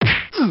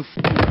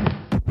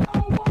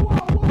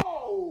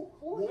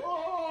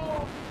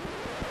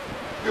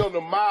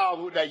on the miles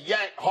with that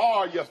yank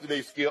hard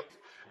yesterday, Skip.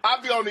 I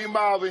be on these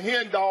miles of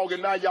hen dog,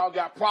 and now y'all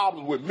got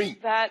problems with me.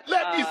 Let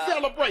me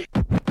celebrate.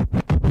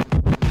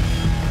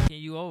 Can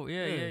you? Oh,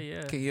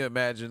 yeah. Can you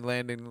imagine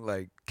landing,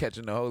 like,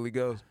 catching the Holy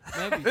Ghost?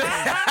 Maybe.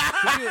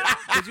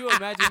 Could you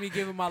imagine me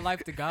giving my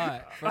life to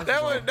God?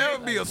 That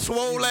would be a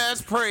swole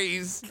ass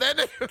praise.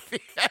 That would be.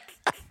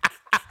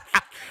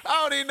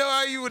 I don't even know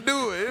how you would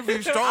do it. It'd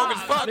be strong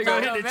as fuck. They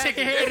gonna hit the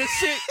chicken head and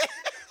shit.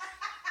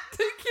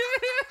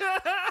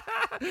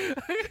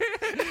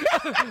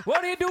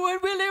 What he do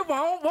it really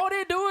want? What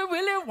he do it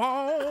really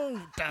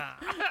want? That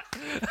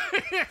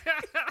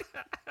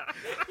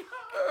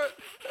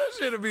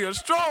shit'll be a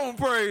strong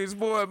praise,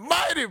 boy.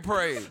 Mighty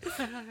praise.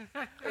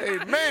 Hey,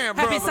 man,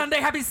 brother. Happy Sunday,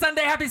 happy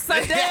Sunday, happy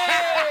Sunday.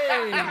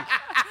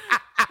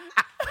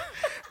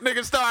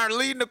 Nigga started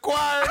leading the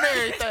choir and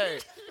everything.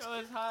 Oh,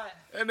 it's hot.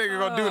 That nigga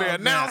gonna do the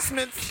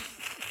announcements.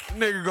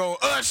 Nigga gonna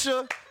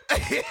usher.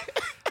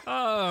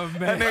 Oh,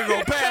 man. That nigga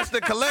gonna pass the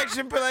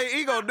collection plate.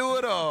 He gonna do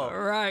it all.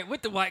 Right,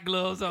 with the white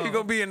gloves on. He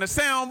gonna be in the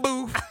sound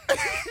booth.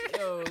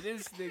 Yo,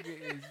 this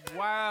nigga is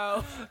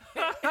wild.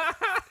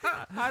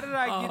 How did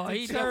I get to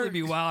he church? definitely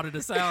be wild at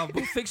the sound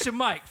booth. Fix your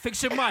mic.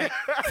 Fix your mic.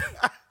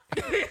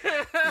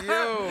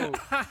 Yo.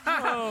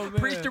 Oh, man.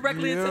 Preach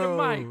directly into the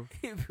mic.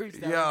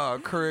 Y'all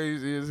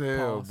crazy as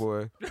hell, Pause.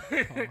 boy.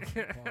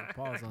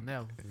 Pause on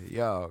that one.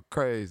 Y'all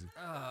crazy.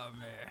 Oh,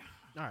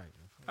 man.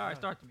 All right,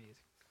 start the music.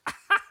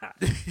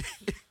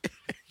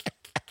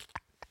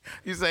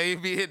 You say he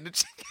be hitting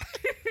the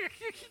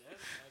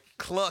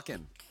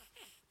clucking.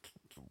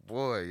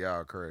 Boy,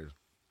 y'all crazy.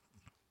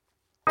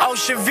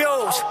 Ocean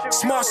views,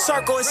 small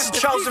circle, it's a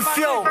chosen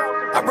few.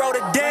 I wrote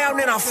it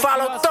down and I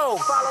followed through.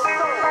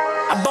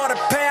 I bought a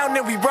pound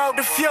and we rode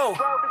the fuel.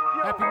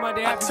 Happy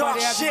Monday, I talk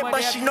shit,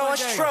 but she know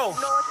it's true.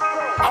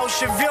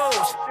 Ocean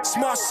views,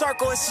 small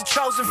circle, it's a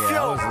chosen few.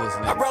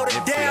 I wrote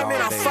it down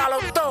and I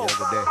followed through.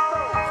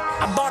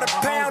 I bought a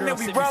pound and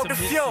we rode the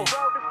fuel.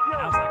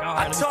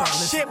 I talk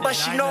shit, but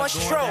she know it's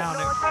true.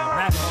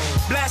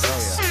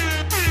 Blessings,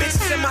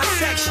 bitches in my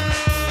section.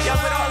 Yo,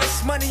 with all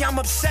this money, I'm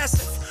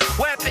obsessive.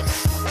 Weapons,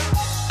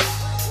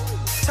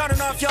 turning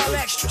off y'all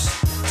extras.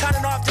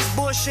 Turning off this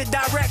bullshit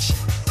direction.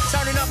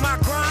 Turning up my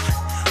grind,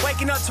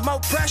 waking up to more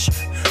pressure.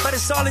 But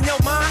it's all in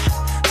your mind,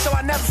 so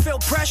I never feel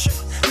pressure.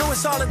 Know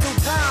it's all in due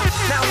time.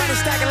 Now I'm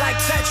stacking like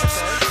Tetris.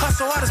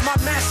 Hustle hard is my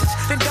message,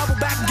 then double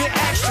back and get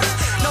extras.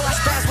 Know I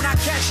spaz when I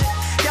catch it.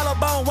 Yellow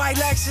bone, white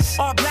Lexus.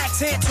 All black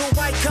tint, two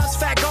white cups,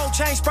 fat gold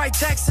chain, Sprite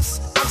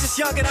Texas. I'm just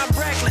young and I'm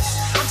reckless.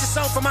 I'm just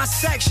on for my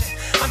section.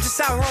 I'm just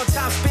out here on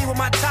top speed with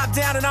my top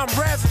down and I'm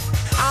revving.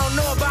 I don't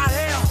know about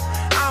hell,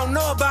 I don't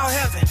know about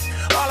heaven.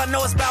 All I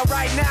know is about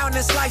right now and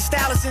this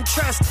lifestyle is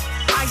interesting.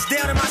 Ice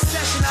down in my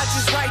session, I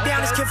just write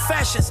down his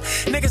confessions.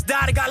 Niggas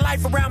died and got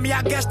life around me,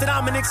 I guess that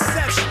I'm an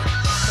exception.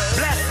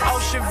 Blessed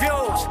ocean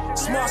views,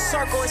 small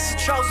circle, it's a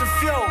chosen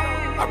few.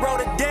 I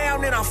wrote it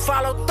down and I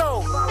followed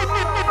through.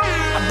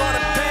 I bought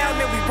a pound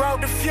and we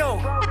rode the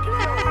fuel.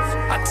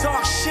 I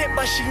talk shit,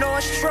 but she know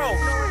it's true.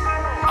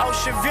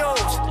 Ocean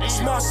views,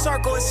 small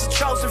circle, it's a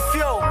chosen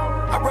few.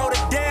 I wrote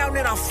it down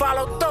and I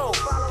followed through.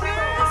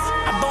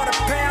 I bought a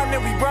pound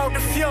and we rode the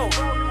fuel.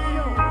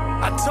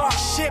 I talk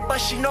shit, but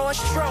she know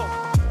it's true.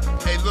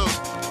 Hey, Luke.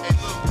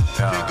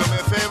 Can you do me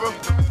a favor?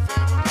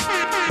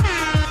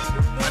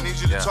 I need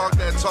you to talk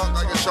that talk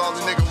like a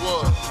Charlie nigga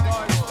was.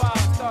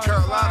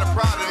 Carolina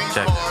proud of these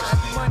bars.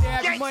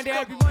 Happy Monday.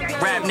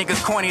 Rap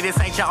niggas corny, this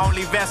ain't your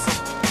only vessel.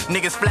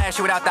 Niggas flash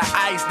you without the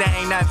ice, they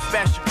ain't nothing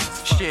special.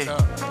 Shit,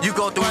 you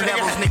go through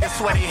levels, niggas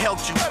swear they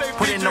helped you.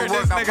 Put in the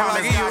work, I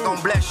promise God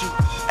gon' bless you.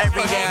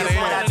 Every day is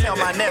what I tell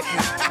my nephew.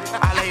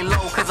 I lay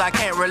low cause I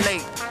can't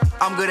relate.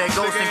 I'm good at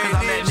ghosting cause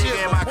I'm that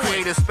nigga in my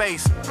creative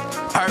space.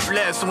 Hurt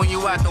less when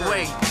you out the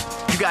way.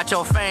 You got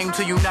your fame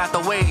till you not the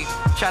wave.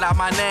 Shout out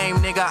my name,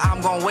 nigga,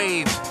 I'm gon'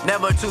 wave.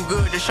 Never too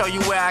good to show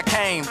you where I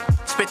came.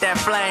 Spit that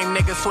flame,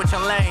 nigga,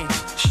 switching lane.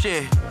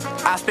 Shit,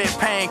 I spit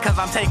pain cause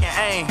I'm taking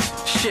aim.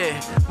 Shit,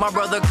 my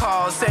brother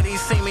called, said he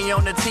seen me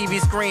on the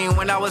TV screen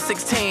when I was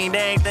 16. They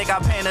ain't think I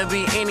plan to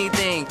be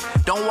anything.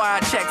 Don't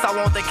wire checks, I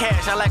want the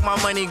cash, I like my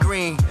money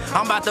green.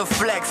 I'm about to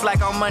flex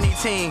like I'm money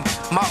team.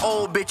 My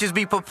old bitches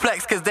be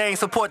perplexed cause they ain't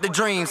support the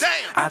dreams.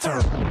 I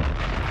turn.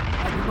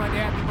 Happy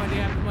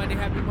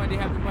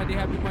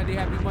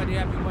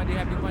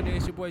Monday.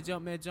 It's your boy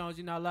Jumpman Jones.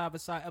 You're now live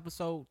inside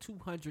episode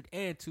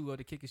 202 of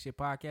the Kickin' Shit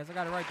Podcast. I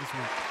got it right this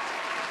week.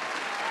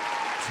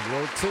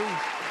 202.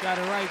 Got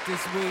it right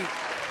this week.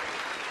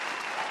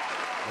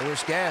 I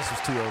wish gas was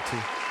 202.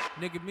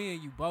 Nigga, me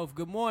and you both.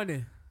 Good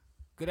morning.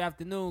 Good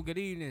afternoon. Good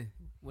evening.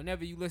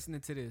 Whenever you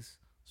listening to this,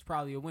 it's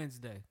probably a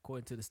Wednesday,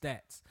 according to the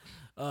stats.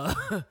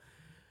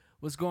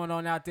 What's going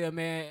on out there,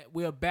 man?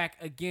 We're back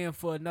again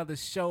for another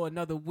show,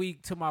 another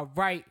week. To my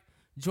right,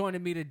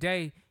 joining me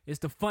today is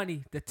the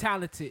funny, the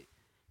talented,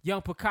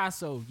 Young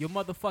Picasso, your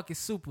motherfucking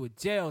super,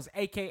 Gels,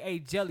 a.k.a.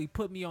 Jelly.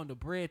 Put me on the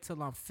bread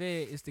till I'm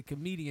fed. It's the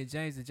comedian,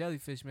 James the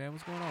Jellyfish, man.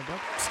 What's going on, bro?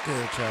 It's good,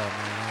 y'all,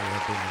 man. How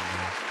y'all doing,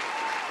 man?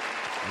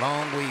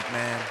 Long week,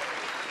 man.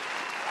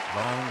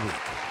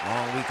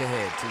 Long week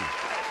ahead, too.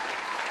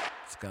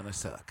 It's gonna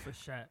suck. For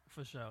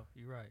sure.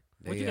 You're right.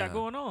 They, What you got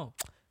going on?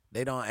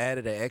 They done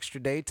added an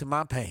extra day to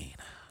my pain.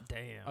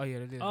 Damn. Oh yeah,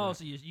 that is. Oh, right.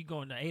 so you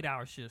going to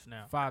 8-hour shifts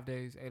now? 5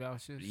 days, 8-hour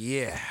shifts.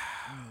 Yeah,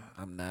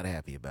 I'm not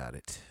happy about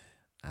it.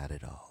 Not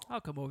at all. I'll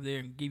come over there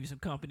and give you some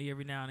company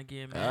every now and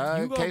again, man.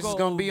 You In gonna case it's go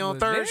gonna be on over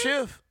third there?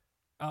 shift.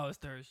 Oh, it's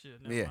third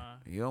shift. Never Yeah, mind.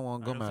 you don't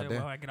want to go I out there.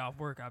 Well, I get off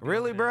work. I'll be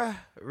Really, over there.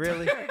 bruh?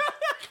 Really?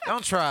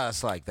 Don't try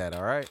us like that,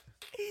 all right?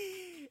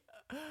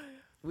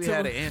 We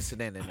had an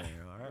incident in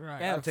there, all right?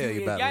 Right. I'll tell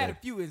you about it I had a later.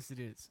 few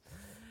incidents.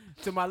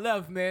 To my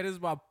left, man, this is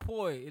my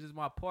boy. It is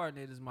my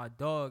partner. It is my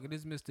dog. It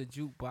is Mr.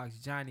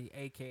 Jukebox Johnny,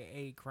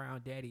 a.k.a.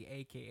 Crown Daddy,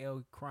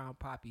 a.k.a. Crown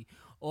Poppy,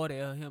 or the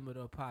El Himmer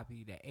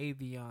Poppy, the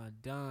Avion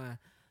Don,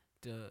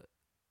 the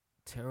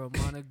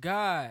Terramana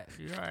God.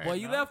 Right, Boy,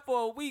 you no? left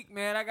for a week,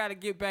 man. I got to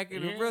get back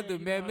in the Yeah, rhythm,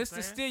 you man. know what I'm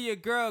Mr. saying? Steal Your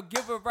Girl,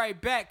 give her right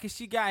back because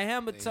she got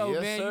hammer toe,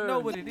 Yes, man. sir. You know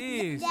what it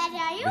is. Daddy,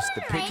 are you Mr. on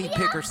the Picky radio?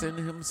 Pickerson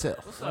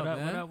himself. What's What up, up,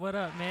 man? what up, what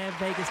up, man?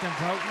 Vegas done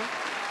broke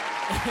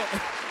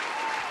me.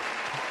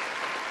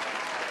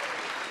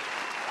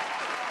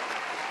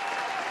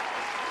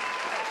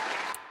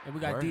 And we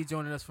got Word. D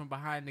joining us from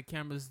behind the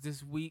cameras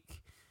this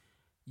week.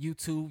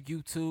 YouTube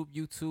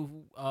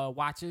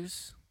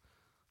watchers.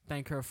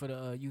 Thank her for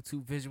the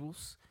YouTube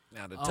visuals.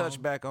 Now, to touch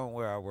back on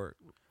where I work,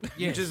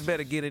 you Yes. just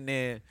better get in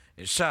there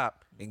and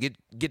shop and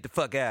get the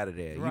fuck out of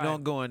there. Right. You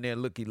don't go in there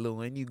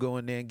looky-loo, and you go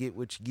in there and get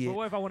what you get. But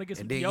what if I want to get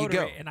some and then you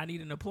go. deodorant and I need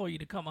an employee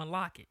to come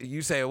unlock it?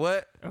 You say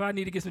what? If I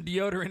need to get some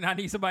deodorant and I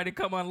need somebody to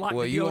come unlock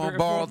Well, the you deodorant on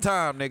borrowed for me.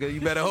 time, nigga. You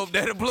better hope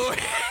that employee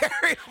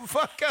hurry the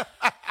fuck up.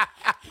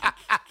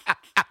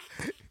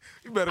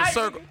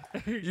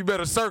 You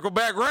better circle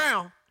back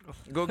round.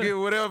 Go get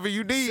whatever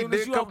you need, Soon as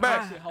then you come open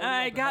back. that shit, hold it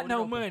I ain't open, got hold it no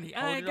open. money.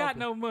 Hold I it ain't got open.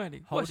 no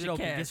money. Hold What's it your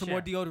open. cash Get some more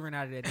app? deodorant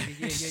out of that, nigga.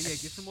 Yeah.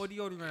 Get some more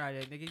deodorant out of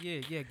that,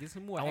 nigga. Yeah. Get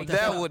some more. Hey,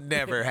 That would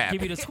never happen.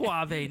 Give me the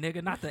Suave,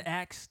 nigga, not the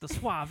Axe, the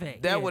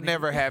Suave. That would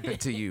never happen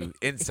to you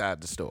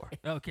inside the store.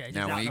 Okay. just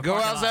Now, out when in you the go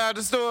parking lot. outside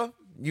the store,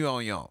 you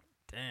on your own.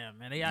 Damn,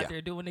 man, they out Yeah.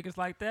 there doing niggas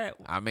like that.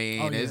 I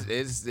mean, Oh, yeah.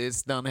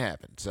 it's done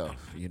happen. So,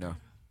 you know.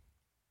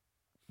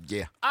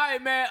 Yeah. All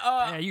right, man.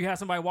 Man, you have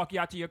somebody walk you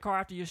out to your car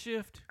after your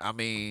shift? I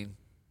mean,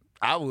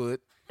 I would.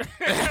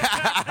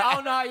 I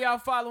don't know how y'all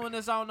following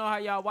us. I don't know how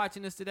y'all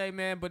watching us today,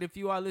 man. But if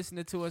you are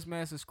listening to us,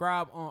 man,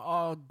 subscribe on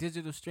all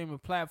digital streaming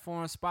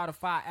platforms: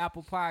 Spotify,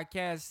 Apple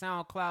Podcasts,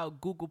 SoundCloud,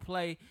 Google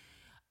Play,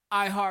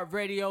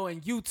 iHeartRadio,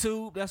 and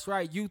YouTube. That's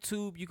right,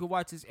 YouTube. You can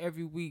watch us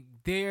every week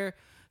there.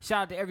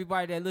 Shout out to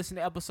everybody that listened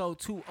to episode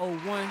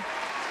 201.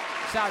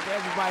 Shout out to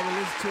everybody that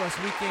listened to us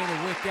week in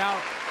and week out.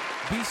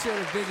 Be sure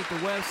to visit the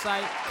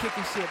website,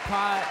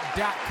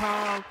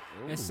 kickingshitpod.com,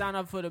 and sign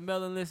up for the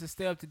mailing list and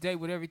stay up to date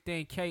with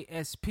everything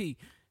KSP.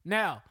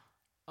 Now,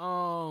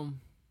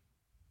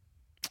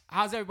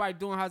 how's everybody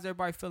doing? How's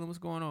everybody feeling? What's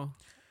going on?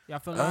 Y'all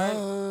feeling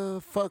all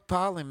right? Fuck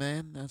pollen,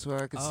 man. That's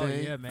what I could Oh,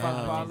 say. yeah, man. Fuck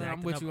allergies Ballin', I'm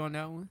acting with up. you on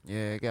that one.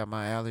 Yeah, I got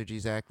my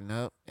allergies acting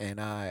up, and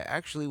I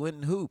actually went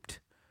and hooped.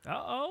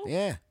 Uh-oh.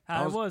 Yeah.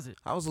 How was it?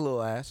 I was a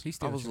little ass. He's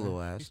still I was a trying.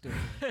 little He's ass. still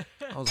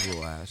I was a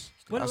little ass.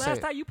 When I the say-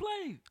 last time you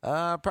played?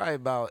 Probably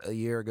about a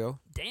year ago.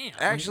 Damn.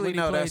 Actually, when he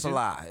no, played that's a you?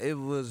 lie. It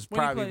was When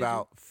he probably played you?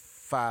 about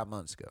 5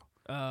 months ago.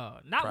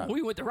 Not when Probably.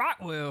 we went to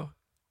Rockwell.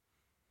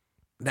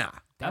 Nah,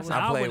 That's I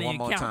I played wouldn't one even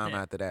more count time that.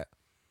 after that.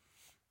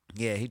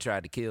 Yeah, he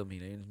tried to kill me.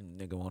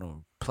 Nigga want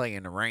to play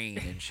in the rain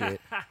and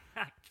shit.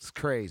 It's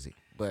crazy,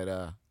 but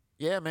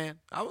yeah, man,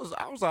 I was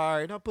all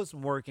right. I put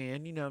some work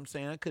in. You know what I'm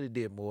saying? I could have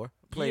did more.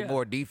 Played Yeah.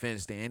 more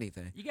defense than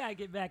anything. You gotta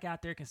get back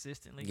out there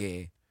consistently.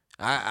 Yeah.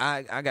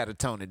 I got to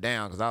tone it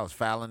down because I was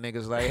fouling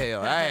niggas like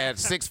hell. I had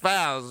 6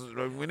 fouls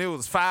when it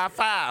was 5-5.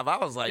 I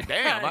was like,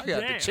 damn, I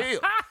got Damn. to chill.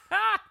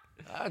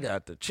 I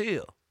got to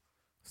chill.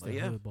 It's the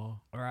yeah. hood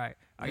ball. All right.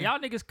 Are y'all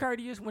niggas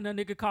courteous when a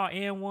nigga call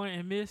N1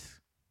 and miss?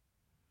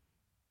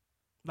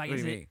 Like, What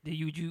is do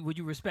you it? Would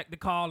you respect the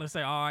call and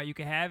say, all right, you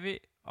can have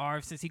it? Or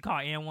if, since he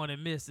called N1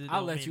 and missed, it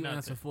I'll don't let mean you nothing?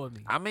 answer for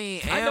me. I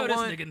mean, I know and this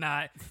one, nigga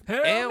not.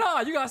 Hell and- no,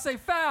 you gotta say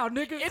foul,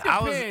 nigga. It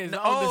I was, depends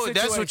on the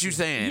that's what situation. you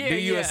saying. Yeah, Do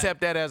you yeah.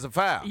 accept that as a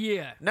foul?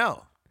 Yeah.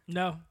 No.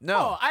 No. No.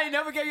 Oh, I ain't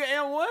never gave you an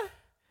N1?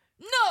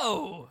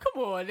 No.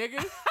 Come on,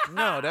 nigga.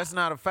 No, that's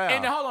not a foul.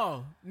 And hold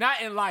on.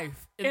 Not in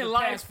life. In In the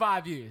life. past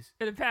 5 years.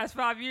 In the past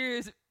 5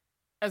 years,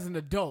 As an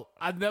adult,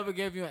 I never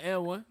gave you an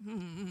N1.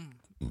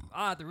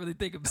 I have to really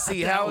think about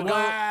See that how one. it goes.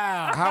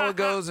 Wow. How it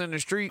goes in the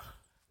street.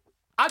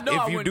 I know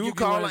I If you wouldn't do give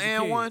call one an as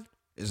a kid. N1,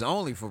 it's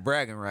only for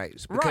bragging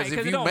rights. Because Right, if 'cause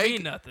it you don't make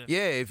mean it, nothing. yeah,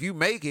 if you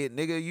make it,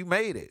 nigga, you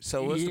made it.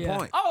 So what's the Yeah.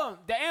 point? Oh,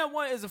 the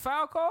N1 is a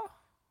foul call?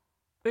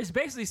 It's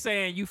basically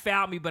saying you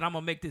fouled me, but I'm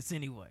gonna make this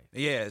anyway.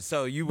 Yeah,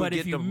 so you would But if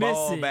get you the miss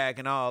ball it, back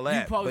and all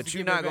that, supposed but to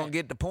you're give it not gonna back.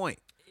 get the point.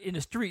 In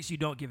the streets, you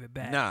don't give it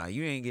back. Nah,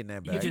 you ain't getting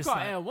that You back. You just call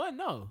like- N1?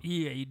 No.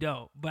 Yeah, you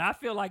don't. But I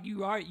feel like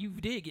you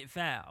did get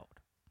fouled.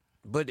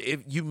 But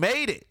if you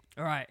made it,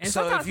 All right. And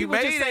So sometimes if you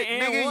people made just say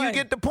it, nigga, and1. you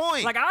get the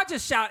point. Like, I'll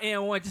just shout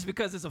and1 just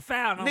because it's a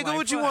foul. And I'm Nigga, like,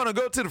 what you fuck. want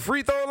to go to the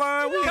free throw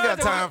line? We ain't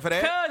got time for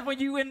that. Because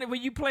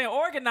when you playing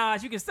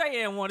organized, you can say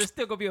and1. It's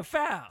still gonna be a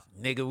foul.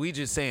 Nigga, we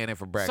just saying it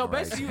for bragging So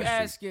rights. basically, you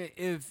asking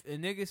if a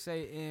nigga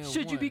say and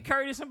Should you be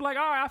courteous and be like,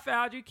 all right, I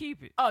fouled you,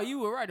 keep it? Oh, you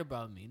were right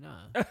about me,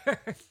 nah.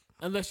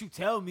 Unless you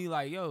tell me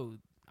like, yo,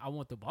 I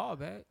want the ball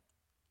back.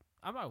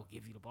 I'm not gonna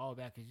give you the ball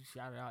back because you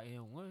shouted out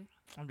and1.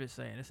 I'm just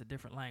saying it's a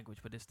different language,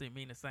 but it still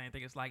mean the same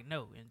thing. It's like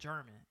no in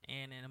German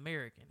and in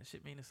American. It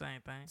should mean the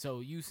same thing. So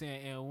you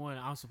saying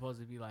and1, I'm supposed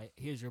to be like,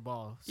 here's your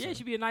ball. So Yeah, you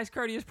should be a nice,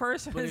 courteous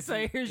person But and if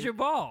say, you- here's if- your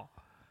ball.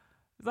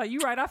 It's like,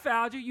 you right, I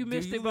fouled you. You do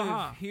missed you it, but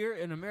live here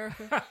in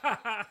America?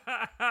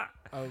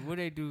 What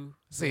they do?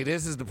 See,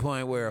 this is the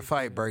point where a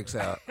fight breaks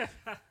out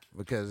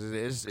because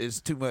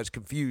it's too much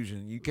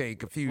confusion. You can't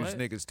confuse What?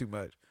 niggas too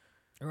much.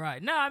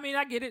 Right. No, I mean,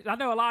 I get it. I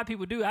know a lot of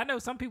people do. I know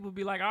some people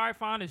be like, all right,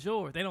 fine, it's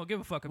yours. They don't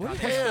give a fuck about What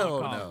that. the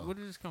hell scorecard. no. Where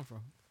did this come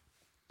from?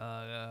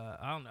 I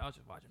don't know. I was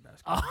just watching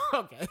basketball. Oh,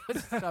 okay.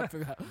 Just trying to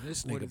figure out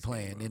This what nigga is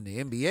playing going in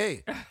the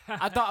NBA.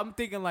 on. I'm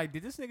thinking like,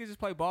 did this nigga just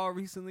play ball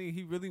recently?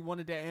 He really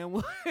wanted that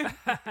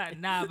and1.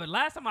 Nah, but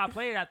last time I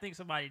played, I think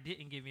somebody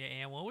didn't give me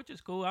an and1, which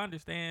is cool. I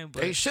understand.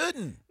 But They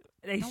shouldn't.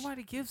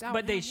 Nobody gives out.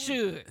 But they and1.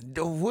 should.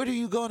 What are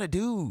you gonna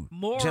do,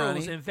 Morals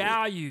Johnny? and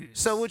values.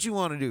 So what you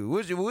want to do?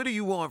 What do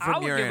you want I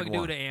from would your give and a dude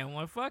one? an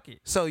and1. Fuck it.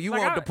 So you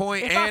Like, want the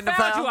point if and the I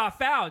fouled foul? you, I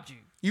fouled you.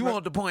 You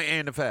want the point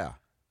and the foul?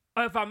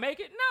 Or if I make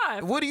it,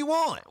 nah. What do you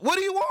want? What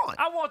do you want?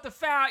 I want the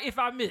foul if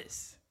I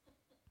miss.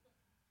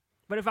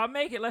 But if I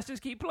make it, let's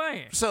just keep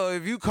playing. So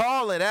if you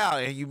call it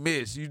out and you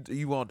miss,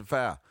 you want the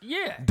foul.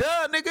 Yeah.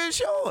 Duh, nigga, it's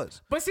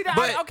yours. But see that.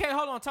 But okay,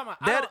 hold on. Time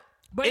out.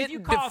 But if it you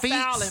call defeats-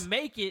 foul and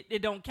make it,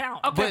 it don't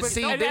count. Okay, But but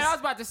see, and this- I was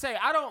about to say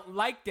I don't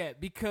like that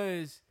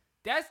because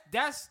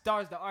that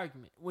starts the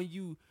argument when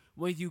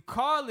you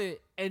call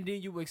it and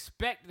then you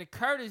expect the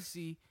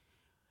courtesy,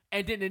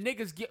 and then the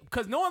niggas get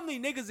because normally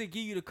niggas will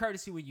give you the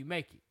courtesy when you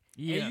make it.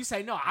 Yeah. And you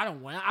say no, I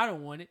don't want it. I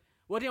don't want it.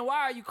 Well then why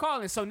are you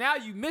calling? So now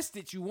you missed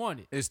it. You want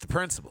it. It's the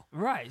principle.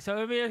 Right. So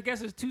I mean, I guess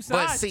there's two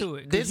But sides see, to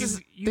it.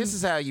 'Cause this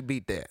is how you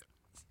beat that.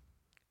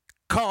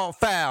 Call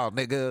foul,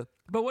 nigga.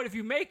 But what if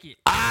you make it?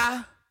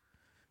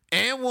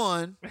 And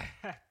one.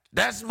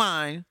 That's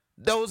mine.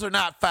 Those are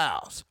not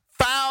fouls.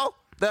 Foul,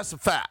 that's a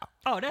foul.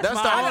 Oh, that's the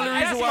mine. only reason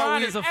That's why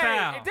mine we is a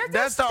foul.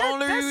 That's the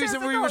only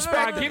reason we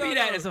respect it. Give me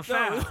that as a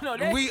foul.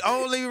 we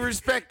only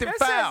respect the That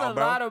foul, says a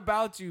bro. lot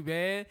about you,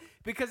 man.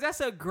 Because that's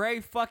a gray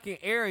fucking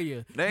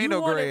area. There ain't You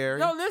no wanna- gray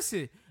area. No,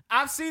 listen.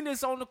 I've seen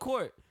this on the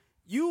court.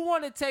 You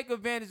want to take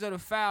advantage of the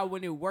foul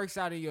when it works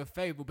out in your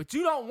favor, but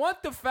you don't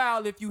want the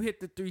foul if you hit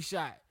the 3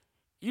 shot.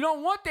 You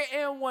don't want the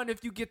N1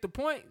 if you get the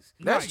points.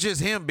 That's just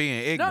him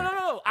being ignorant.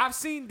 No. I've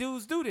seen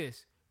dudes do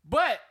this.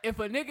 But if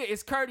a nigga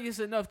is courteous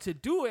enough to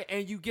do it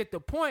and you get the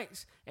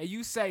points and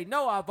you say,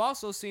 no, I've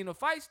also seen a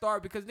fight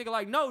start because nigga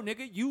like, no,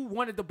 nigga, you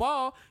wanted the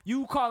ball.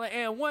 You call it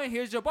N1,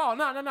 here's your ball.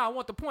 No, I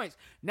want the points.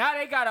 Now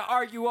they got to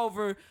argue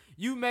over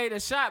you made a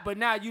shot, but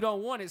now you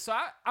don't want it. So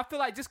I feel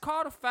like just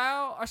call the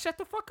foul or shut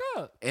the fuck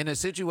up. In a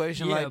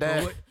situation Yeah, like but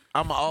that, what-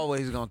 I'm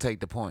always going to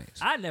take the points.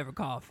 I never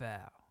call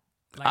foul.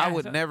 Like, I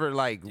would never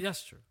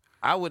That's true.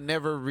 I would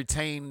never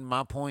retain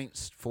my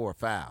points for a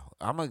foul.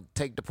 I'm going to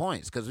take the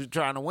points because we're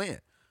trying to win.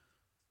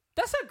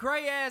 That's a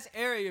gray ass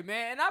area,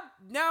 man. And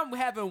now I'm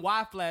having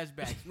Y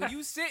flashbacks. When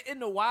you sit in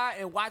the Y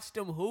and watch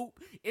them hoop,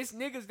 it's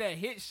niggas that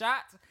hit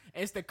shots.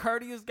 And it's the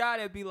courteous guy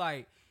that be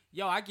like,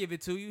 yo, I give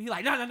it to you. He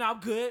like, no, I'm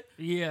good.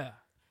 Yeah.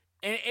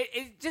 And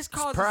it just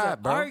It's causes pride,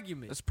 an bro.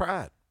 argument. It's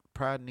pride.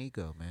 Pride and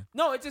ego, man.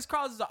 No, it just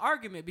causes an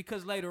argument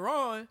because later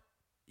on,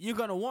 you're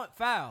going to want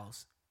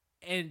fouls.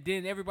 And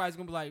then everybody's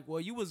going to be like,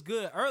 well, you was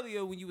good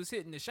earlier when you was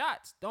hitting the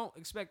shots. Don't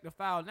expect the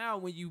foul now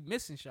when you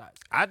missing shots.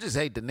 I just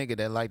hate the nigga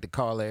that like to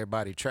call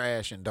everybody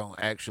trash and don't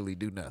actually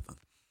do nothing.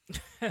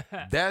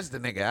 That's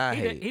the nigga I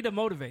hate. He the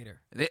motivator.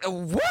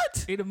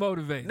 What? He the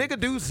motivator. Nigga,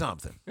 do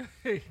something.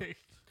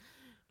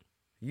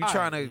 You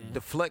trying to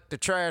deflect the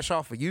trash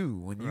off of you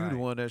when you the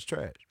one that's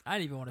trash. I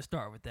didn't even want to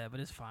start with that, but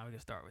it's fine. We can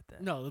start with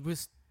that. No,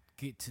 let's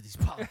get to these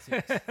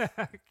politics.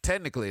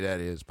 Technically, that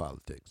is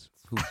politics.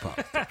 Who's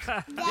politics?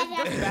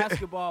 Just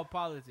basketball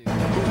politics.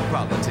 Who's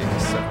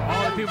politics? So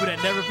All the people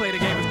that never played a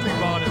game of street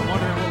ball and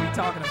wondering what we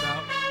talking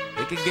about.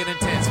 it can get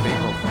intense, people.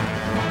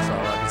 That's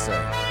all I can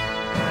say.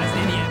 That's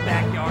any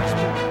backyard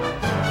sport.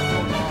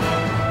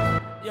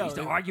 We Yo, used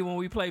to argue when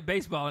we played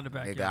baseball in the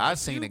backyard. Nigga, I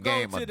seen you a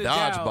game go of to the Dow,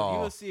 you will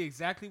dodgeball. see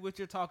exactly what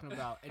you're talking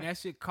about, and that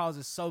shit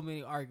causes so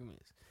many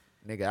arguments.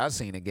 Nigga, I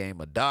seen a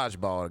game of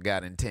dodgeball that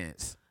got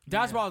intense.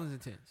 Dodgeball is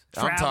intense.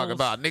 I'm talking Travels.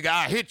 about, nigga,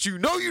 I hit you.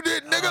 No, you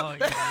didn't, nigga. Oh,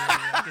 yeah,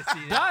 I can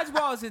see that.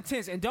 Dodgeball is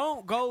intense, and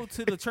don't go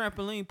to the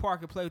trampoline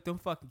park and play with them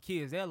fucking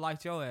kids. They'll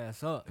light your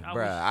ass up. I Bruh,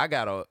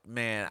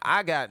 wish-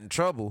 I got in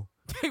trouble.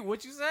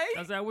 What you say?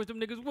 That's how I wish them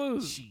niggas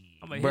would. Shit.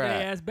 I'm gonna hit Bruh.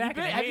 their ass back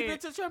in the Have you been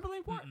head. to the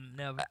trampoline park?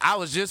 Never. I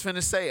was just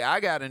finna say, I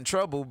got in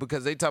trouble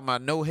because they talking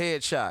about no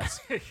headshots.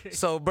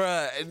 So,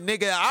 bruh,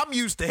 nigga, I'm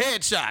used to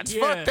headshots.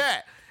 Yeah. Fuck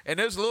that. And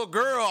this little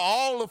girl,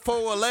 all of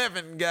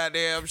 4'11",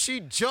 goddamn, she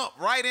jumped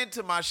right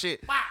into my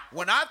shit. Wow.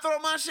 When I throw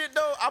my shit,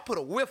 though, I put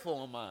a whiffle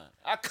on mine.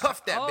 I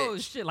cuff that bitch. Oh,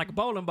 shit, like a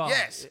bowling ball.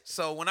 Yes.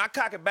 So when I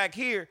cock it back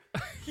here,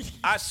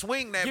 I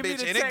swing that Give me bitch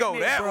the and it go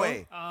technique, that bro.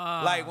 way.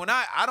 Like when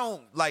I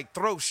don't like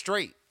throw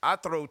straight. I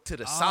throw to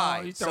the you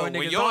side. So throwing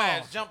when niggas your off.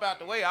 ass jump out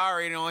the way, I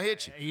already don't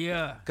hit you.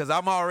 Yeah. Cause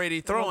I'm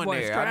already throwing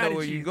Homeboy there. I know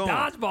where strategy, you're going.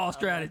 Dodgeball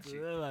strategy.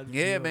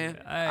 Yeah, man.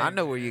 Hey, I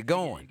know where you're You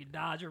going. can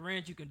dodge a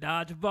wrench. You can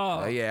dodge a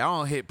ball. Yeah, I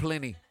don't hit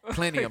plenty of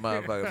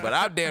motherfuckers, but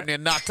I damn near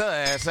knocked her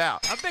ass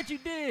out. I bet you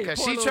did. Cause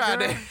Poor she little tried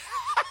girl. to,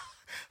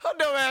 her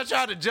dumb ass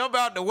tried to jump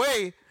out the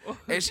way,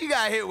 and she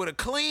got hit with a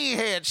clean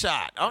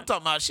headshot. I'm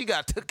talking about she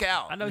got took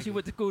out. I know she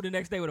went to school the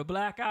next day with a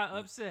black eye,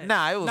 upset.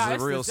 Nah, it was Nah, a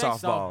it's real the- they softball.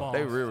 softballs.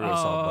 They real Oh,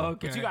 softball.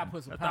 okay. But you gotta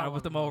put some I thought it power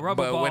was the in old it.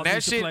 rubber But balls when we that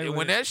used to play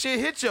shit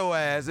with. hit your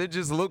ass, it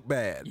just looked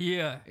bad.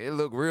 Yeah. It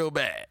looked real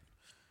bad.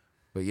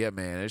 But yeah,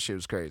 man, that shit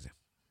was crazy.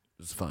 It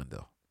was fun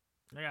though.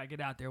 I gotta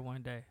get out there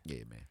one day.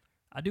 Yeah, man.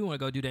 I do want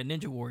to go do that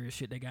Ninja Warrior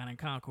shit they got in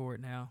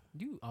Concord now.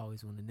 You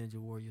always want to Ninja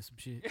Warrior some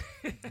shit.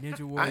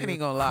 Ninja Warrior. I ain't even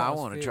gonna lie. I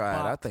want to CrossFit, try it.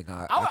 I box. think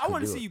I I could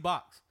want to do see it. you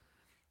box.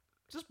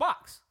 Just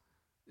box.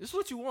 It's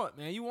what you want,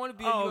 man. You want to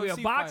be Oh, a be a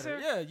UFC boxer? fighter.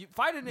 Yeah, you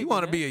fight a nigga. You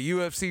want to man. be a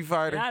UFC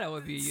fighter? Yeah, that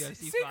would be a UFC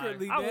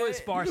Secretly, fighter. I man. would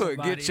spar You would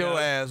somebody. get your though.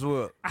 ass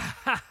whooped. Go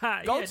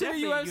Yeah, to the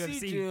definitely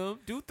UFC gym,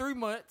 do 3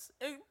 months,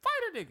 and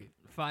fight a nigga.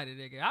 Fight a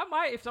nigga. I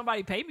might if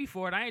somebody paid me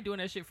for it. I ain't doing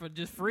that shit for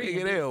just free.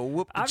 Nigga, they'll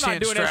whoop the I'm chin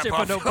not doing that strap shit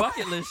for off no your-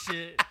 bucket list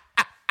shit.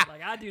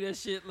 Like I do that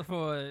shit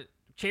for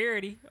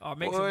charity or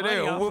make some Boy, money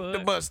they'll off whoop of the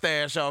it.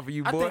 mustache off of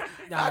you, I boy. think-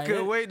 I nah, couldn't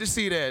that- wait to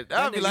see that.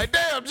 I'd be nigga- like,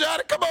 damn,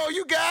 Johnny, come on,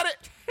 you got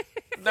it.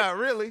 Not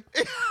really.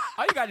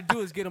 All you got to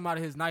do is get him out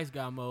of his nice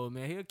guy mode,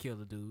 man. He'll kill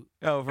the dude.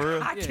 Oh, for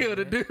real? I killed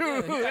a man. dude.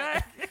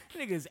 Yeah,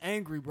 nigga's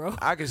angry, bro.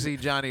 I can see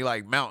Johnny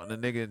like mounting a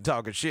nigga and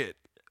talking shit.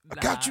 I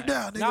got you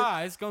down, nigga. Nah,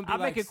 it's gonna be I'll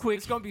like make it quick.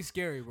 It's gonna be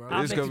scary, bro.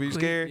 I'll It's make gonna it be quick.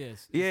 scary.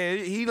 Yes. Yeah,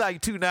 he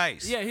like too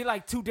nice. Yeah, he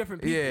like two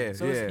different people. Yeah,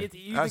 so yeah. it's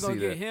you I either gonna see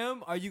get that.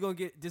 him or you gonna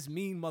get this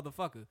mean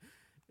motherfucker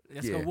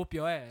that's Yeah. gonna whoop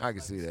your ass. I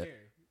can see it's that. Scary.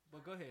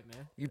 But go ahead,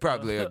 man. You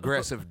probably an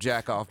aggressive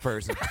jack off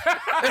person.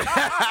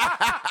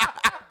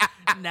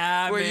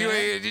 Nah, Where man. you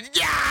ain't,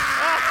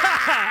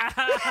 yeah!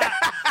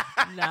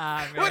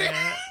 Nah,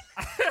 man.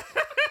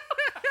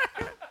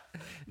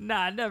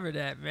 Nah, never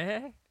that,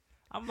 man.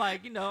 I'm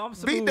like, I'm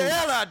smooth. Beat the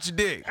hell out your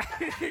dick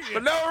for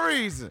no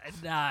reason.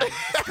 Nah,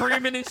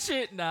 screaming and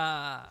shit.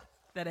 Nah,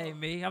 that ain't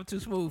me. I'm too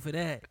smooth for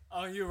that.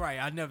 Oh, you're right.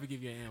 I never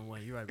give you an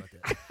N1. You're right about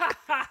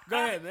that. Go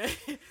ahead, man.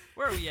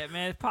 Where we at,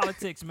 man? It's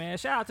politics, man.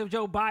 Shout out to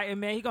Joe Biden,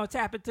 man. He gonna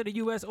tap into the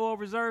U.S. oil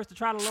reserves to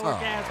try to lower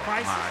gas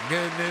prices. My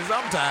goodness,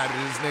 I'm tired of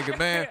this nigga,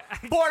 man.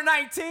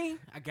 419.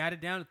 I got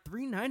it down to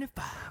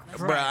 395.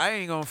 Bruh, I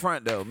ain't gonna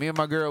front though. Me and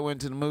my girl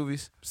went to the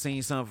movies,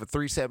 seen something for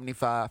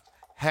 $375.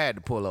 Had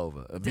to pull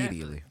over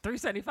immediately.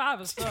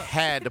 375 is stuff.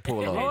 Had to pull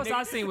The over. most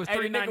I seen was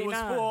Hey, the nigga was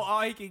 $3.99. full.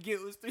 All he could get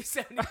was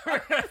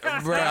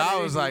 375. Bruh, I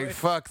was like,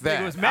 fuck that.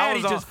 Nigga was mad I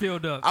he was just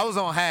filled up. I was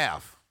on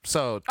half.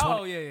 So 20,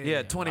 Oh,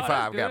 yeah. 25 Oh,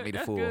 got that's me to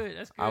good. full. That's good.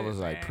 That's I good, was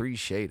like, man.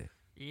 appreciate it.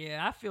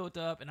 Yeah, I filled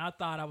up and I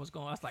thought I was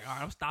like, all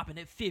right, I'm stopping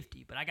at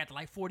 50, but I got to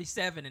like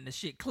 47 and the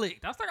shit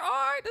clicked. I was like, all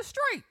right, that's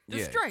straight.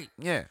 That's straight.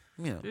 Yeah.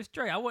 That's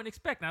straight. I wasn't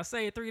expecting. I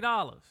saved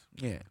 $3.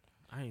 Yeah.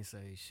 I ain't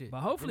say shit. But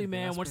hopefully,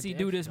 Anything, I man, once spent he the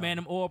do this, extra man,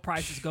 them oil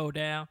prices go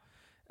down.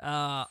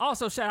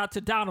 Also, shout out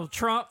to Donald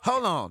Trump.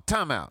 Hold on.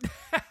 Time out.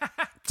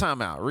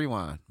 Time out.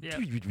 Rewind. Yeah.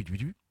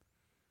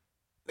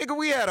 Nigga,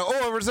 we had an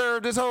oil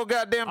reserve this whole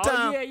goddamn Oh,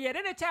 time. yeah.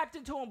 They done tapped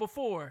into him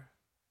before.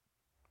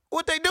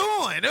 What they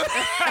doing?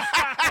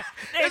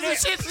 Is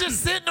this shit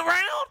just sitting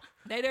around?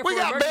 They there We for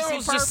got emergency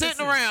barrels just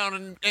sitting purposes.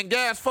 around and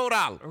gas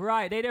 $4.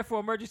 Right, they there for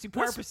emergency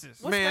purposes.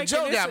 what's Man, making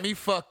Joe this got me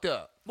fucked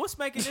up. What's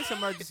making this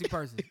emergency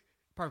purpose?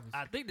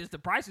 I think this the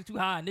price is too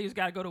high and niggas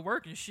got to go to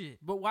work and shit.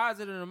 But why is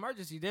it an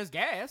emergency? There's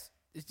gas.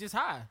 It's just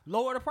high.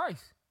 Lower the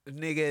price.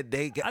 Nigga,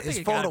 they got, I think it's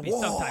it for got the to be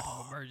some war. type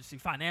of emergency,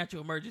 financial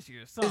emergency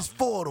or something. It's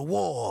for the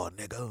war,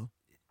 nigga.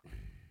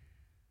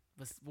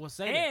 We'll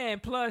say that.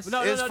 And plus, It's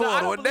I for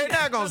don't the- believe they're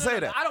that. not gonna say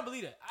that. I don't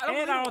believe that. I don't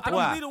And believe, I don't I don't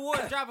Why? believe the war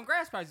is driving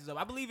gas prices up.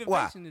 I believe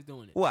Why? inflation is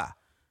doing it. Why?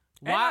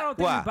 and I don't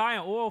think Why? we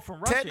buying oil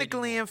from Russia.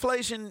 Technically, anymore.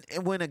 inflation,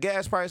 when a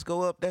gas price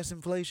go up, that's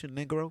inflation,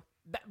 nigga.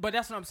 But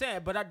that's what I'm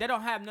saying. But they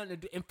don't have nothing to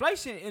do.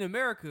 Inflation in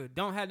America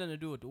don't have nothing to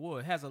do with the war.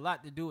 It has a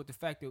lot to do with the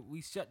fact that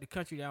we shut the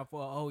country down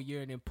for a whole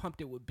year and then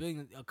pumped it with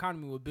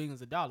economy with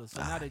billions of dollars.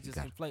 So now they're just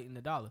inflating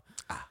the dollar.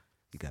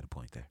 You got a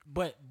point there.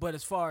 But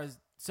as far as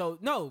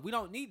no, we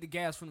don't need the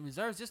gas from the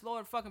reserves. Just lower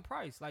the fucking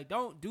price. Like,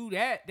 don't do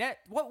that.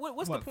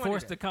 What's the point?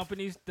 Force of the that?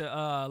 companies to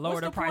lower What's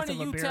the the price point of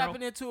of a you barrel?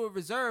 tapping into a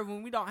reserve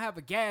when we don't have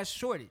a gas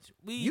shortage?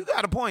 You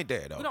got a point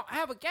there, We though. don't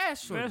have a gas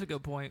Man, that's shortage. a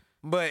good point.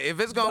 But if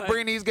it's gonna But-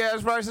 bring these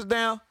gas prices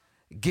down,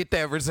 get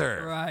that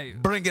reserve. Right.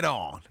 Bring it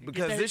on.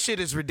 Because that- this shit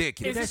is If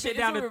ridiculous. that Is shit it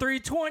down to re-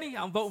 320,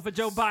 I'm voting for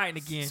Joe Biden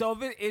again. So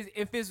is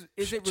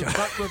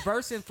it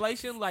reverse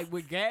inflation like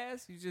with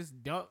gas? You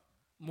just dump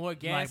more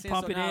gas Like in,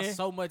 pump so it now in?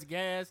 so much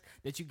gas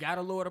that you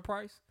gotta lower the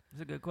price.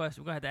 That's a good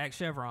question. We're gonna have to ask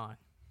Chevron.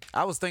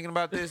 I was thinking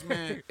about this,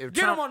 man. If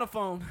Get Trump, him on the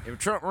phone. if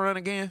Trump run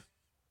again,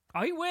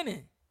 Oh, he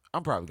winning.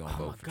 I'm probably gonna Oh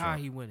vote my for God,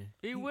 Trump. he winning.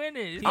 He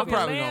winning. It's I'm gonna be a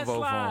probably gonna vote for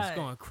him. landslide. It's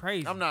going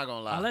crazy. I'm not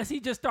gonna lie. Unless he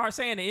just starts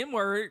saying the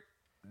N-word.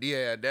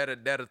 Yeah,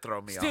 that'll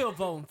throw me Still off.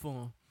 voting for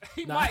him.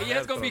 He Nah, might. Yeah,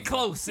 it's gonna be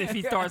close if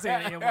he starts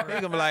saying the He N-word.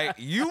 gonna be like,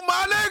 "You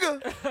my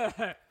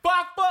nigga,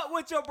 Fuck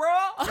with you, bro.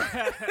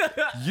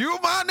 you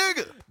my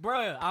nigga."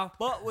 Bro, I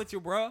fuck with you,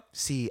 bro.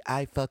 See,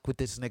 I fuck with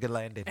this nigga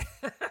Landon.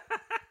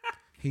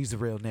 He's a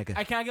real nigga.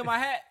 Hey, can I get my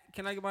hat?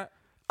 Can I get my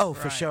Oh,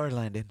 for Right. sure,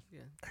 Landon.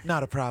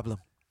 Not a problem.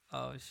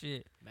 Oh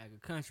shit. MAGA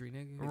country,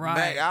 nigga?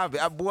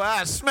 Right. Boy,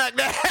 I smack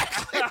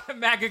that.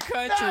 MAGA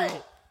country.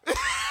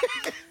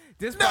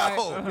 This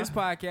No. this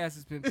podcast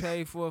has been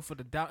paid for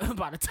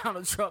by the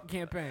Donald Trump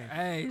campaign.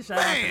 Hey, shout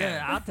out to Man.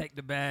 that. I'll take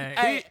the bag.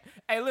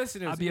 Hey,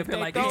 listeners. I'll be up if here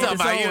they like throw He talking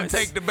us- about you Owens.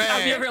 take the I'll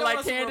bag. be up here Throw like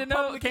us a Candace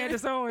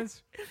Republican.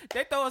 Owens.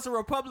 they throw us a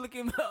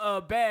Republican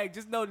bag.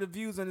 Just know the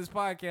views on this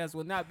podcast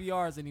will not be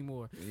ours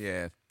anymore.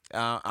 Yeah,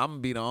 I'm gonna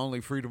be the only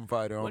freedom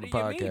fighter on What the do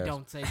you podcast. mean?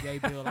 Don't say gay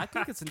bill. I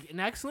think it's an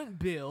excellent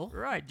bill.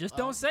 Right. Just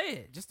don't say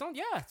it. Just don't.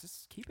 Yeah,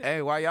 just keep it.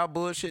 Hey, while y'all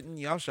bullshitting,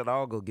 y'all should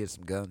all go get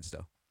some guns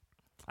though.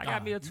 I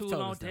got me a you've tool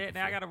told on us that deck.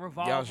 Now I got a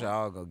revolver. Y'all should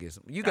all go get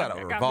some. You got I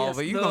a got me a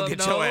revolver. You gonna snub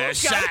get your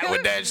ass nose. shot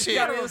with that shit.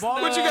 Got a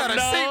revolver. What you got a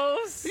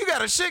Nose. six? You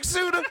got a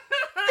six-shooter?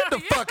 Get the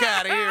fuck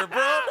out of here,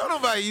 bro. Don't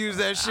nobody use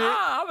that shit.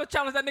 I'm gonna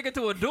challenge that nigga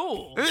to a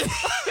duel.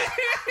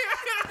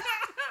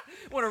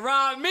 Wanna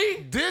rob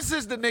me? This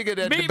is the nigga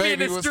that Meet the me in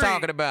baby the was street.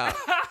 talking about.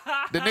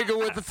 The nigga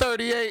with the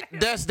 38.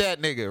 That's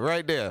that nigga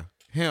right there.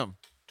 Him.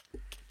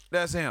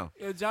 That's him.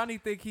 Yo, Johnny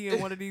think he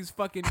in one of these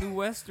fucking new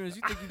westerns.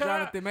 You think you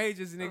Jonathan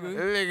Majors, That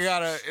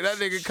nigga?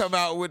 nigga come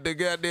out with the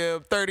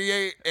goddamn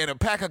 38 and a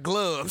pack of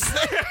gloves.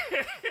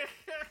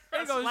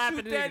 They gonna slapping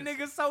shoot that niggas.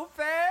 nigga so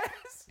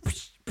fast.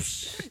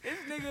 This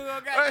nigga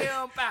gonna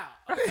goddamn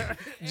pow.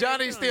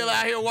 Johnny's still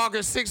out here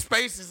walking 6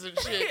 spaces and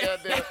shit.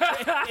 Goddamn.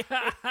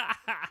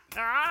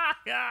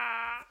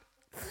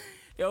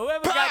 Yo,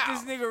 whoever got Pow!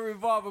 this nigga a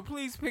revolver,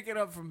 please pick it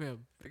up from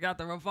him. I got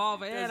the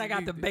revolver and Doesn't I got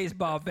need the this.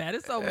 baseball bat.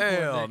 It's over.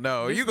 Hell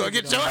no. You gonna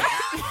get your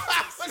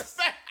ass.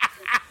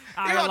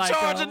 You gonna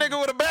charge a nigga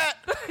with a bat?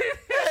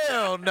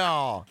 Hell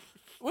no.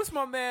 What's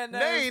my man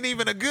name? They ain't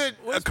even a good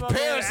What's my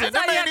comparison. man? They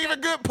That's how ain't you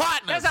even good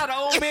partners. That's how the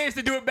old men used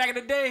to do it back in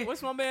the day.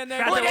 What's my man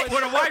name?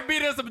 With a white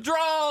beater and some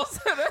draws.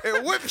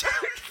 It whip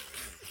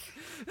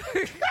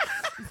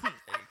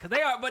Cause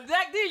they are, but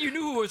back then you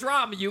knew who was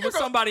robbing you was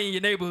somebody in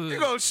your neighborhood. You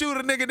gonna shoot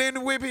a nigga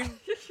then whip him?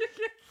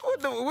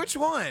 Which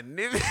one?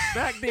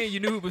 Back then you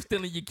knew who was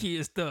stealing your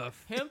kids'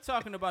 stuff. Him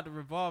talking about the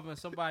revolver and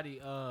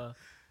somebody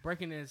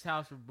breaking in his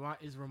house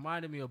is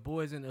reminding me of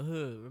Boys in the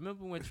Hood.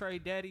 Remember when Trey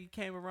Daddy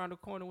came around the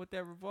corner with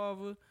that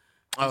revolver?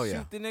 Oh, to yeah.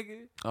 Shoot the nigga?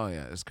 Oh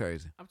yeah, it's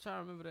crazy. I'm trying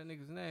to remember that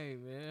nigga's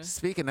name, man.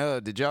 Speaking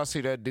of, did y'all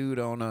see that dude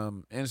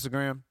on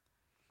Instagram?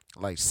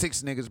 Like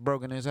 6 niggas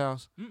broke in his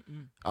house.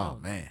 Oh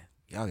man,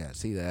 y'all gotta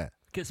see that.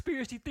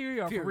 Conspiracy theory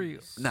or for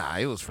real? Nah,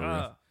 it was for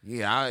real.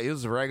 Yeah, it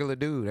was a regular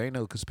dude. Ain't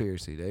no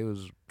conspiracy. They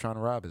was trying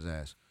to rob his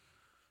ass.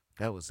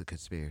 That was the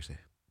conspiracy.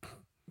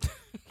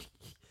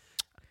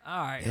 All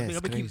right, Yeah, I'm it's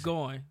gonna keep crazy.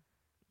 going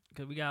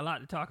because we got a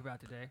lot to talk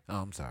about today. Oh,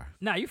 I'm sorry.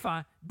 Nah, you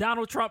fine.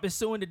 Donald Trump is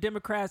suing the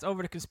Democrats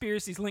over the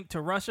conspiracies linked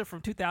to Russia from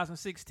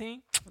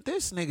 2016.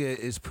 This nigga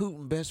is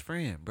Putin's best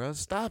friend, bro.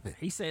 Stop it.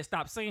 He said,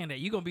 "Stop saying that.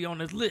 You're gonna be on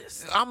this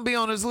list I'm gonna be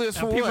on this list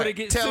Now, for people what? that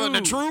get Telling the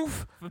sued.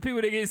 truth? for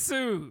people that get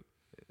sued."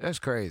 That's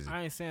crazy.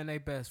 I ain't saying they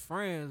best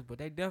friends, but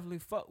they definitely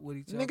fuck with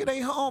each other. Nigga, they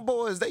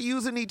homeboys. They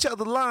using each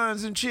other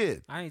lines and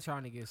shit. I ain't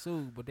trying to get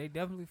sued, but they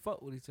definitely fuck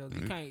with each other.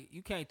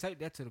 You can't take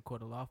that to the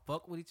court of law.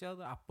 Fuck with each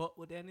other. I fuck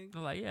with that nigga.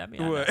 I'm like, yeah, I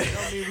mean, What?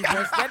 Don't mean we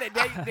best.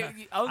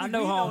 I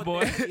know,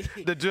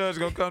 homeboy. The judge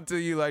gonna come to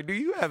you like, do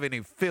you have any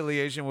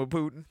affiliation with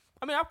Putin?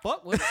 I mean, I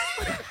fuck with him.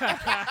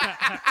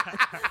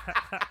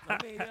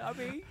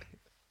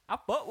 I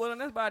fuck with him.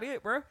 That's about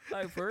it, bro.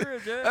 Like, for real,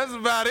 Judge. That's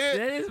about it.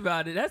 That is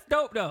about it. That's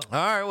dope, though. All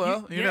right,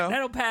 well, you know,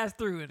 that'll pass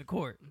through in the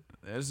court.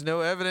 there's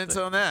no evidence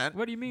on that.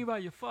 What do you mean by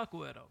you fuck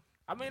with him?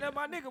 I mean, that's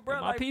my nigga,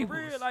 bro. My Like, peoples.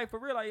 for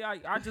real.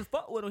 Like, I just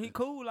fuck with him. He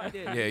cool like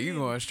that. Yeah, you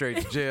going straight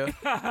to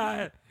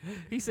jail.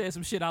 He said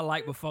some shit I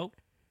liked before.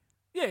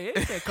 Yeah, he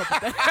said a couple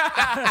things.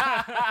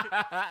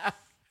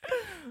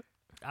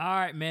 All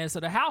right, man. So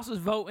the House was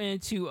voting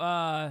to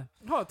Hold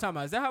on, time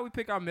out. Is that how we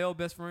pick our male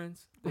best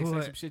friends? They say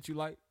What? some shit you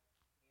like?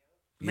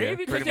 maybe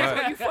because pretty that's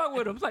much. why you fuck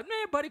with him. It's like,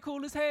 man, buddy,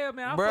 cool as hell,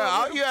 man. I Bro, fuck with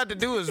all him. you have to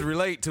do is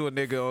relate to a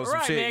nigga on some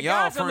Right, shit. man. Y'all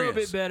Guys are a little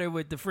friends. bit better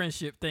with the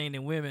friendship thing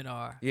than women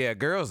are. Yeah,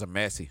 girls are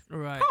messy.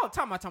 Right. Oh,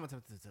 time out.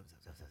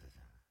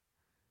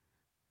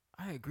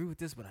 I agree with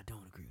this, but I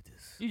don't agree with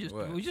this.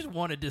 What? We just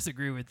want to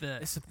disagree with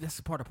that. That's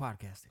a part of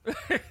podcasting.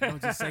 You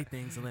don't just say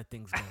things and let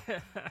things go.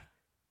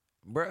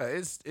 Bro,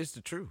 it's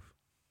the truth.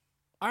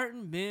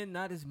 Aren't men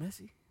not as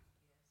messy?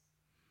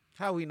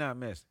 How we not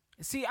messy?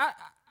 See,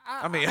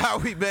 I mean, how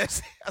we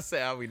messy? I say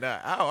how we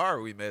not. How are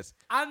we messy?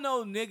 I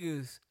know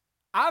niggas.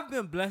 I've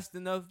been blessed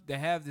enough to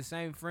have the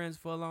same friends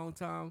for a long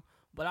time,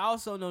 but I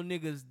also know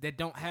niggas that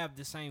don't have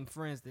the same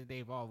friends that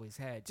they've always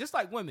had. Just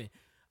like women.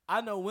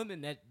 I know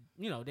women that,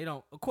 they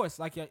don't. Of course,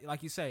 like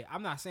you say,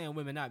 I'm not saying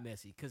women not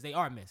messy because they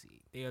are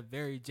messy. They are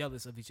very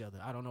jealous of each other.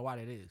 I don't know why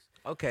that is.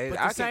 Okay, but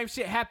the same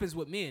shit happens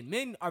with men.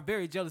 Men are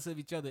very jealous of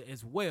each other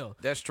as well.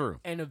 That's true.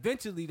 And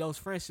eventually, those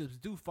friendships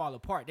do fall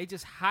apart. They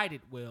just hide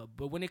it well.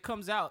 But when it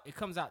comes out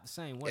the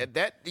same way.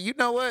 You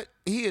know what?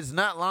 He is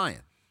not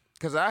lying.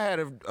 Because I had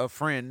a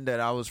friend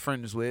that I was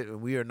friends with,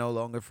 and we are no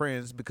longer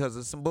friends because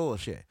of some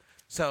bullshit.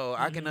 So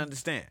I can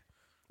understand.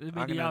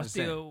 I mean, y'all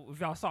still, if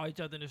y'all saw each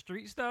other in the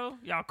streets, though,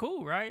 y'all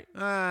cool, right?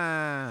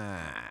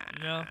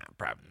 No,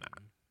 probably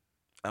not.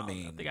 I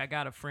think I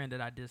got a friend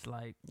that I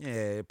dislike. Yeah,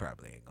 it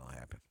probably ain't gonna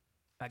happen.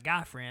 A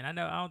guy friend. I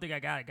don't think I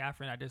got a guy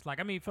friend I dislike.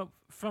 I mean,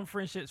 some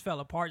friendships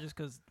fell apart just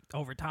because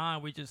over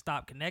time we just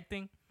stopped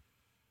connecting.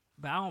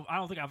 But I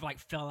don't think I've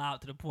fell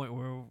out to the point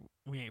where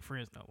we ain't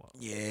friends no more.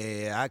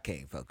 Yeah, I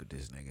can't fuck with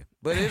this nigga.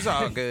 But it's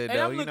all good though.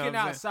 And I'm looking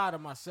outside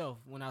of myself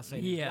when I say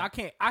this. Yeah.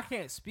 I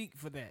can't speak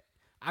for that.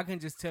 I can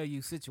just tell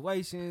you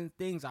situations,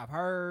 things I've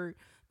heard,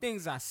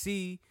 things I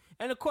see.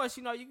 And of course,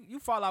 you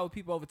fall out with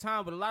people over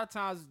time, but a lot of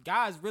times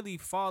guys really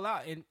fall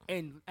out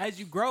and as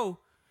you grow,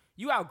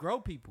 you outgrow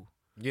people.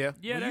 Yeah.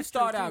 When you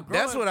start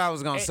outgrowing. That's what I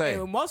was going to say.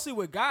 And mostly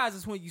with guys,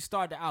 it's when you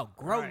start to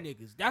outgrow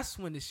niggas. That's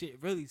when the shit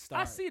really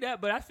starts. I see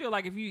that, but I feel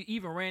like if you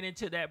even ran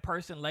into that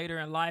person later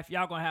in life,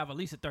 y'all going to have at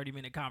least a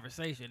 30-minute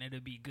conversation.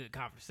 It'll be good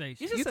conversation.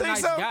 He's just a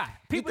nice guy.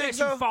 People that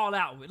you fall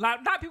out with.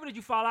 Not people that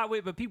you fall out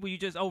with, but people you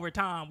just over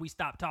time, we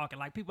stop talking.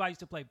 Like people I used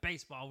to play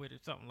baseball with or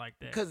something like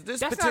that. Because this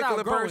That's particular not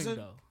outgrowing, person...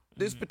 though.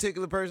 This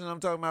particular person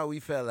I'm talking about, we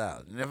fell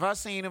out. And if I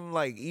seen him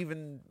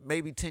even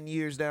maybe 10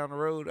 years down the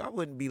road, I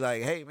wouldn't be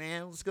like, hey,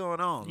 man, what's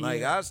going on?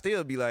 Yeah. I'd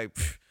still be like,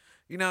 pfft,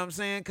 you know what I'm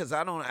saying? Because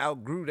I don't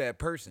outgrew that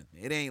person.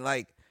 It ain't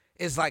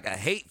it's like a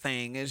hate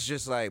thing. It's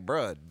just like,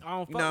 bruh, you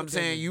know what I'm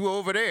saying? You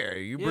over there.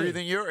 You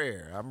breathing your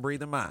air. I'm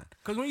breathing mine.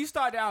 Because when you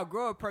start to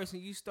outgrow a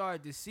person, you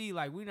start to see,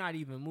 we're not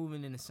even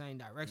moving in the same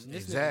direction.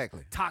 This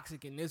Exactly.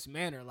 toxic in this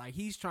manner.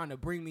 He's trying to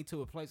bring me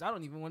to a place I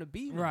don't even want to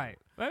be. Right.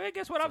 But I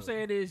guess what I'm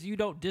saying is you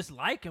don't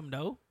dislike him,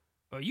 though.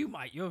 Or you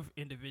might. You're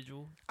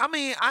individual. I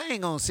mean, I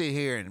ain't going to sit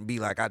here and be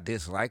like I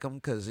dislike him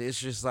because it's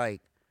just I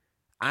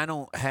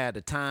don't have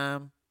the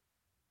time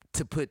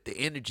to put the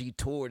energy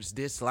towards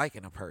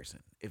disliking a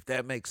person, if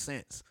that makes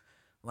sense.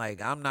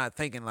 I'm not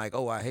thinking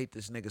oh, I hate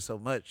this nigga so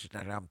much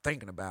that I'm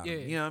thinking about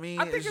him. You know what I mean?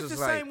 I think it's the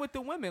same with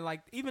the women.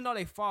 Even though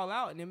they fall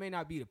out and it may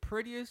not be the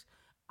prettiest,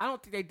 I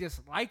don't think they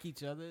dislike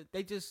each other.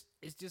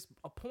 It's just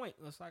a point.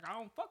 It's I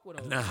don't fuck with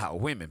those. Nah,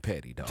 women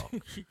petty, dog.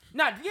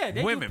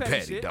 They women do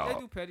petty shit. dog. They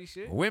do petty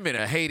shit. Women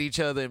that hate each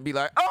other and be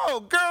like,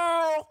 oh,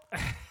 girl,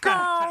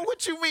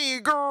 what you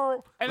mean,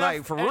 girl?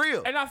 For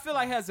real. And I feel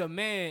like as a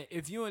man,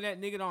 if you and that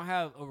nigga don't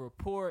have a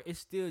rapport, it's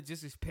still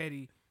just as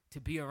petty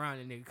to be around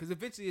a nigga. Because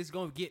eventually it's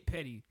going to get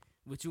petty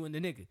with you and the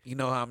nigga. You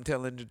know how I'm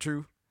telling the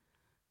truth?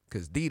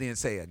 Because D didn't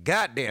say a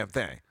goddamn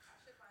thing.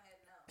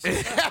 She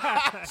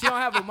don't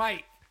have a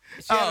mic.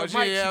 She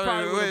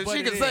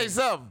can say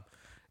something.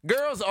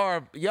 Girls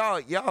are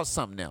y'all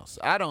something else.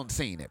 I don't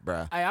seen it,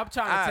 bro. Hey, I'm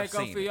trying to take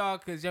up for y'all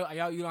because you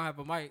don't have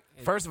a mic.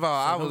 First of all,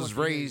 I was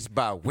raised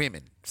by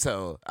women,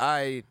 so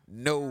I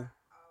know. All women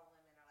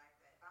are like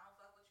that. If I don't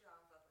fuck with you, I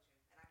don't fuck with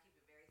you, and I keep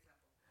it very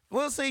simple.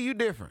 Well, see, you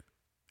different.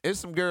 There's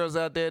some girls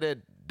out there that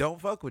don't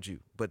fuck with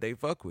you, but they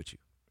fuck with you.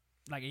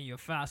 In your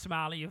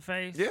smile in your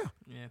face. Yeah.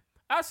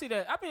 I see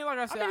that. I mean, like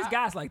I said, there's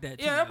guys like that.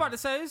 Too, I'm about to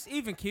say it's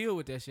even kill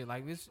with that shit.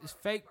 It's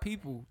fake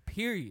people.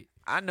 Period.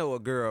 I know a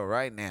girl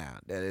right now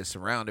that is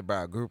surrounded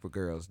by a group of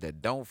girls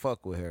that don't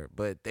fuck with her,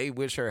 but they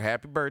wish her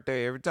happy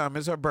birthday every time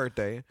it's her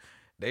birthday.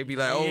 They be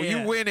like, "Oh,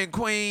 you winning,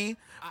 queen,"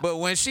 but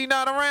when she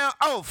not around,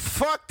 oh,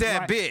 fuck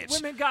that bitch.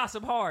 Women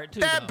gossip hard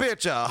too. That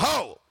bitch a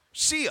hoe.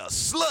 She a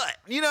slut.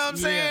 You know what I'm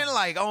saying?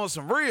 On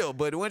some real.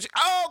 But when she,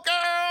 oh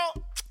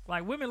girl.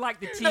 Women like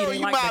the tea, they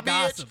like the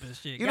gossip and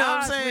shit. You know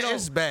what I'm saying?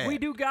 It's bad. We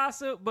do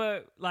gossip,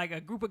 but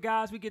a group of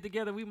guys, we get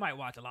together, we might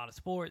watch a lot of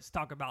sports,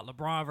 talk about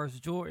LeBron versus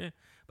Jordan.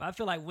 But I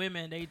feel like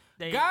women,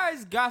 they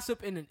guys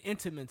gossip in an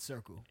intimate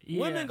circle.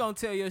 Yeah. Women gonna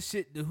tell your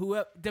shit to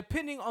whoever,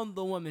 depending on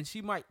the woman.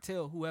 She might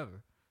tell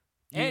whoever,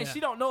 and she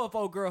don't know if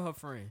old girl her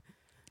friend.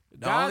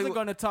 Guys are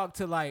gonna talk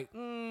to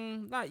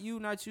not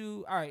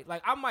you. All right,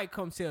 I might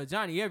come tell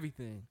Johnny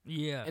everything.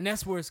 Yeah, and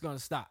that's where it's gonna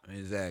stop.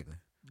 Exactly.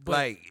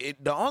 But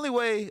the only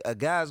way a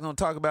guy's gonna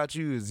talk about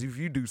you is if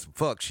you do some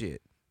fuck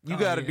shit. You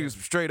gotta do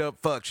some straight up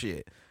fuck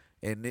shit.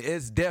 And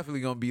it's definitely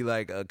gonna be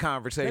a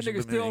conversation. That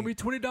nigga still owe me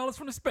 $20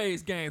 from the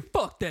Spades game.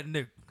 Fuck that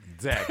nigga.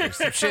 Exactly.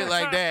 Some shit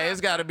like that. It's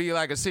gotta be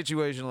a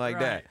situation like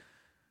that.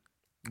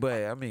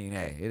 But I mean,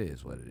 hey, it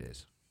is what it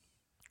is.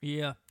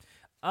 Yeah.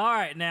 All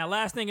right, now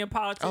last thing in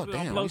politics, we're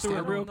gonna blow through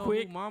it real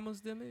quick. Who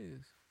mamas them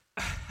is?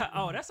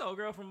 That's old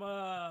girl from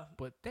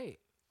But they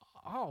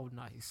all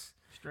nice.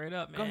 Straight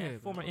up, man. Go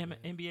ahead, Former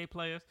NBA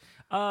players.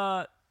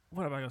 What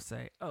am I gonna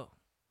say? Oh,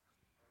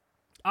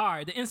 all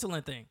right, the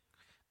insulin thing.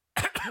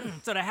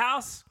 So the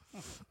House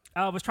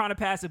was trying to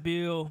pass a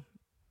bill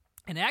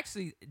And it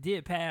actually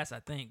did pass, I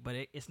think, but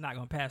it's not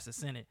going to pass the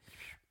Senate.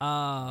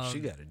 She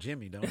got a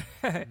Jimmy, don't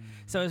she?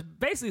 So it's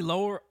basically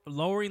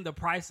lowering the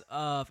price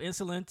of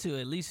insulin to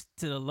at least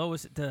to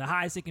the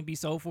highest it can be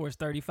sold for is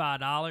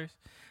 $35.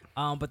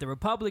 But the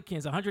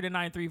Republicans,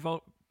 193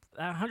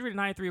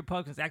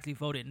 Republicans actually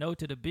voted no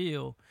to the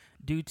bill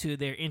due to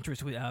their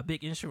interest with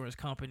big insurance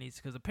companies.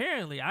 Because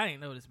apparently, I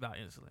didn't know this about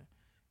insulin.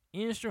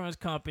 Insurance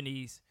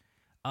companies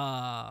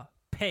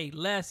pay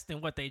less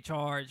than what they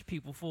charge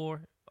people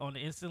for on the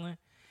insulin.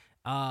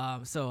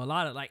 So a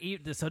lot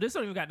of so this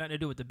don't even got nothing to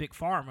do with the big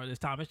pharma this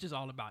time. It's just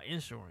all about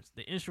insurance.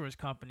 The insurance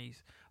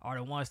companies are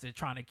the ones that are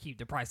trying to keep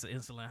the price of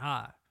insulin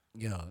high.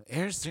 Yo,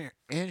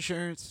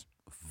 insurance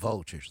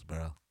vultures,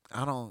 bro.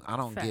 I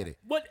don't get it.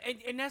 But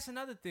and that's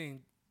another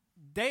thing.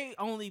 They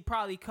only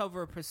probably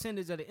cover a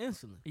percentage of the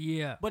insulin.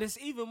 Yeah. But it's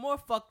even more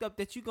fucked up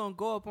that you're gonna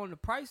go up on the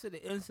price of the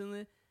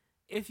insulin.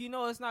 If you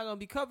know it's not gonna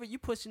be covered, you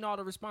pushing all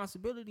the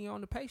responsibility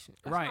on the patient.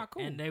 That's right. not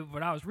cool. And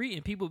what I was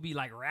reading, people be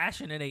like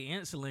rationing their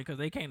insulin because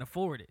they can't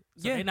afford it.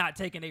 So Yeah. they're not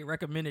taking their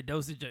recommended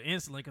dosage of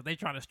insulin because they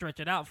trying to stretch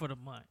it out for the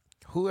month.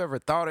 Whoever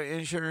thought of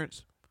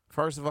insurance,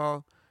 first of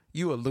all,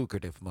 you a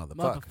lucrative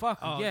motherfucker.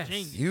 Oh, yes.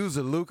 genius. You's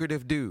a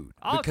lucrative dude.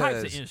 All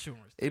because types of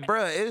insurance.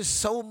 Bro, it is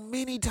so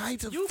many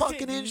types of You fucking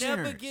can insurance.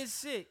 never get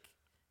sick.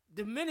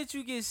 The minute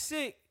you get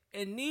sick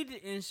and need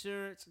the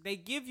insurance, they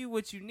give you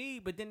what you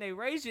need, but then they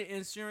raise your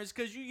insurance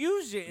because you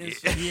use your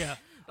insurance. Yeah.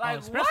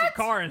 Like, especially what?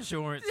 car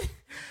insurance.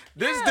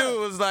 This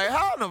dude was like,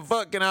 how the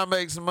fuck can I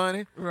make some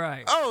money?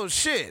 Right. Oh,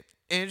 shit.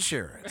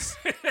 Insurance.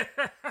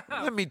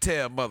 Let me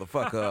tear a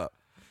motherfucker up.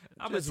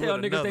 I'm going to Just tell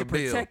with niggas another they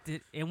bill.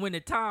 protected, and when the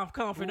time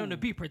comes for them to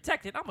be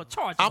protected, I'm going to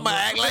charge them. I'm going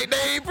to act like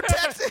they ain't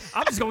protected.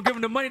 I'm just going to give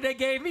them the money they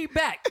gave me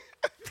back.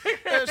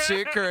 That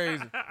shit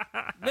crazy.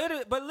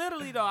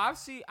 Literally though, I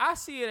see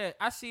it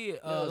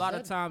a lot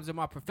of times in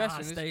my profession.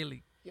 Don It's-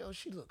 Staley. Yo,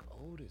 she look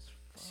old as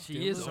fuck.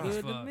 She is old as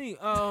Good to fuck. me.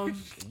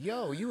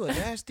 Yo, you a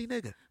nasty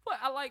nigga. But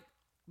I like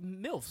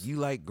MILFs. You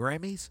like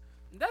Grammys?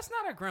 That's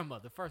not a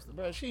grandmother, first of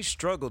all. Bro, she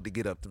struggled to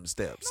get up them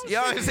steps. You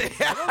know what I'm saying?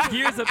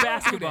 Years of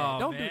basketball,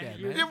 Don't do man. that,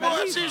 Years man. of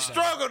Boy, she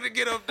struggled to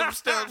get up them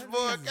steps,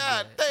 boy.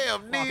 God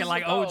damn, knees Walking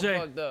like all OJ.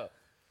 fucked up.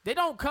 They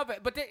don't cover,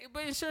 but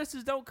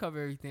insurances don't cover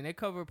everything. They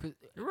cover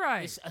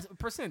Right. a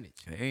percentage.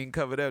 They ain't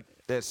covered up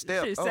that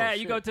step. Shit Oh, sad. You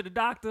shit. go to the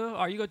doctor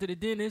or you go to the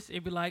dentist,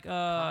 it'd be like,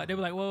 they be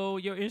like, well,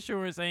 your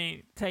insurance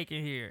ain't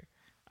taken here.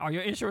 Or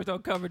your insurance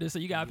don't cover this, so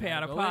you gotta pay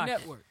out of Go in pocket.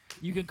 network.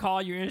 You can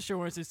call your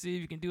insurance and see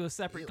if you can do a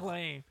separate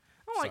claim.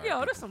 I'm like, Sorry,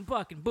 yo, that's some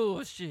fucking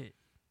bullshit.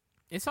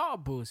 It's all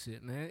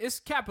bullshit, man. It's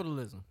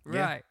capitalism.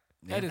 Yeah. Right.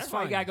 That is That's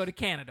why you gotta finance. go to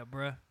Canada,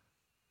 bruh.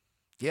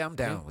 Yeah, I'm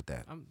down with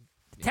that.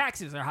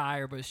 Taxes are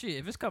higher, but shit,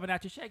 if it's coming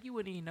out your check, you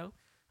wouldn't even know.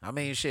 I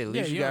mean, shit, at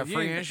least Yeah, you yeah, got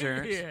free yeah.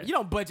 insurance. Yeah. You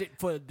don't budget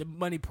for the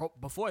money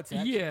before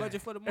tax. Yeah. You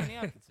budget for the money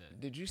after tax.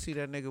 Did you see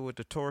that nigga with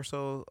the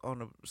torso on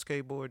the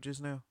skateboard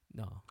just now?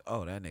 No.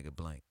 Oh, that nigga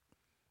blank.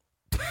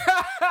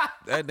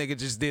 That nigga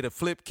just did a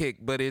flip kick,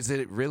 but is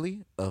it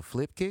really a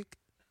flip kick?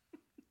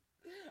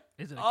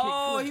 Is it a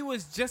Oh, kick he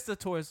was just a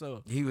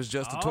torso. He was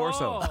just a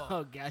torso.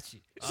 Oh, got you.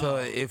 So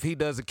if he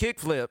does a kick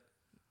flip,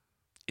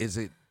 is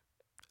it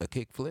a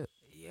kick flip?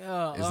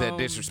 Yeah. Is that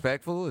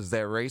disrespectful? Is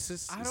that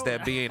racist? Is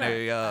that being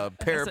a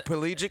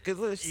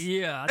paraplegic?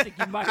 Yeah, I think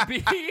you might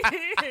be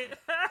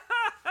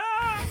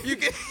You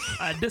get,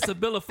 a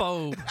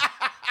disabiliphobe.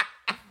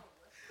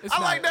 It's I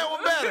not- like that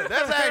one better.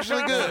 That's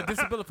actually good.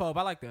 Disabiliphobe.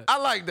 I like that. I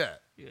like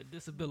that. You're a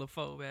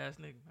disabiliphobe ass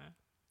nigga, man.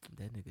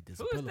 That nigga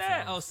Who is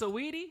that? Oh, disabiliphobe.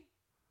 Saweetie?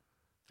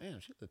 Damn,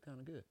 she look kind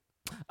of good.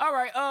 All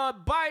right.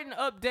 Biden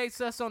updates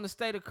us on the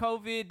state of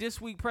COVID. This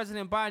week,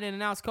 President Biden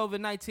announced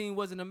COVID-19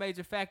 wasn't a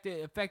major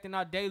factor affecting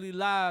our daily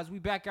lives. We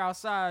back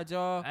outside,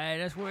 y'all. Hey,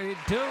 that's what it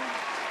do.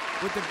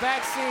 With the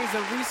vaccines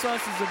and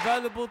resources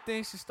available,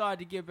 things should start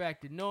to get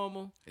back to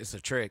normal. It's a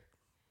trick.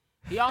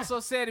 He also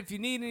said if you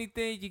need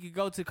anything, you can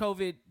go to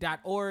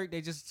covid.org.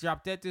 They just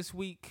dropped that this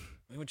week.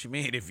 What you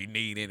mean if you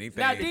need anything?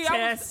 Now, D,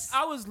 Tests.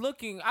 I was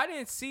looking. I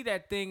didn't see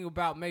that thing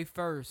about May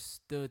 1st.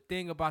 The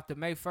thing about the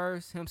May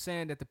 1st, him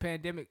saying that the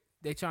pandemic,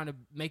 they trying to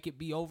make it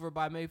be over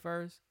by May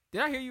 1st.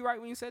 Did I hear you right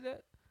when you said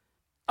that?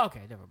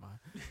 Okay, never mind.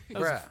 That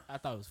was Bruh. I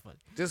thought it was funny.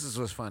 This is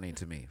what's funny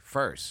to me.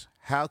 First,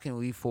 how can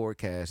we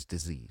forecast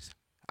disease?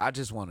 I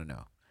just want to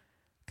know.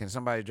 Can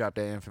somebody drop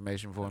that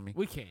information for me?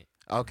 We can't.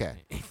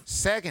 Okay.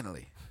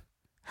 Secondly,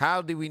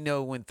 how do we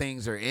know when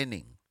things are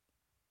ending?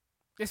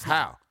 It's How?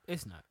 Not.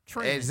 It's not.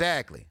 Trends.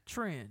 Exactly.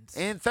 Trends.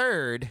 And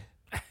third,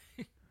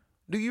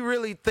 do you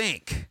really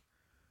think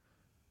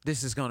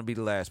this is going to be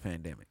the last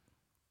pandemic?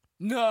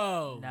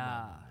 No.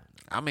 Nah.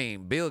 I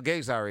mean, Bill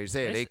Gates already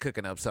said They they s-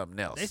 cooking up something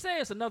else. They say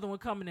it's another one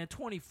coming in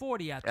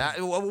 2040, I think.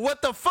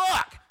 What the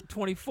fuck?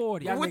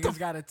 2040. Y'all What niggas the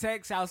got a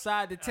text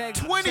outside the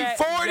text. 2040? chat.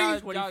 Y'all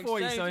 2040,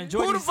 so exchanging. enjoy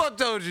Who the these- fuck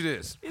told you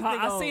this?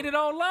 I seen it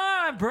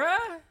online, bruh.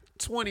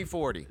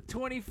 2040.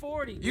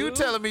 2040. You dude.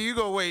 telling me you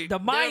gonna wait? The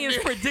damn Mayans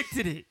near-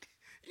 predicted it.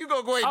 You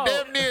gonna wait Oh.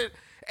 damn near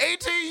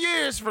 18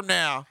 years from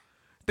now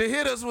to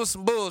hit us with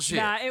some bullshit.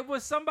 Nah, it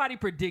was somebody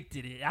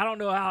predicted it. I don't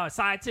know how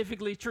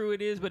scientifically true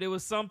it is, but it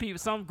was some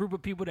group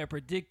of people that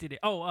predicted it.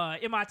 Oh,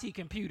 MIT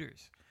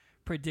Computers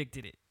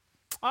predicted it.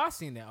 Oh, I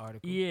seen that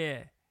article. Yeah.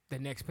 The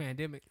next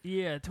pandemic.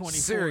 Yeah, 2040.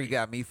 Siri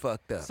got me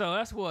fucked up. So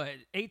that's what,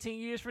 18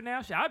 years from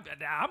now? Shit,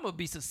 I'm going to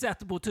be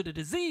susceptible to the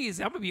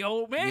disease. I'm going to be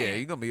old man. Yeah,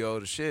 you're going to be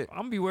old as shit. I'm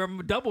going to be wearing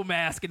double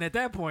masking at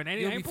that point. I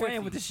You'll ain't be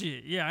playing 50. with the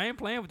shit. Yeah, I ain't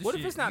playing with the What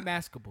shit. if it's not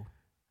maskable?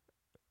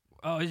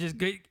 Oh, it's just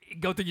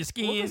go through your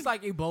skin? What if it's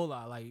like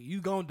Ebola? Like, you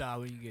gonna die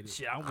when you get it.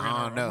 Shit, I'm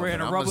I don't know. wearing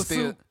a rubber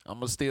suit. I'm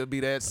going to still be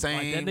that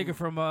same. Like that nigga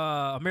from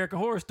American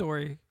Horror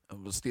Story. I'm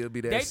going to still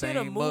be that They same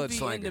did a movie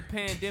mudslinger. in the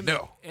pandemic,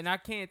 No. and I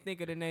can't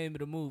think of the name of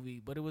the movie,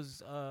 but it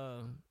was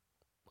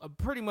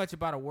pretty much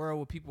about a world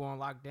with people on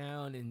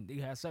lockdown, and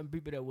you had some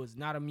people that was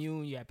not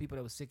immune, you had people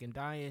that was sick and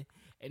dying,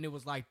 and it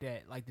was like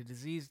that. Like the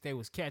disease they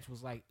was catch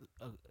was like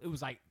it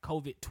was like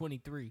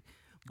COVID-23.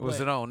 Was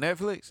it on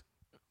Netflix?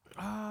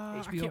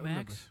 HBO can't remember.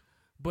 Max.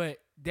 But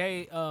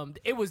they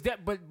it was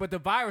that but the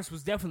virus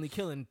was definitely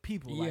killing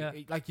people. Yeah.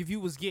 Like if you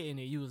was getting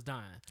it, you was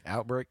dying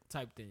Outbreak?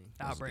 type thing.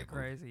 Outbreak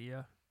crazy,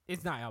 yeah.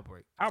 It's not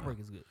Outbreak. Outbreak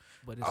is good,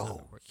 but it's not Oh,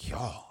 Outbreak.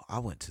 y'all. I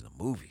went to the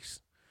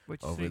movies.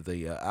 What you Over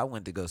see? I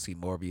went to go see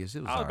Morbius. It was I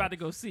was all about right. to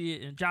go see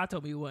it, and John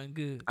told me it wasn't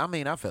good. I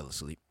mean, I fell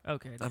asleep.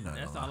 Okay, I'm not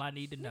that's gonna all I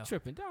need to know. You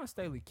tripping. Don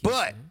Staley kid,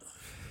 But- man.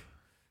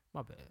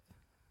 My bad.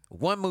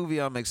 One movie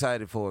I'm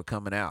excited for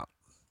coming out.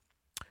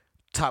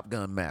 Top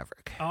Gun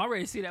Maverick. I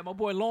already see that. My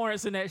boy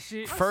Lawrence in that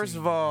shit. First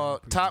of all,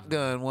 Top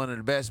Gun, one of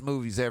the best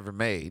movies ever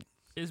made.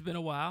 It's been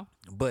a while.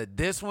 But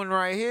this one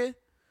right here,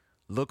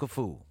 look a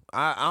fool.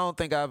 I don't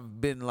think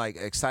I've been like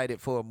excited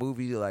for a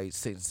movie like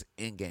since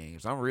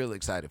Endgames. I'm real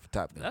excited for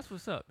Top Gun. That's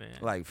what's up, man.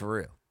 Like for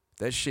real.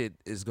 That shit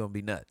is gonna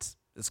be nuts.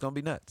 It's gonna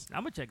be nuts. I'm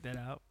gonna check that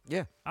out.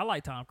 Yeah. I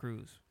like Tom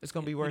Cruise. It's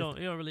gonna be He worth don't,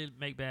 it. he don't really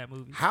make bad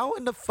movies. How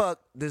in the fuck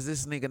does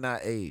this nigga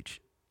not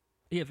age?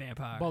 He a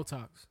vampire.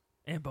 Botox.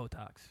 And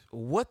Botox.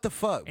 What the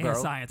fuck, And bro?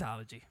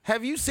 Scientology.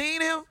 Have you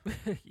seen him?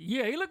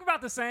 Yeah, he look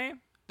about the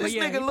same. But This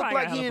yeah, nigga look probably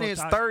like got he in hella his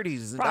Botox.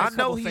 30s. Probably I a know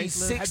couple he's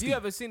facelifts. 60. Have you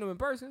ever seen him in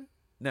person?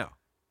 No.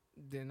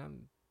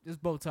 Then it's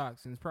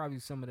Botox, and it's probably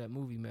some of that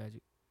movie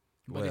magic.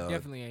 But Well, it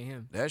definitely ain't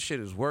him. That shit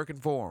is working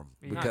for him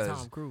Not because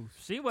Tom Cruise.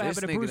 See what This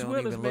happened to nigga Bruce don't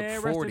Willis, even look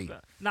man. 40.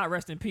 Not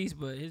rest in peace,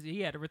 but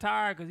he had to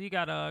retire because he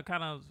got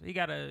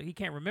he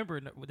can't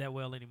remember that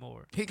well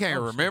anymore. he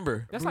can't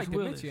remember. That's Bruce like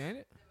Willis. dementia, ain't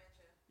it?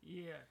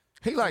 Yeah,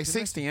 He like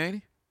 60, ain't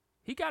he?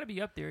 he got to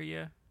be up there.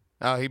 Yeah,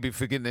 Oh, he be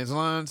forgetting his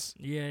lines.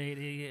 yeah.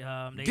 They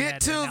Get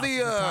had to announce his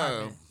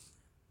retirement.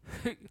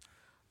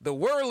 the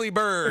whirly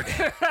bird.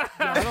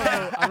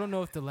 I don't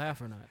know if to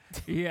laugh or not.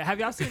 Yeah, have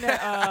y'all seen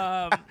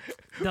that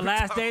The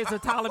Last Days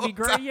of Ptolemy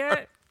Gray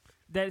yet?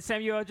 That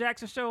Samuel L.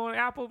 Jackson show on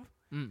Apple.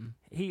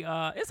 He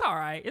it's all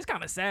right. It's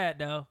kind of sad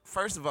though.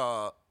 First of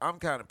all, I'm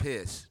kind of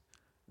pissed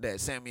that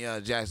Samuel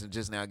L. Jackson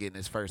just now getting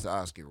his first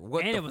Oscar.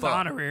 What And the it was fuck?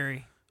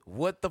 honorary.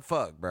 What the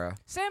fuck, bro?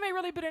 Sam ain't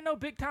really been in no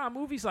big time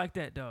movies like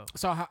that though.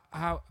 So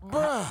how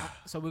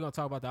so we're gonna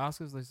talk about the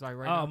Oscars? Let's like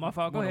right now. Oh, my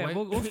fault. Go Wanna ahead.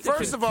 wait? We'll stick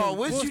First to- of all,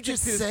 what we'll did you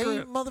stick just to the say,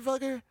 script.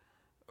 motherfucker?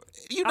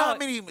 You know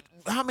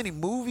how many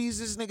movies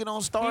this nigga don't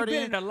He's start been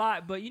in? in a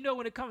lot, but you know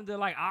when it comes to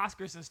like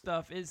Oscars and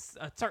stuff, it's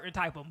a certain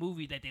type of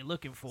movie that they're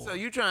looking for. So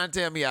you trying to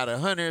tell me out of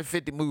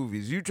 150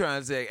 movies, you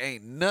trying to say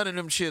ain't none of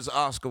them shits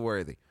Oscar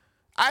worthy?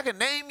 I can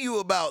name you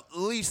about at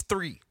least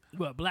 3.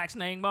 What, Black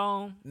Snake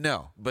Bone?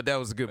 No, but that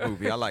was a good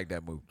movie. I like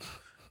that movie.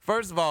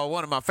 First of all,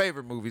 one of my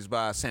favorite movies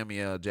by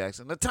Samuel L.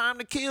 Jackson, The Time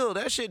to Kill.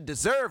 That shit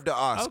deserved the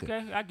Oscar.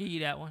 Okay, I'll give you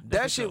that one.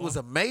 That That's a shit good was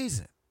one.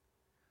 amazing.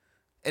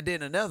 And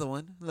then another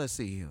one, let's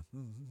see here.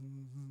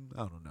 I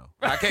don't know.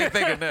 I can't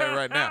think of that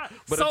right now.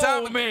 But The Time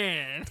Soul to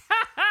Man.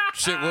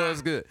 shit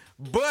was good.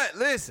 But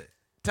listen,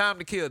 Time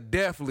to Kill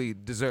definitely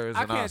deserves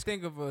I an can't Oscar.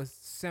 think of a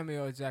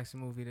Samuel L. Jackson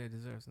movie that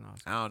deserves an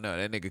Oscar. I don't know.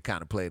 That nigga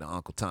kind of played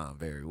Uncle Tom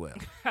very well.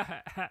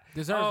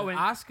 Deserves Oh, an and-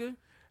 Oscar?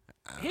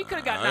 He could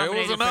have got It nominated.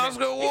 was an for that.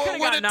 Oscar He award could have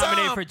got winning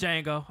nominated Tom. for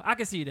Django. I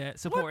can see that. What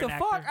Supporting the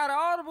actor. fuck? Out of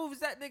all the movies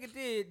that nigga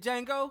did,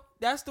 Django,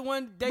 that's the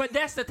one. But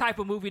that's the type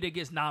of movie that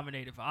gets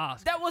nominated for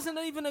Oscar. that wasn't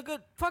even a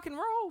good fucking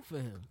role for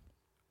him.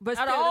 But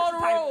out of still, all that's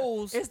the type-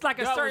 roles, it's like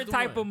a that was certain the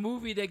type one. of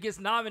movie that gets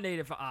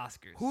nominated for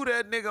Oscars. Who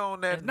that nigga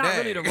on that It's not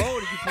really the nag? role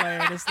that you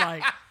playing. It's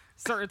like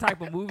certain type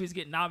of movies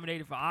get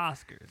nominated for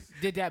Oscars.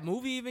 Did that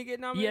movie even get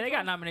nominated? Yeah, they got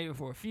for? nominated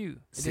for a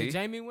few. See? Did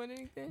Jamie win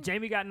anything?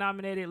 Jamie got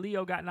nominated.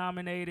 Leo got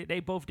nominated. They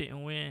both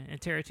didn't win.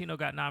 And Tarantino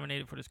got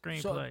nominated for the So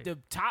screenplay. the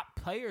top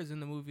players in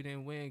the movie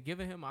didn't win.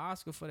 Giving him an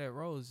Oscar for that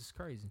role is just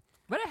crazy.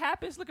 But it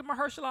happens. Look at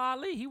Mahershala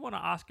Ali. He won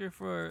an Oscar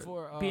for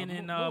being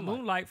in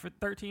Moonlight for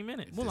 13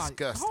 minutes.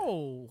 Disgusting.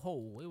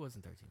 It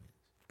wasn't 13 minutes.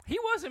 He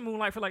was in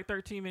Moonlight for like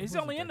 13 minutes. He's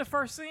wasn't only in the 13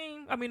 first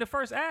scene. I mean, the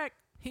first act.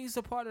 He's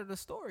a part of the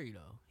story,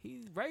 though.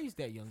 He raised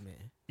that young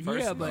man. Yeah,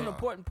 He's but an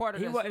important part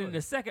of he that wasn't in story.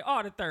 the second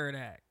or the third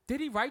act.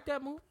 Did he write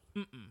that movie?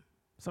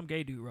 Some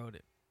gay dude wrote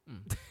it.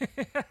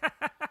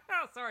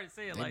 Sorry to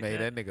say it They like made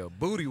that. that nigga a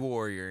booty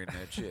warrior in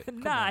that shit.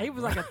 Nah, he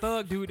was like a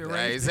thug dude that Yeah,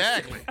 raised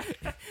exactly.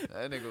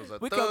 That nigga was a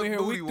We thug come in here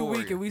booty week to warrior.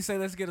 week and we say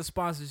let's get a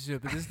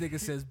sponsorship, and this nigga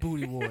says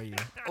booty warrior.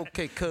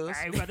 Okay, cuz.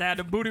 I ain't about to have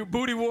the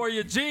booty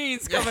warrior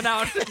jeans coming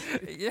out.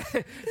 Yeah,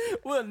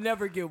 we'll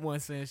never get one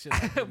saying shit.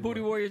 Like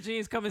Booty warrior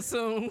jeans coming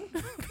soon.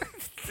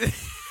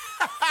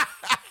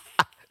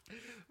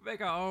 Make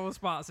our own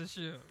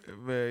sponsorship.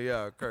 Man,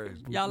 y'all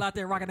crazy. Y'all out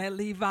there rocking that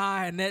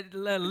Levi and that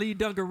Lee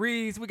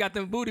Dungarees. We got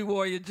them booty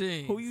warrior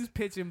jeans. Who you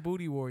pitching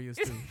booty warriors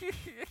to?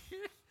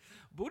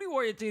 Booty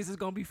warrior jeans is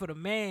gonna be for the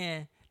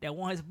man that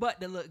want his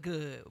butt to look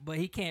good, but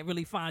he can't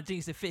really find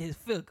jeans to fit his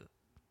figure.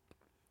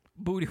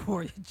 Booty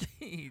warrior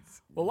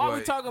jeans. Well, while we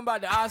Wait. talking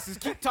about the Oscars,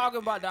 keep talking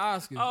about the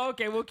Oscars. Oh,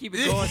 okay, we'll keep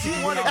it going.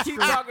 You want to keep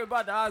talking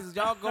about the Oscars?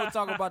 Y'all go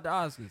talk about the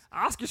Oscars.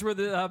 Oscars were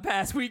the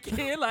past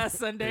weekend, last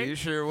Sunday. You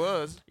sure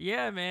was.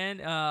 Yeah, man.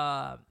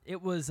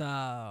 It was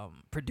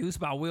produced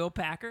by Will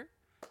Packer.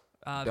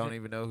 Don't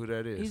even know who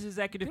that is. He's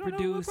executive You don't know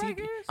who Will produced.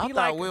 Packer is? I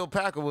thought Will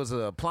Packer was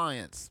an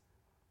appliance.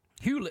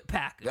 Hewlett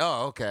Packard.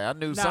 Oh, okay. I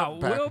knew Now,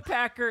 something Packer. Will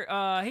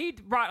Packer, he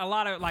brought a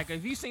lot of, like,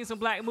 if you've seen some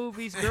black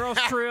movies, Girls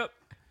Trip,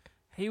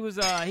 he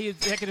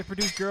executive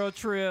produced Girl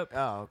Trip.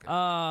 Oh, okay.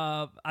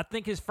 I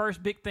think his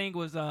first big thing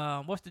was,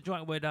 what's the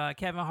joint with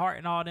Kevin Hart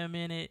and all them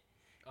in it?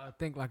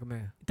 Think Like a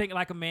Man. Think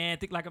Like a Man,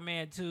 Think Like a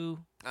Man 2.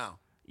 Oh.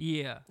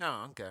 Yeah.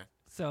 Oh, okay.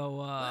 So,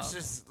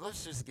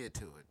 Let's just get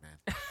to it, man.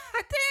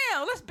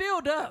 damn, let's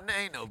build up. There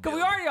ain't no Because we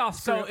building. already off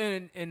So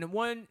script. in the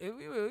one,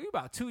 we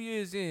about 2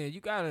 years in, you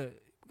gotta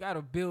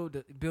build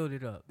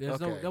it up.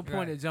 There's Okay. no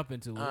point in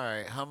jumping to it. All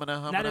right,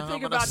 humana, Now the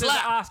thing about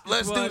slap. this Oscars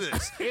Let's do was,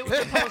 this. it was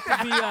supposed to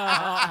be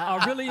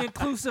a really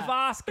inclusive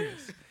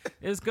Oscars.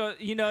 It's go,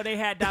 they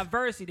had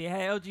diversity. They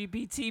had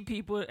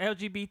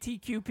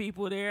LGBTQ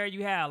people there.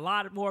 You had a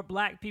lot more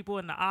black people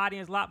in the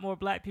audience. A lot more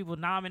black people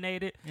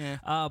nominated.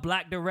 Yeah.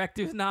 Black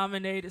directors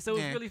nominated. So it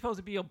was Yeah. really supposed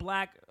to be a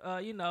black,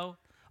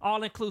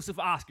 all-inclusive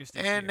Oscars.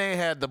 This And year. they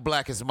had the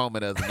blackest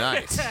moment of the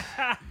night.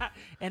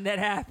 And that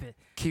happened.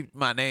 Keep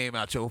my name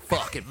out your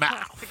fucking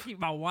mouth. Keep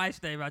my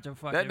wife's name out your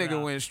fucking That nigga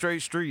mouth. went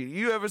straight street.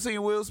 You ever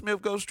seen Will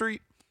Smith go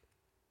street?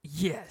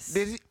 Yes.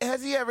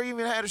 Has he ever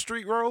even had a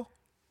street role?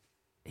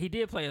 He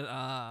did play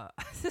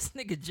this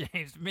nigga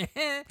James, man.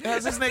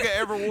 Has this nigga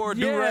ever wore a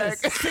do-rag?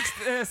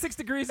 Yes. 6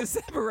 degrees of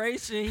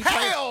separation. He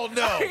played- Hell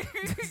no.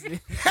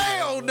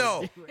 Hell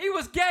no. He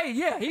was gay.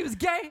 Yeah, he was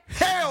gay.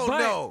 Hell But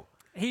no.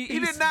 He He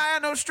did not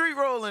have no street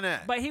role in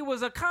that. But he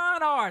was a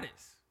con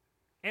artist.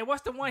 And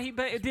what's the one he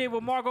did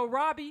with Margot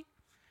Robbie,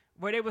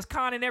 where they was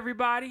conning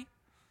everybody?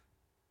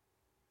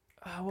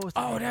 What was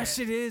the name of that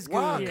shit is good.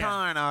 Why Yeah.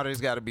 con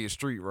artist got to be a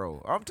street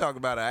role? I'm talking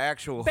about an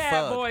actual Bad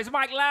thug. Boys,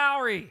 Mike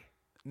Lowry.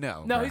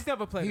 No, No, bro. he's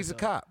never played He's a a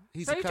thug. cop.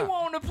 He's So a you cop.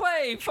 want him to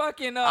play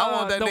fucking I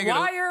want that The nigga.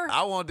 Wire?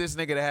 I want this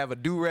nigga to have a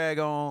do rag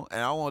on,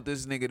 and I want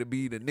this nigga to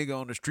be the nigga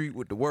on the street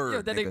with the word.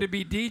 Yeah, that nigga to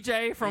be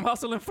DJ from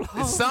Hustle and Flow.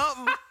 It's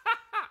something.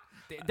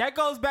 That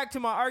goes back to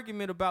my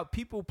argument about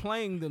people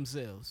playing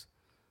themselves.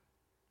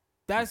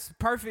 That's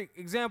perfect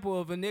example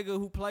of a nigga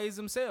who plays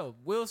himself.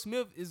 Will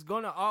Smith is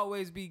gonna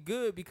always be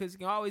good because he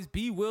can always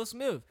be Will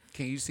Smith.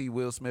 Can you see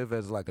Will Smith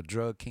as like a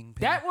drug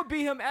kingpin? That would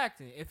be him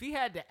acting. If he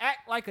had to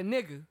act like a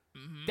nigga,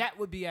 that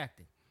would be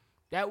acting.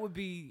 That would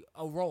be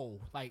a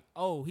role. Like,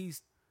 oh,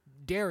 he's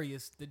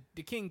Darius,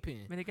 the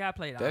kingpin. Man, the guy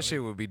played that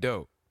shit would be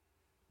dope.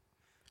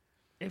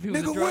 If he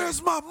was a Nigga, drug-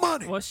 where's my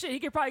money? Well, shit, he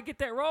could probably get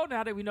that role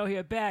now that we know he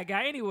a bad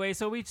guy anyway.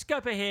 So we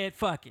skip ahead.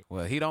 Fuck it.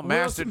 Well, he don't Will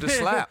master the Smith-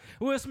 slap.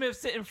 Will Smith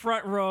sitting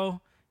front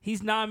row.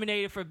 He's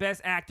nominated for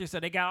Best Actor, so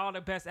they got all the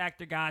Best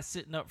Actor guys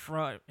sitting up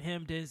front.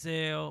 Him,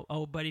 Denzel,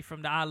 old buddy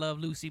from the I Love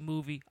Lucy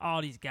movie.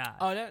 All these guys.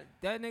 Oh,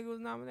 that nigga was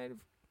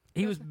nominated.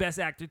 He was Best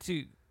Actor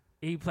too.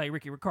 He played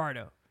Ricky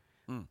Ricardo.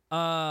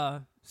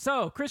 Mm.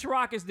 So Chris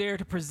Rock is there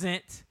to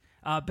present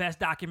Best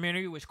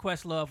Documentary, which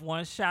Questlove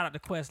won. Shout out to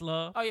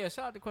Questlove. Oh yeah,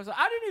 shout out to Chris.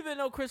 I didn't even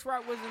know Chris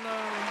Rock was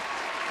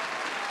in.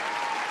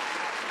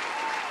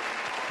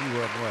 He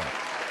wasn't what?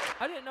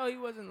 I didn't know he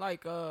wasn't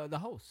like the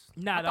host.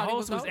 Nah, I the thought he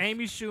host was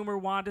Amy Schumer,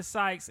 Wanda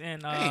Sykes,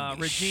 and Amy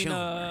Regina.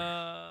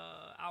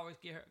 I always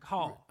get her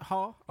Hall.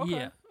 Hall. Okay.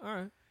 Yeah. All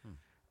right.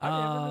 I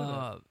never knew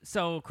that.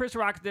 So Chris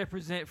Rock is there to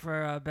present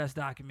for Best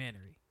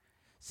Documentary.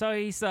 So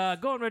he's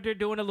going right there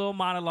doing a little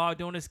monologue,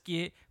 doing a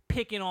skit,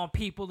 picking on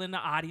people in the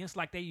audience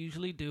like they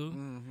usually do.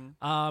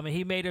 And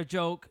he made a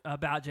joke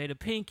about Jada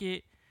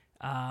Pinkett,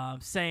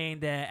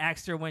 saying that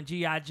asked her when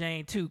G.I.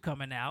 Jane 2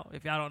 coming out.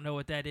 If y'all don't know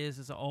what that is,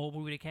 it's an old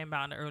movie that came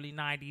out in the early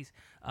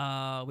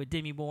 90s with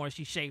Demi Moore.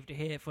 She shaved her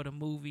head for the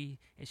movie,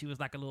 and she was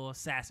like a little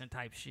assassin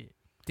type shit.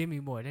 Demi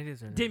Moore. That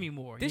is her name. Demi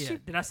Moore, Did yeah. she-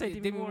 Did I say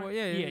Demi Moore?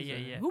 Yeah, yeah, it is yeah,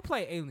 her yeah. name. Who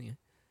played Alien?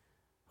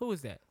 Who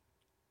was that?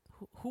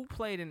 Who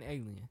played an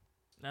alien?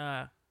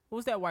 What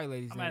was that white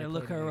lady's I'm name? going to that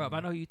look played her an up. I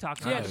alien? know who you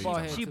talking She had about. the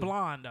bald head, She too.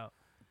 blonde, though.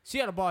 She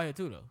had a bald head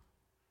too, though.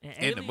 And In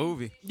the Alien?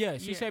 movie. Yeah,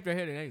 she Yeah. shaped her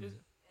head in Alien.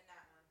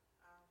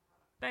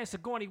 That ain't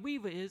Sigourney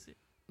Weaver, is it?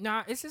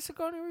 Nah, is this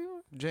Sigourney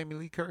Weaver? Jamie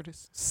Lee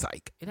Curtis.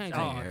 Psych. It ain't Oh,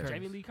 Jamie Lee Curtis.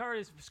 Jamie Lee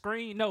Curtis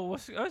screen. No,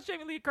 what's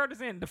Jamie Lee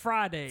Curtis in? The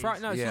Fridays. No,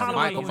 Yeah, she's Halloween,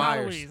 Michael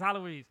Myers.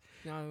 Halloween.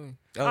 You know what I mean?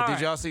 Oh, All did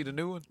right. y'all see the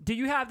new one? Do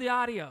you have the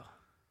audio?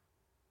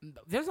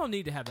 There's no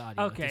need to have the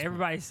audio. at Okay, this point.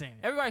 everybody's seen it.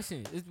 Everybody's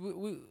seen it.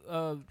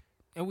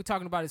 and we're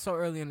talking about it so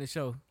early in the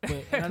show, but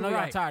and I know y'all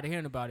Right. tired of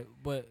hearing about it.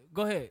 But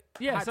go ahead.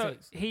 Yeah, Hot so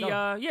takes.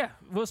 Go.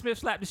 Will Smith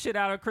slapped the shit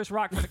out of Chris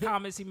Rock for the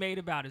comments he made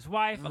about his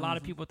wife. A lot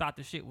of people thought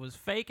the shit was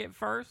fake at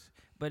first,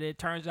 but it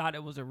turns out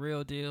it was a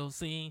real deal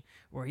scene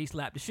where he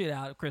slapped the shit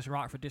out of Chris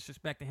Rock for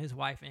disrespecting his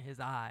wife in his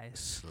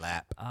eyes.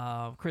 Slap.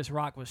 Chris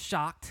Rock was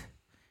shocked.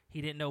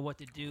 He didn't know what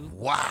to do.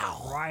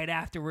 Wow. Right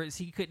afterwards,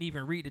 he couldn't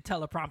even read the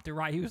teleprompter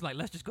right. He was like,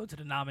 let's just go to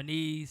the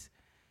nominees.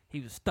 He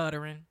was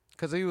stuttering.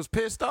 Because he was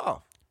pissed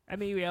off. I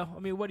mean,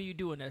 what do you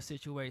do in that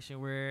situation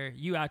where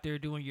you out there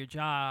doing your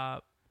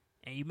job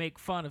and you make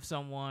fun of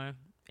someone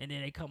and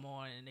then they come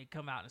on and they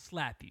come out and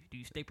slap you? Do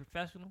you stay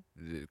professional?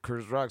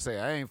 Chris Rock say,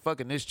 I ain't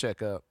fucking this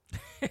check up.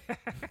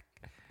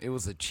 It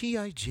was a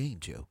G.I. Jane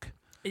joke.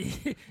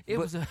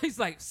 He's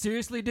like,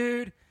 seriously,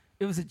 dude?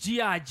 It was a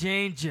G.I.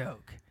 Jane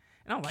joke.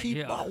 And I'm like, Keep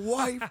yeah. my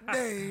wife's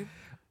name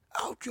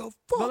out your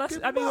But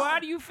fucking how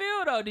mouth. do you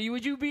feel though?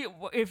 Would you be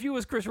if you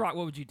was Chris Rock?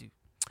 What would you do?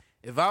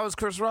 If I was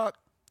Chris Rock,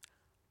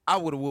 I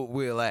would have whooped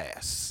Will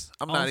ass.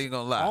 I'm not even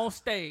gonna lie. On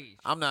stage.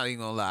 I'm not even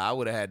gonna lie. I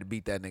would have had to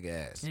beat that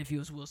nigga ass. And if you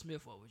was Will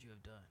Smith, what would you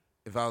have done?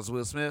 If I was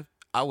Will Smith,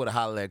 I would have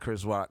hollered at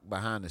Chris Rock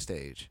behind the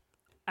stage.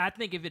 I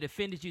think if it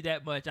offended you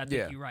that much, I think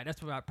Yeah. you're right. That's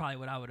probably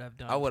what I would have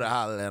done. I would have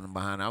hollered at him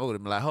behind. I would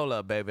have been like, hold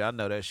up, baby. I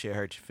know that shit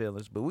hurt your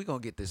feelings, but we gonna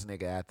get this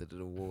nigga after the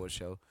award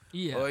show.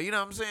 Yeah. Or, you know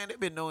what I'm saying? They've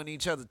been knowing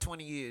each other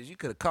 20 years. You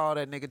could have called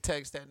that nigga,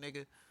 text that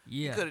nigga.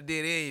 You Yeah. could have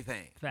did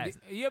anything. Facts.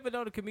 You ever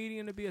known a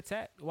comedian to be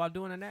attacked while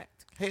doing an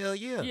act? Hell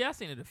yeah. Yeah, I've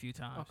seen it a few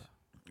times.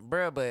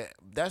 Bruh, but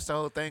that's the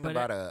whole thing But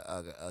about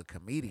a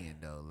comedian,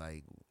 though.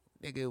 Like,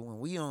 nigga, when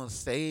we on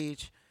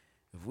stage,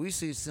 if we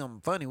see something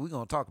funny, we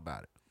gonna talk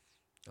about it.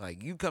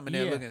 Like, you coming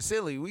there Yeah. looking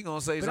silly, we gonna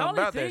say But the something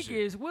only about that thing shit.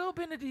 is, Will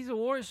been at these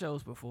award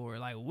shows before.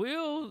 Like,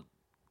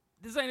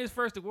 this ain't his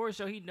first award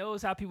show. He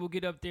knows how people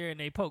get up there and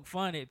they poke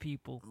fun at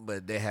people.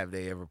 But they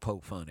ever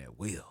poked fun at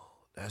Will?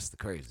 That's the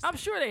crazy I'm thing.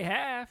 sure they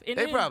have. And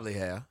They then probably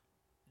have.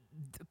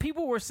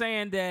 people were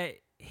saying that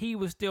he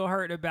was still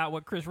hurt about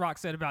what Chris Rock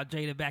said about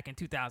Jada back in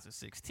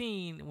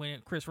 2016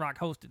 when Chris Rock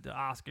hosted the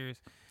Oscars.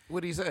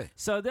 What'd he say?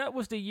 So that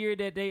was the year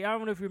that I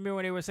don't know if you remember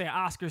when they were saying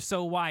Oscars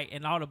so white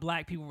and all the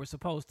black people were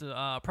supposed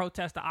to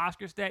protest the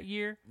Oscars that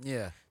year.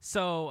 Yeah.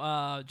 So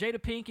Jada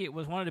Pinkett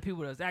was one of the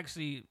people that was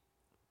actually,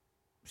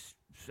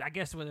 I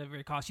guess whatever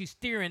it calls, she's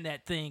steering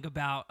that thing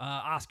about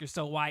Oscars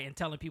so white and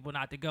telling people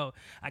not to go.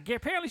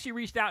 Apparently she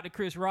reached out to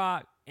Chris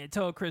Rock and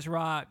told Chris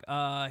Rock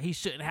he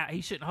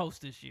shouldn't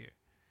host this year.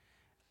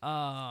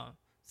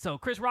 So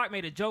Chris Rock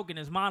made a joke in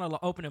his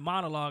opening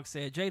monologue,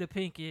 said Jada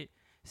Pinkett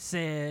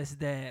says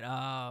that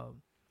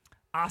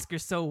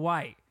Oscar's so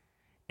white.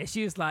 And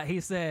he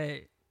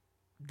said,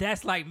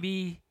 that's like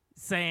me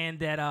saying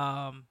that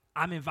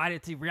I'm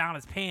invited to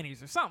Rihanna's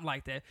panties or something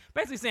like that.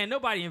 Basically saying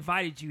nobody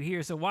invited you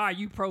here, so why are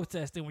you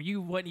protesting when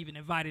you wasn't even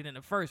invited in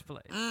the first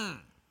place?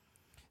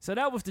 So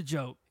that was the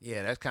joke.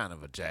 Yeah, that's kind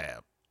of a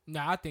jab.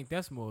 Nah, I think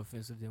that's more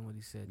offensive than what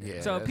he said.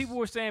 Yeah. So that's- people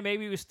were saying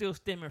maybe it was still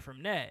stemming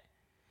from that.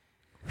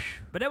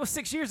 But that was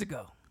 6 years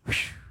ago.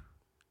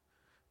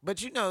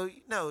 But you know,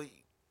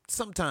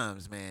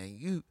 sometimes,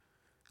 man,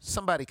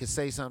 somebody could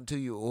say something to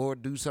you or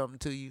do something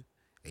to you,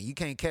 and you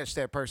can't catch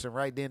that person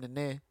right then and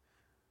there.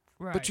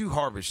 Right. But you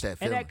harvest that And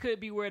feeling. that could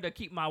be where the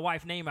keep my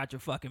wife name out your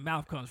fucking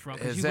mouth comes from,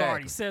 because you've Exactly.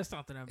 already said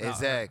something about her.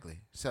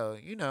 Exactly. So,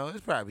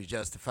 it's probably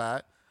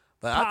justified.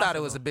 But I thought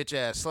it was a bitch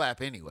ass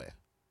slap anyway.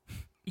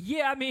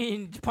 Yeah, I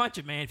mean, punch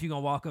it, man, if you're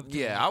going to walk up to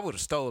him. Yeah, I would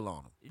have stole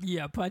on him.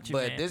 Yeah, punch it,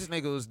 But man. this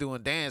nigga was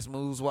doing dance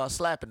moves while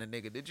slapping the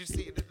nigga. Did you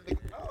see it? The nigga,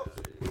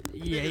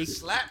 yeah, nigga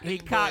slapped he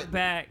him, cocked but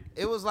back.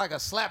 It was like a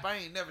slap I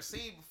ain't never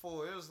seen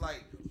before. It was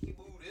like he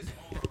moved his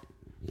arm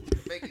to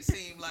make it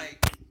seem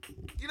like,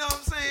 you know what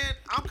I'm saying?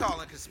 I'm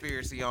calling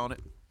conspiracy on it.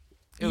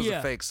 It was Yeah.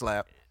 a fake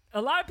slap.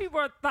 A lot of people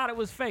thought it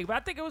was fake, but I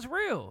think it was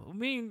real. I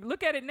mean,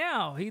 look at it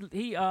now.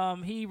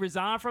 He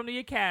resigned from the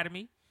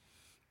Academy.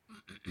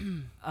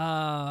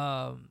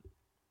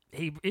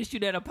 He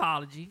issued that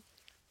apology.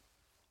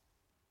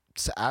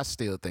 So I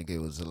still think it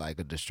was like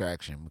a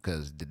distraction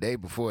because the day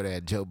before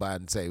that, Joe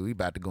Biden said, we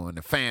about to go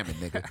into famine,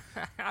 nigga.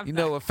 You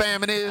know what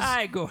famine is?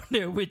 I ain't going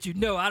there with you.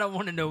 No, I don't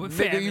want to know what Nigga,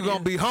 famine you gonna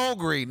is. be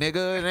hungry,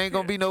 nigga. It ain't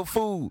gonna be no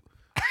food.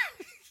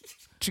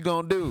 What you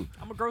gonna do?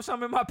 I'm going to grow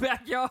something in my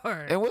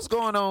backyard. And what's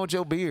going on with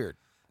your beard?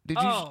 Did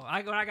you? When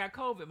I got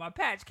COVID, my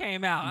patch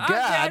came out. God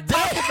I damn.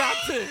 talked about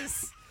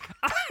this.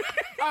 All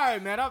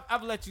right, man.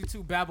 I've let you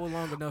two babble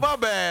long enough. My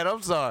bad.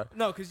 I'm sorry.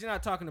 No, because you're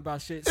not talking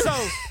about shit.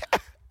 So,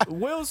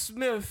 Will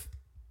Smith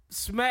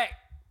smacked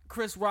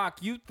Chris Rock.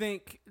 You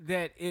think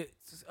that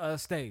it's a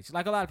stage?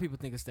 Like a lot of people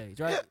think it's stage,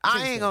 right?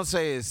 I ain't gonna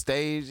say it's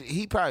staged.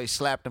 He probably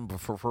slapped him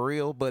for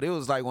real, but it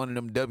was like one of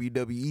them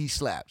WWE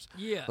slaps.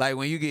 Yeah. Like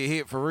when you get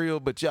hit for real,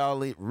 but y'all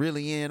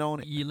really in on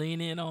it. You lean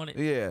in on it.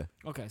 Yeah.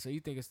 Okay, so you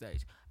think it's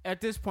stage.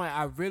 At this point,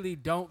 I really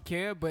don't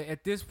care. But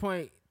at this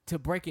point, to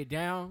break it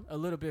down a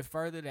little bit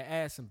further, to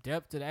add some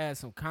depth, to add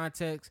some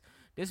context,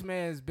 this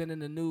man's been in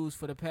the news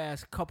for the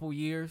past couple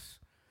years.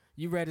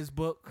 You read his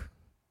book?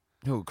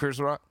 Who? Chris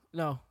Rock?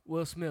 No,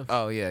 Will Smith.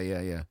 Oh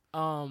yeah.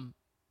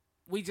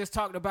 We just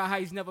talked about how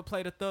he's never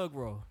played a thug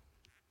role.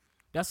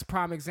 That's a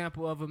prime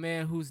example of a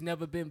man who's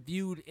never been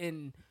viewed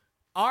in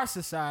our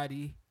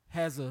society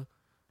as a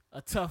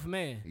tough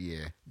man.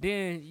 Yeah.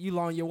 Then you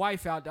loan your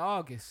wife out to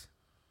August.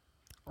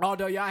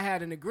 Although y'all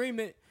had an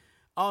agreement,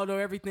 although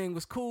everything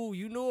was cool,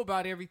 you knew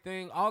about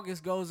everything.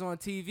 August goes on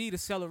TV to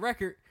sell a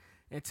record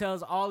and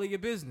tells all of your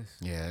business.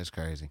 Yeah, that's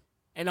crazy.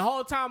 And the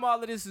whole time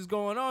all of this is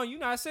going on, you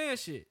not saying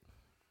shit.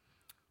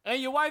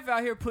 And your wife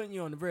out here putting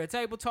you on the Red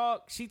Table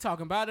Talk. She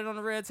talking about it on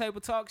the Red Table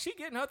Talk. She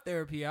getting her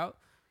therapy out.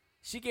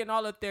 She getting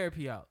all her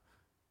therapy out.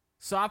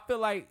 So I feel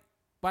like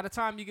by the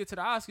time you get to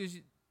the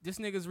Oscars, this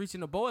nigga's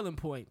reaching a boiling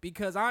point.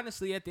 Because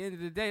honestly, at the end of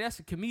the day, that's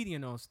a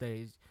comedian on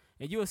stage.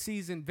 And you're a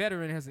seasoned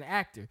veteran as an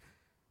actor.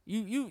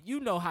 You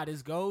know how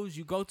this goes.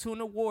 You go to an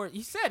award.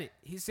 He said it.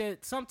 He said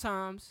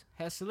sometimes,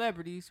 as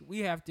celebrities, we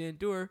have to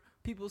endure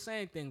people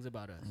saying things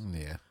about us.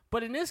 Yeah.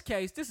 But in this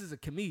case, this is a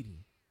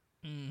comedian.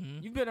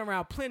 Mm-hmm. You've been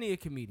around plenty of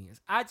comedians.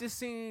 I just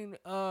seen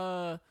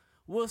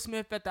Will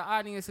Smith at the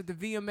audience at the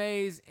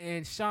VMAs,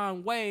 and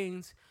Shawn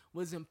Wayans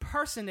was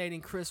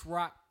impersonating Chris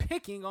Rock,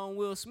 picking on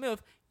Will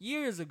Smith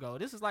years ago.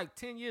 This is like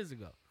 10 years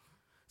ago.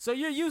 So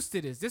you're used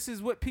to this. This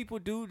is what people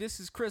do. This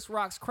is Chris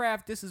Rock's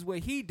craft. This is what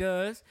he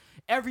does.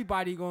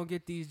 Everybody gonna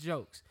get these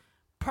jokes.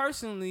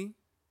 Personally,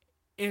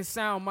 in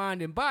sound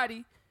mind and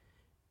body,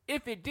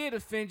 if it did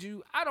offend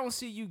you, I don't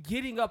see you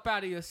getting up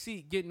out of your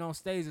seat, getting on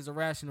stage as a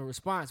rational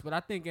response. But I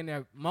think in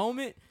that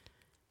moment,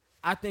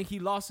 I think he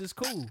lost his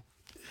cool.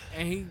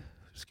 And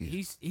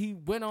he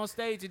went on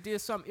stage and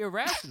did something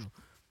irrational.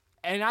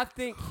 And I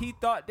think he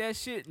thought that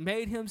shit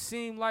made him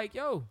seem like,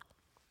 yo,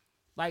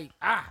 like,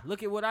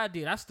 look at what I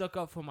did. I stuck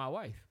up for my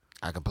wife.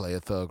 I can play a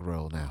thug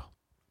role now.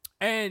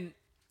 And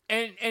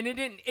it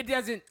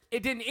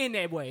didn't end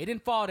that way. It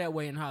didn't fall that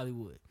way in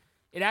Hollywood.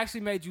 It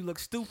actually made you look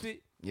stupid.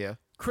 Yeah.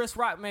 Chris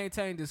Rock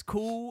maintained his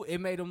cool. It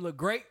made him look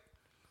great.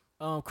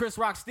 Chris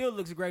Rock still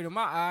looks great in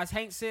my eyes.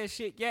 Ain't said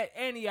shit yet,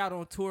 and he out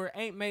on tour.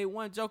 Ain't made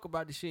one joke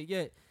about the shit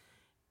yet.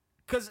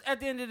 Because at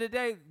the end of the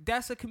day,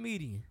 that's a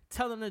comedian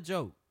telling a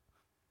joke.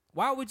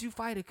 Why would you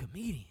fight a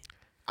comedian?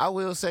 I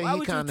will say Why he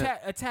would kind of you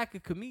attack a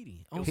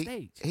comedian on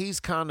stage? He's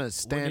kind of When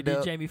stand they did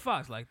up. Jamie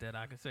Foxx like that,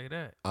 I can say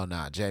that. Oh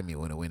nah, Jamie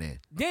wouldn't have went in.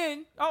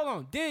 Then, hold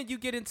on. Then you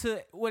get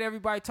into what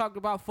everybody talked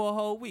about for a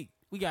whole week.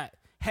 We got,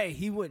 hey,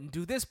 he wouldn't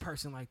do this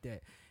person like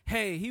that.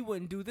 Hey, he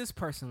wouldn't do this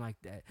person like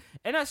that.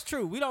 And that's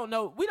true. We don't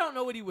know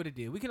what he would have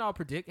did. We can all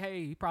predict,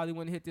 hey, he probably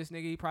wouldn't hit this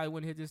nigga. He probably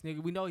wouldn't hit this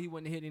nigga. We know he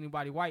wouldn't hit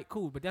anybody white.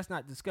 Cool, but that's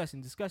not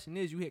discussion. Discussion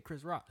is you hit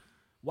Chris Rock.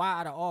 Why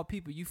out of all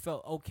people you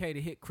felt okay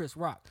to hit Chris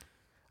Rock?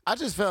 I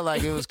just felt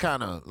like it was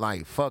kind of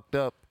like fucked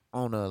up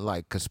on a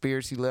like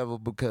conspiracy level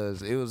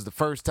because it was the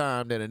first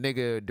time that a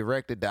nigga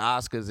directed the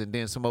Oscars and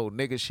then some old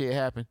nigga shit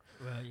happened.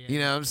 Well, yeah. You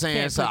know what I'm saying?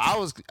 Can't So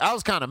put I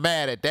was kind of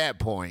mad at that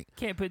point.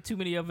 Can't put too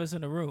many of us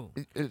in a room.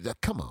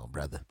 Come on,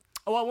 brother.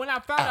 Well, when I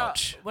found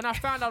Ouch.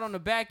 out on the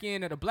back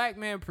end that a black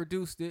man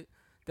produced it,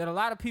 that a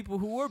lot of people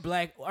who were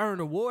black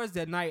earned awards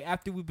that night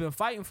after we've been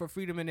fighting for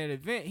freedom in that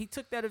event, he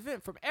took that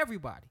event from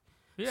everybody.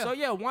 Yeah. So,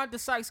 yeah, Wanda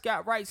Sykes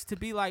got rights to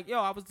be like, yo,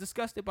 I was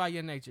disgusted by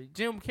your nature.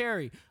 Jim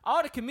Carrey.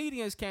 All the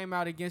comedians came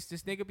out against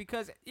this nigga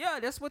because, yeah,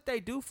 that's what they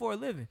do for a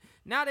living.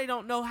 Now they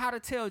don't know how to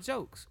tell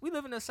jokes. We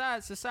live in a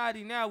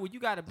society now where you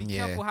got to be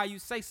careful how you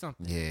say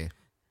something. Yeah.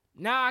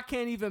 Now I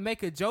can't even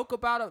make a joke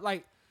about it.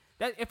 Like,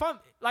 that. If I'm,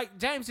 like,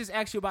 James just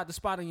asked you about the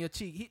spot on your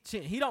cheek.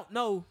 He don't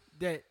know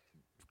that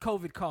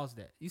COVID caused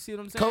that. You see what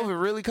I'm saying? COVID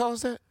really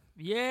caused that?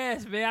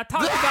 Yes, man. I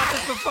talked about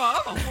this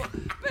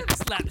before. Man,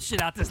 slap the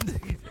shit out this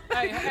nigga.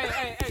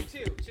 Hey,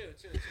 chill.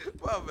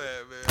 My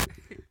bad, man.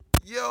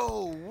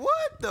 Yo,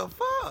 what the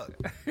fuck?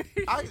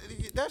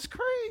 That's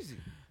crazy.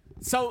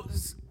 So,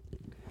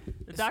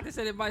 The doctor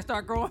said it might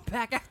start growing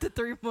back after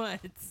 3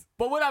 months.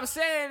 but what I'm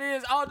saying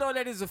is, although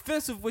that is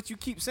offensive what you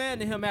keep saying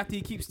to him after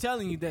he keeps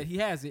telling you that he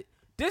has it,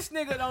 this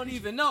nigga don't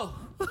even know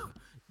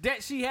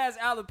that she has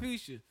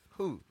alopecia.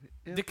 Who?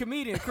 The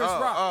comedian, Chris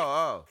Rock.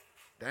 Oh.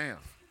 Damn.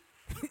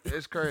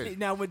 It's crazy.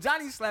 Now, when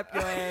Johnny slapped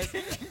your ass,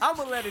 I'm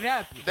going to let it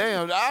happen.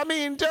 Damn. I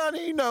mean,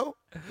 Johnny, you know.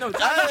 No,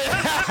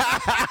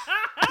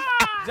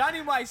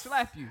 Johnny might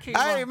slap you.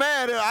 I ain't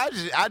mad.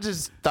 I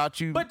just thought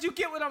you. But you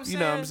get what I'm saying? You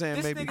know what I'm saying?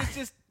 This Maybe. nigga's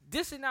just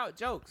dissing out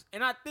jokes.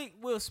 And I think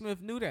Will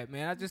Smith knew that,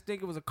 man. I just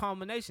think it was a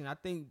combination. I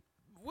think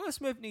Will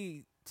Smith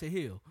need to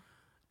heal.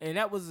 And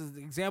that was an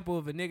example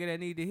of a nigga that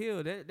needed to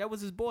heal. That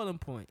was his boiling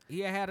point. He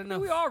had enough.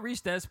 We all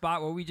reached that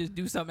spot where we just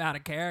do something out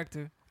of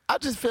character. I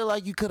just feel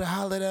like you could have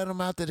hollered at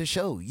him after the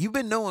show. You've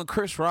been knowing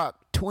Chris Rock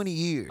 20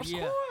 years.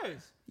 Yeah.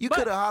 You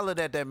could have hollered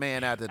at that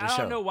man after the I show.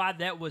 don't know why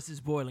that was his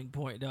boiling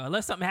point, though.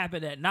 Unless something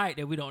happened that night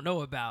that we don't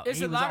know about. It's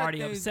He a was lot of already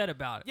things- upset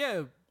about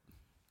it.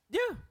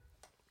 Yeah.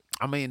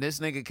 I mean, this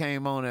nigga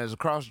came on as a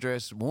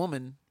cross-dressed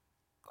woman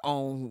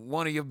on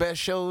one of your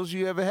best shows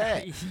you ever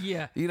had.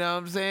 Yeah. You know what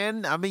I'm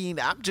saying? I mean,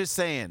 I'm just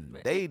saying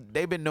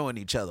they've been knowing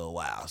each other a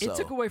while. So It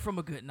took away from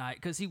a good night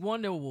because he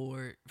won the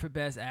award for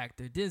Best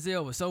Actor.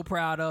 Denzel was so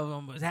proud of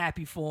him, was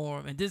happy for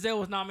him. And Denzel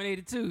was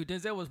nominated too.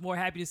 Denzel was more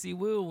happy to see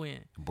Will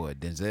win. boy,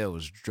 Denzel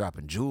was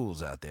dropping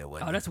jewels out there.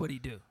 Wasn't Oh, that's what he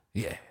do.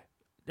 he? Yeah.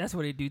 That's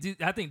what they do.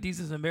 I think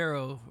Desus and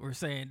Mero were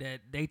saying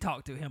that they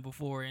talked to him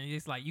before, and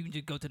it's like you can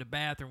just go to the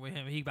bathroom with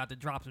him, and he about to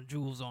drop some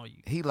jewels on you.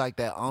 He like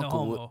that uncle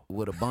homo.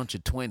 with a bunch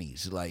of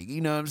 20s. Like,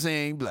 you know what I'm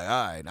saying? He be like,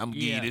 all right, I'm going to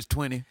give you this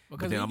 20, but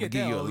then I'm going to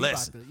give you a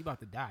lesson. You about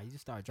to die. You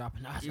just start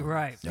dropping out.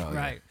 Right, Oh,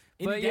 right.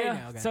 Any But day yeah,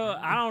 now, so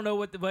goddamn. I don't know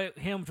what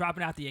him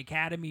dropping out the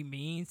academy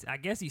means. I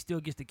guess he still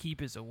gets to keep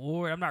his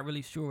award. I'm not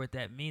really sure what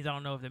that means. I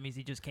don't know if that means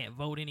he just can't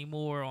vote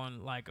anymore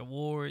on like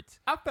awards.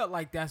 I felt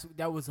like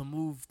that was a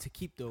move to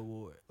keep the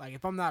award. Like,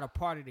 if I'm not a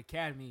part of the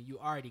academy, you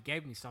already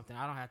gave me something.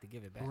 I don't have to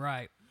give it back.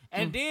 Right.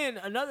 And then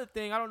another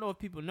thing, I don't know if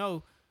people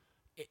know,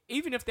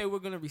 even if they were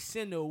going to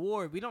rescind the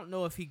award, we don't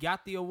know if he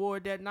got the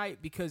award that night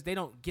because they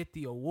don't get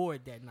the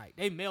award that night.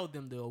 They mailed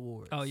them the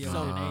award. Oh yeah, So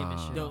with your name and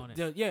shit on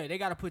it. yeah, they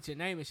got to put your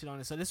name and shit on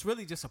it. So it's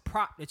really just a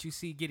prop that you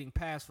see getting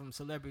passed from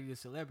celebrity to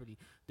celebrity.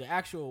 The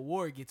actual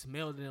award gets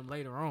mailed to them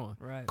later on.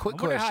 Right. Quick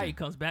I wonder how question. he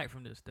comes back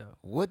from this though.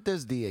 What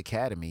does the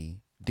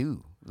Academy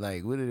do?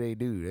 Like, what do? They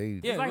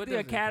It's like what the does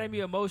it Academy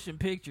of Motion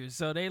Pictures.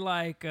 So they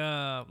like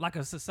a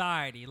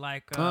society,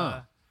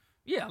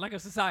 yeah, like a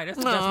society. That's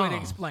the best way to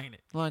explain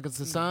it. like a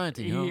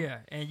society, huh? Yeah,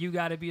 and you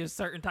got to be a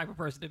certain type of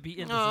person to be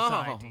in the Oh.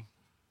 society.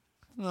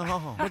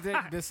 Oh. But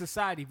the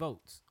society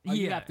votes. Or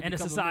you Yeah, have to and the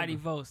become a society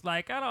member. votes.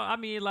 Like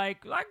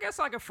I guess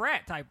like a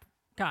frat type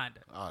kind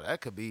of Oh, that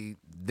could be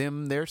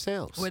them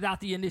themselves. without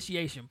the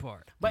initiation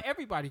part. But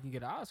everybody can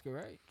get an Oscar,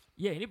 right?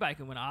 Yeah, anybody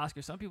can win an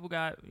Oscar. Some people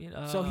got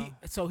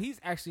So he's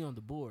actually on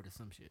the board or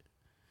some shit.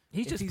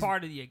 he's if just he's-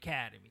 part of the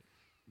academy.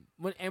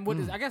 What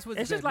is I guess what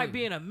It's just like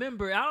being a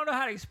member. I don't know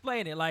how to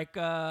explain it. Like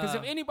because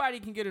if anybody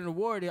can get an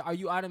award, are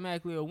you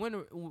automatically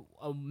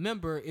a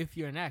member if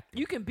you're an actor?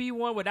 you can be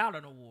one without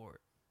an award.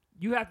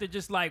 You have to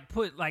just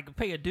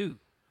pay a due.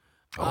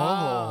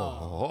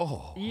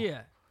 Oh.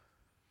 Yeah.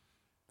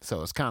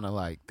 So it's kind of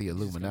like the Just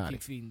gonna Illuminati.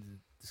 keep feeding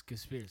this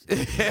conspiracy.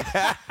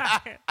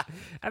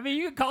 I mean,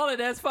 you can call it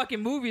as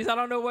fucking movies. I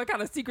don't know what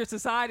kind of secret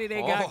society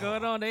they got Oh.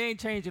 going on. They ain't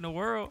changing the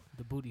world.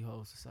 The Booty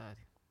Hole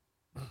Society.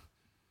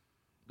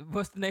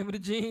 What's the name of the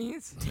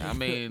jeans? I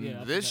mean,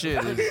 Yeah, I this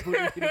forgot. shit is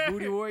the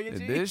Booty Warrior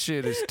G. this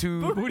shit is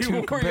too Booty too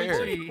Warrior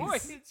compared. G. Warrior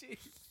G.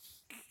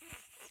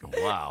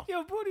 Wow.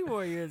 Yo, Booty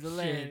Warrior is Shit,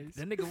 hilarious.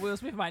 that nigga Will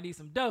Smith might need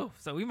some dough,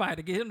 so we might have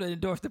to get him to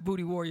endorse the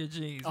Booty Warrior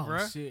jeans, Oh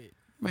bruh. shit,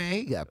 Man,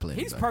 he got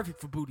plenty. he's though.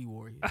 perfect for Booty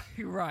Warrior.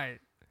 You're right.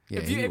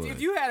 Yeah,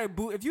 if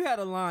you had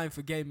a line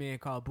for gay men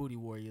called Booty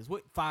Warriors,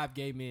 what 5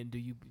 gay men do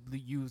you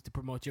use to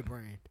promote your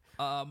brand?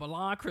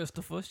 Milan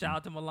Christopher. Shout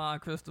out to Milan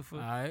Christopher.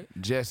 All right.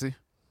 Jesse.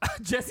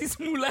 Jesse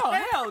Smollett. Oh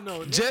hell no.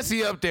 nigga.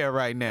 Jesse up there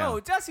right now. No,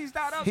 Jesse's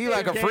not up He there.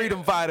 like a gay.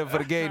 freedom fighter for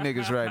the gay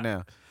niggas right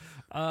now.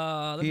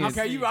 Let He me is-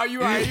 Okay, see. you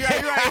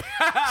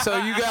right. So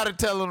you gotta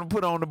tell him to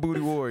put on the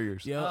Booty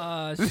Warriors.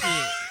 Yup. Shit.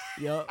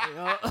 Yup.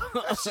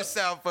 That shit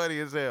sound funny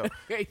as hell.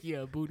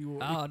 Yeah, Booty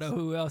Warrior. I don't know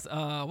who else.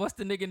 What's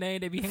the nigga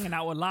name? They be hanging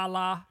out with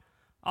Lala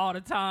all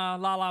the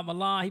time. Lala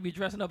Milan. He be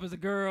dressing up as a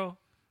girl.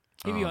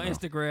 He be on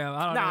Instagram.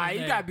 I don't know. Nah, his you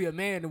name. gotta be a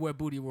man to wear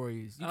Booty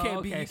Warriors. You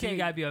can't be. Okay, You so you can't.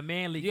 gotta be a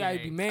manly. You gotta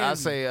gay. be manly. I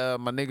say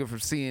my nigga from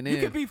CNN. You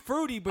can be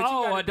fruity, but you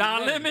Oh, gotta Don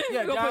be manly. Lemon?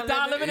 Yeah, You gonna put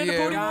Don Lemon in the Yeah.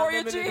 Booty Don Warrior Lemon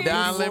in the jeans?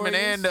 Don Booty Lemon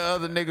Warriors. and the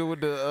other nigga with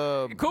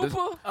the Cooper?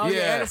 Oh yeah, yeah.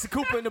 Anderson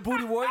Cooper and the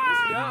Booty Warriors.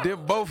 Yeah.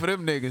 Them, both of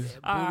them niggas.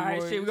 All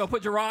right, shit. We gonna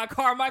put Gerard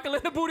Carmichael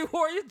in the Booty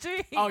Warrior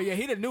jeans. Oh yeah,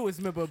 he the newest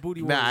member of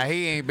Booty Warriors. Nah,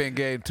 he ain't been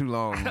gay too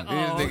long. This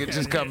nigga okay.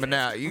 just coming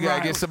out. You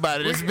gotta get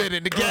somebody that's been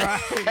in the game.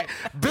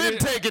 Been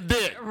taking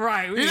dick.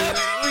 Right. We You need,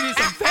 know? we need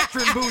some veteran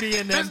booty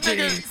in them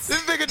jeans.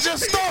 This nigga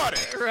just started.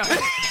 Right.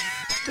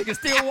 Nigga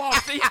still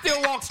walks. He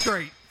still walks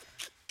straight.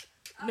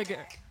 Nigga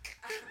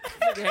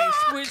ain't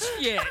switched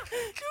yet.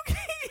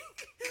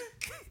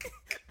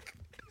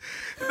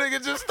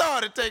 Nigga just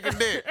started taking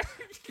dick.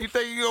 You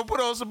think you gonna put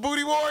on some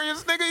Booty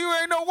Warriors? Nigga, you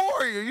ain't no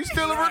warrior. You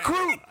still a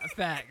recruit.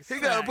 Facts. He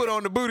gotta put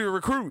on the booty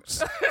recruits.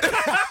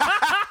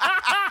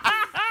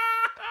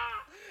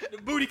 the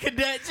booty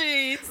cadet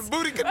jeans.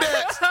 Booty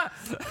cadets.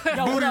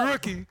 Yo, what Booty up?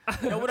 rookie.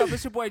 Yo, what up?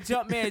 It's your boy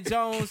Jumpman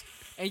Jones.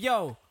 And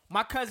yo,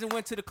 my cousin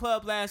went to the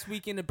club last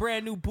week in the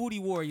brand new Booty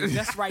Warriors.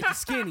 That's right, the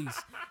skinnies.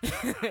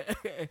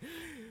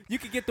 You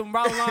can get them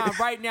online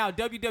right now.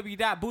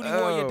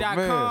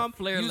 www.bootywarrior.com.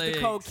 Flare Use legs.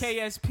 the code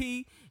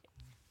KSP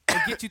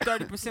and get you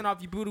 30%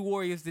 off your Booty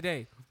Warriors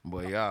today.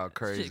 Boy, y'all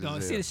crazy. Shit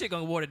gonna, see, the shit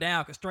gonna water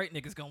down because straight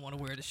niggas gonna want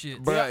to wear the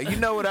shit. Bruh, you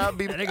know what I'll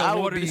be? They I gonna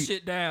would water be. the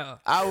shit down.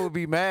 I would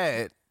be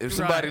mad if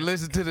somebody Right.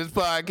 listened to this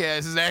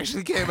podcast and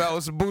actually came out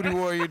with some Booty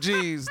Warrior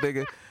jeans,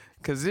 nigga.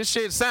 Cause this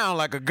shit sound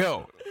like a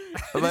go.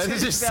 Let's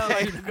just Sound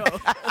say. like you go.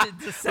 It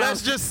just Let's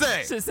sounds, just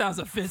say. shit sounds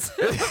offensive.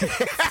 It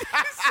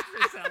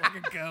sound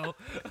like a go.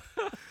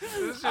 This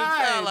shit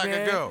sound like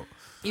man. a go.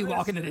 You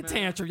walking in the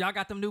tantrum. Y'all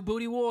got them new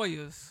Booty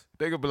Warriors.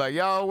 They gonna be like,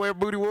 y'all wear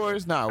Booty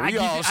Warriors? Nah, we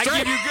all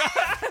straight.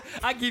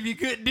 I give you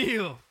good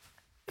deal.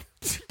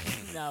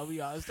 Nah, we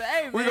all say,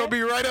 hey, man. We gonna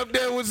be right up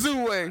there with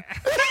Zooey.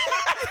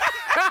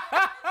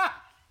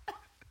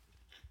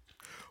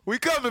 We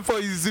coming for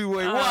you,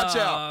 Zooey. Watch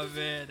out. Oh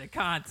man, the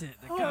content,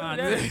 the Oh,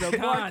 content, that is the the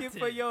market content.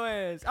 for your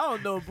ass. I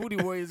don't know if Booty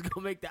Warriors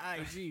gonna make the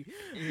IG.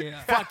 Yeah.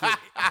 Fuck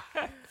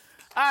it.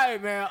 All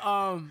right,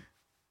 man.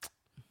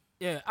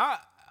 Yeah,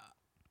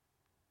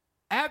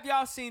 Have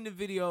y'all seen the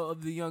video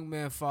of the young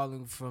man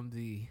falling from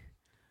the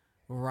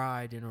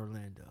ride in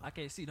Orlando? I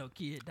can't see no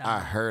kid die. I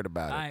heard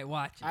about I it. ain't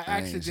watching. I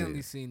ain't see accidentally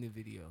it. seen the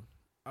video.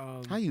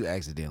 How you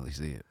accidentally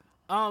see it?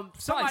 Somebody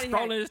Somebody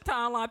scrolling had, his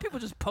timeline. People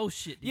just post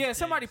shit. these yeah,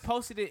 somebody days.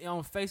 posted it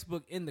on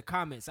Facebook in the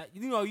comments.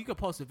 You know, you can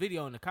post a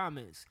video in the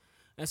comments.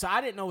 And so I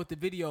didn't know what the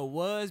video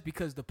was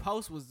because the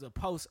post was a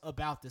post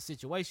about the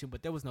situation,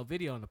 but there was no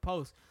video in the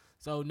post.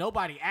 So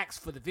nobody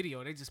asked for the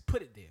video. They just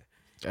put it there.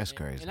 That's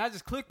crazy. And I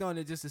just clicked on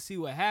it just to see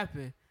what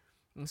happened.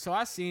 And so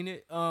I seen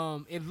it.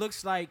 It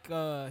looks like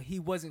he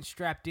wasn't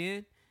strapped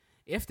in.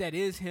 If that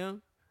is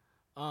him,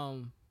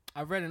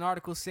 I read an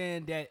article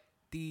saying that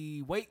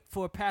the weight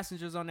for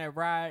passengers on that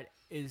ride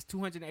is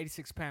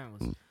 286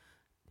 pounds.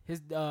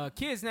 His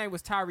kid's name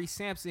was Tyree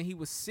Sampson. He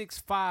was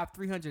 6'5",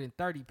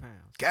 330 pounds.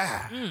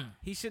 God,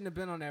 He shouldn't have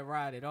been on that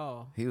ride at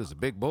all. he was a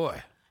big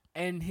boy.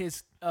 And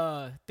his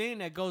thing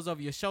that goes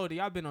over your shoulder,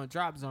 y'all been on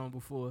Drop Zone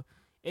before,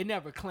 it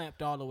never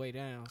clamped all the way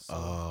down.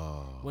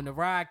 So when the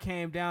ride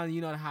came down,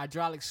 you know, the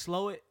hydraulics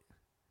slow it,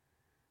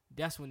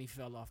 that's when he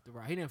fell off the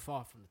ride. He didn't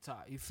fall from the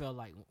top. He fell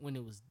like when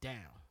it was down.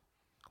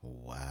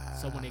 Wow.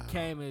 So when it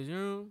came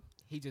in,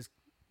 he just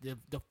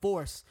the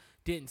force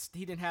he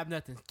didn't have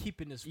nothing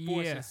keeping his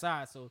force Yeah.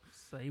 inside. So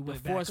he the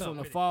went force back up from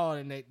the with it. fall,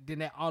 and then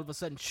that all of a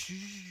sudden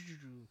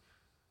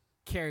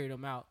carried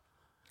him out.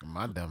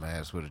 My dumb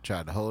ass would have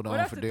tried to hold Well, on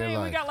that's for the dear thing.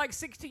 life. We got like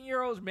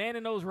 16-year-olds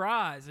manning those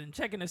rides and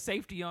checking the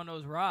safety on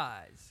those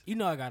rides. You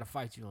know I gotta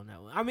fight you on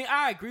that one. I mean,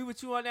 I agree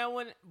with you on that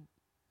one.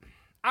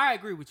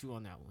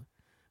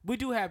 We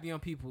do have young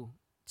people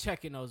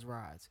checking those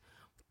rides,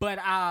 but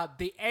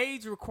the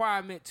age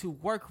requirement to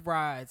work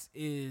rides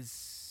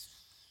is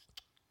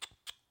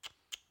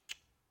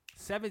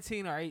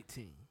 17 or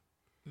 18.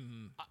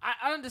 Mm-hmm.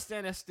 I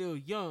understand that's still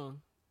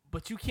young,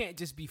 but you can't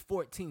just be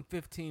 14,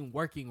 15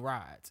 working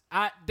rides.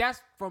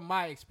 That's from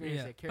my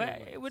experience at but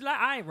Carolina. it was like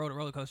I ain't rode a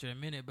roller coaster in a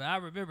minute, but I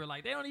remember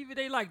like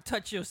they like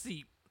touch your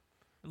seat.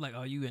 Like,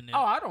 oh, you in there?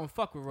 Oh, I don't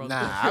fuck with roller Nah,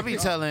 coasters. I be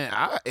telling,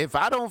 if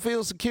I don't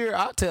feel secure,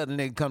 I'll tell the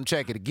nigga come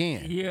check it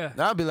again. Yeah.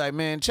 I'll be like,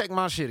 man, check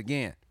my shit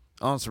again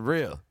on some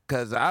real.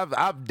 Because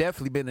I've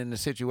definitely been in a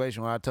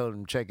situation where I told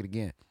him to check it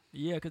again.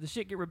 Yeah, because the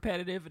shit get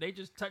repetitive and they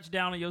just touch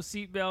down on your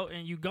seatbelt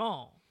and you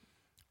gone.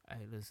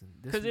 Hey, listen.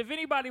 Because if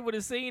anybody would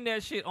have seen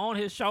that shit on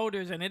his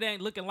shoulders and it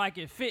ain't looking like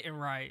it fitting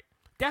right.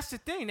 That's the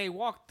thing. They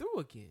walk through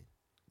again.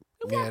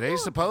 Yeah, they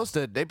supposed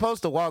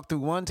to walk through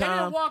one They didn't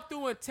time. walk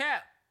through and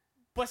tap.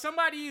 But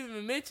somebody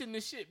even mentioned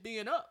the shit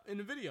being up in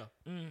the video.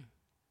 And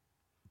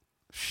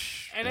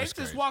they That's just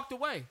crazy. walked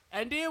away.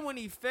 And then when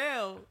he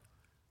fell,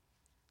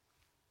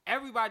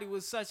 everybody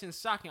was such in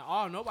shock and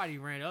awe. Nobody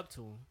ran up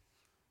to him.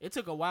 It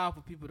took a while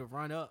for people to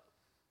run up.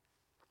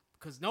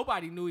 Because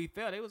nobody knew he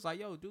fell. They was like,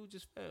 yo, dude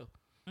just fell.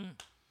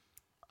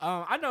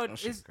 I know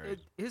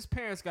his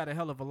parents got a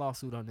hell of a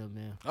lawsuit on them,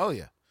 man. Oh,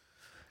 yeah.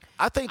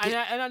 I think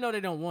And I know they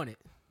don't want it.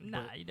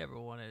 Nah, you never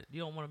want it. You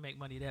don't want to make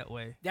money that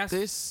way. That's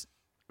this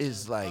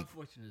is like,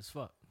 unfortunate as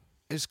fuck.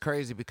 it's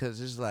crazy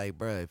because it's like,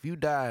 bruh, if you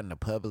die in the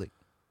public,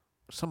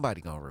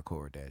 somebody gonna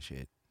record that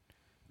shit.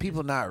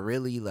 People not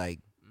really like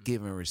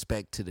giving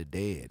respect to the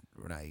dead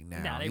right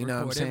now. Nah, they you know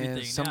what I'm record saying?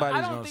 everything now. Somebody's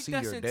I don't gonna think see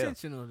that's your death.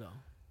 intentional though.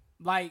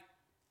 Like,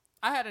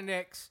 I had an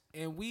ex,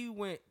 and we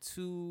were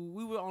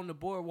on the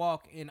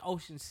boardwalk in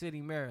Ocean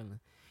City, Maryland,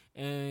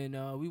 and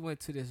we went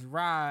to this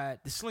ride,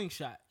 the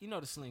Slingshot. You know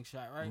the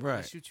Slingshot, right?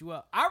 Right. They shoot you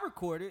up. I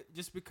recorded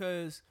just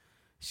because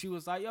she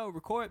was like, "Yo,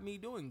 record me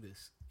doing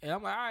this," and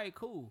I'm like, "All right,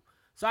 cool."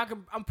 So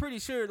I'm pretty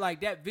sure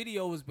like that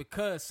video was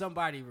because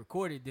somebody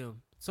recorded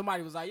them.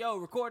 Somebody was like, "Yo,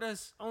 record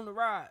us on the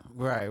ride."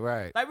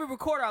 Right. Like, we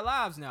record our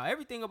lives now.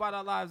 Everything about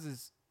our lives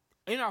is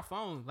in our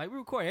phone. Like, we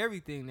record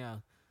everything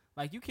now.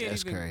 Like, you can't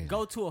That's even crazy.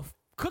 go to a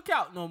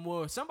cookout no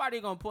more. Somebody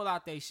gonna pull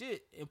out their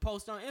shit and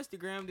post on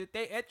Instagram that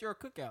they at your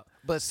cookout.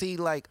 But see,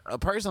 like a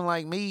person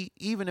like me,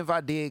 even if I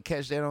did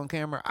catch that on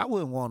camera, I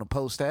wouldn't want to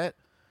post that.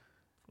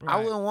 I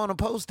Right. wouldn't want to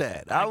post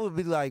that. I would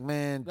be like,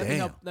 man,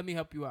 damn. Let me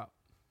help you out.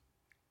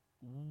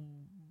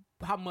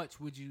 How much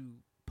would you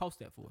post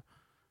that for?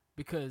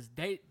 Because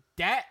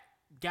that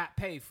got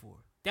paid for.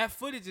 That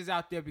footage is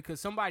out there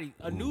because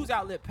a news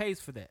outlet pays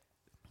for that.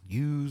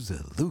 Use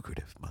a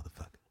lucrative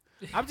motherfucker.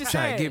 I'm just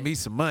Trying saying. to get me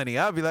some money.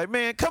 I'll be like,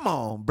 man, come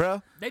on,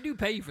 bruh. They do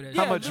pay you for that.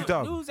 How shit. much you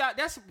talking? News out.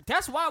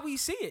 That's why we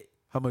see it.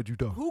 How much you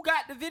talking? Who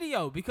got the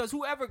video? Because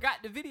whoever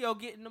got the video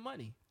getting the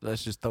money.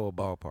 Let's just throw a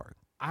ballpark.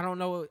 I don't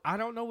know. I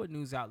don't know what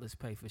news outlets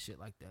pay for shit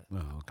like that. Oh,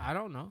 okay. I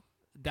don't know.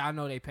 I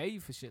know they pay you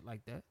for shit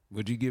like that.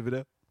 Would you give it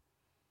up?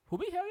 Who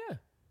be? Hell yeah.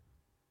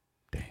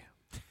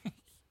 Damn.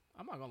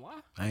 I'm not gonna lie.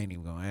 I ain't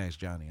even gonna ask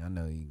Johnny. I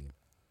know you can.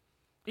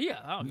 Yeah,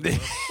 I don't give a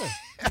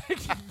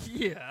fuck.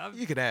 Yeah,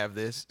 You can have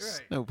this.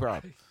 Right. No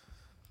problem.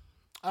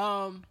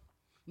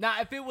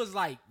 Now if it was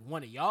like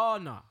one of y'all,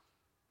 nah,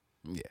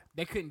 Yeah.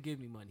 they couldn't give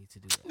me money to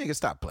do that. Nigga,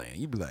 stop playing.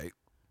 You be like,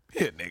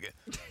 here, nigga.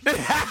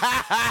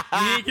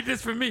 you didn't get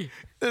this from me.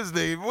 This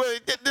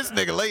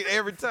nigga late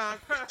every time.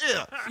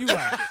 Yeah. You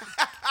right.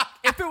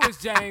 If it was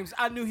James,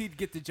 I knew he'd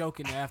get the joke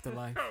in the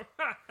afterlife.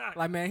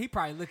 Like, man, he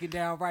probably looking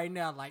down right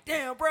now like,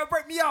 damn, bro,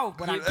 break me off.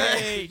 But I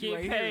can't.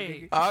 Get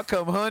paid. I'll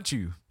come hunt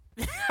you.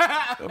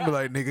 I'll be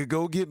like, nigga,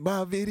 go get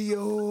my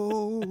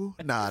video.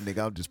 Nah,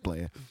 nigga, I'm just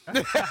playing.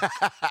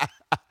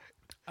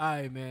 All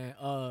right, man.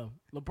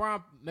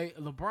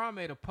 LeBron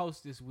made a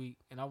post this week,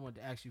 and I wanted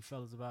to ask you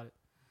fellas about it.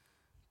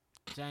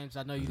 James,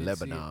 I know you didn't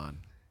see Lebanon.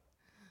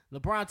 it.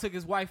 LeBron took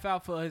his wife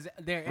out for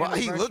their Why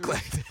anniversary. he look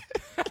like that?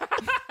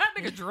 That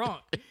nigga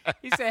drunk.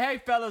 He said, hey,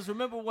 fellas,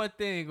 remember one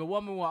thing. A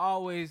woman will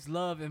always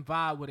love and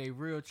vibe with a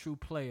real, true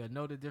player.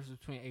 Know the difference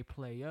between a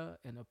player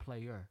and a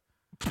player.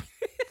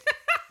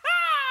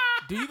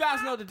 Do you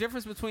guys know the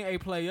difference between a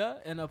player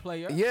and a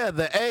player? Yeah,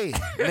 the A.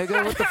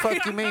 Nigga, what the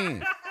fuck you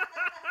mean?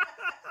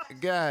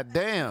 God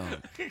damn.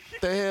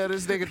 The hell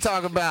this nigga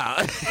talk about?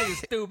 Nigga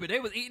stupid. They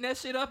was eating that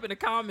shit up in the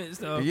comments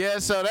though. Yeah,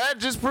 so that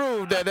just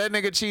proved that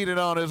nigga cheated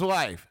on his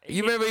wife.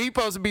 You remember he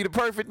supposed to be the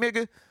perfect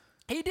nigga?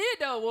 He did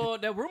though. Well,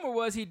 the rumor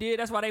was he did.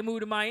 That's why they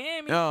moved to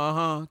Miami.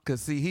 Uh-huh.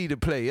 Cause see, he the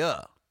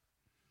player.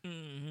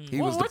 Mm-hmm.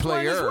 He was the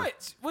player.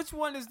 Which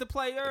one is the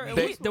player? And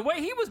The way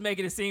he was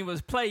making it seem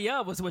was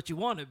player was what you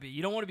want to be.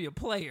 You don't want to be a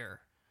player.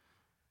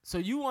 So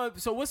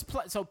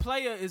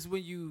player is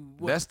when you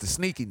That's the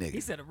sneaky nigga. He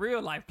said a real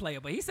life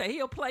player, but he said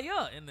he'll play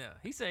up in there.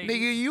 He said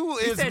Nigga, you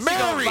he is said she gonna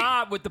married.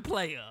 vibe with the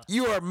player.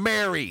 You are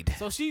married.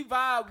 So she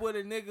vibe with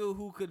a nigga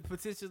who could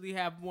potentially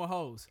have more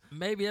hoes.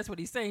 Maybe that's what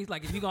he's saying. He's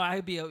like, if you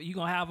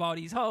gonna have all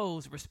these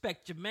hoes,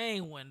 respect your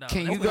main one though.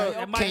 Can you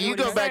That might be go? Can you what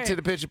go he's back saying. to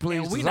the picture,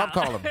 please? And we 'Cause I'm not-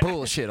 calling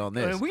bullshit on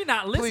this. And we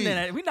not listening.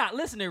 Please. We not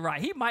listening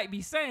right. He might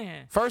be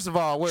saying First of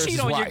all, where's cheat his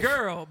on wife? your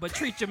girl, but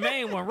treat your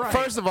main one right.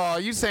 First of all,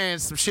 you saying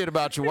some shit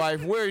about your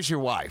wife. Where's your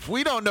wife?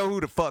 We don't know who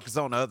the fuck is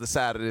on the other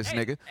side of this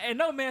nigga. And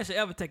no man should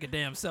ever take a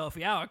damn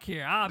selfie. I don't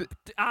care.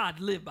 I'd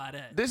live by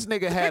that. This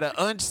nigga had an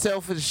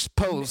unselfish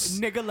post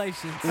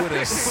Nigga-lations. with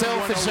a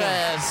selfish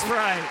ass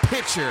Right.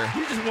 picture.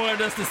 You just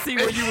wanted us to see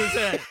where you was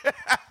at.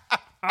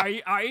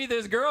 Or either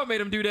his girl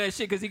made him do that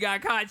shit because he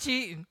got caught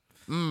cheating.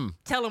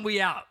 Tell him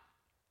we out.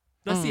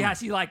 Let's see how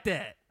she like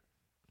that.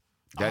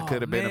 That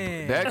could have been.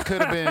 man. That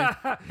could have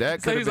been.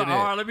 That So could he's have like, been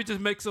all it. right, let me just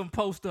make some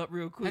post up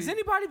real quick. Has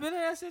anybody been in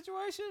that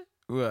situation?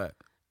 What?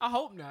 I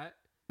hope not.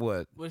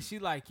 What? Was she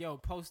like, yo,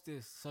 post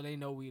this so they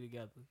know we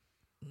together?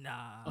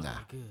 Nah.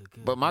 Okay,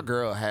 good. But my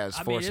girl has I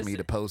mean, forced it's- me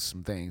to post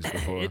some things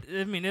before.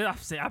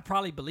 I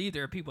probably believe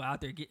there are people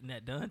out there getting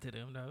that done to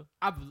them, though.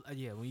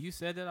 Yeah, when you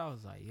said that, I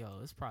was like, yo,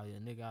 it's probably a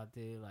nigga out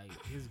there, like,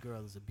 his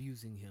girl is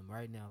abusing him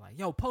right now. Like,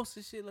 yo, post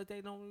this shit like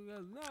they know we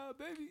together. Nah,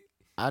 baby.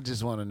 I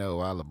just want to know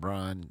why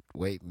LeBron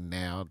waiting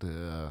now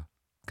to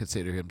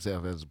consider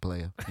himself as a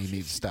player. He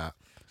needs to stop.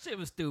 Shit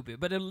was stupid.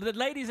 But the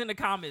ladies in the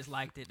comments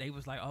liked it. They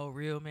was like, oh,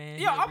 real man.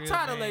 Yo, he a I'm real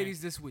tired of man.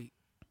 ladies this week.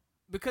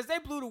 Because they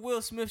blew the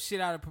Will Smith shit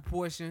out of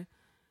proportion.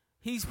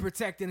 He's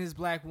protecting his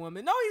black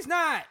woman. No, he's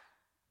not.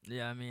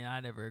 Yeah, I mean, I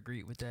never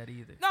agreed with that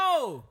either.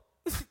 No,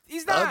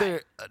 he's not.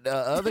 The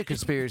other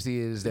conspiracy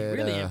is that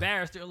Really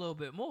embarrassed her a little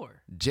bit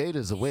more.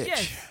 Jada's a witch.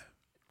 Yes.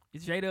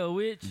 Is Jada a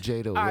witch?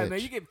 Jada a All right, witch. man,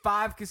 you get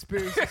 5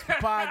 conspiracies per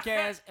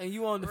podcast, and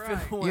you on the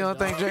 5th one. You don't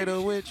dog. think Jada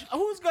a witch?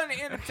 Who's gonna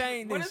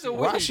entertain What this? is a shit?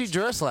 witch? Why she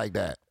dressed like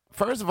that?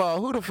 First of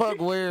all, who the fuck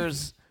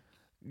wears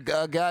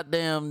a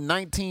goddamn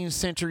 19th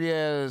century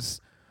ass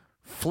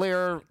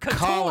flare Couture.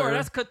 collar?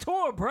 That's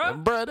couture,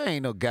 bruh. Bruh, that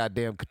ain't no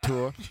goddamn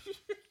couture.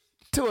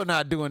 Couture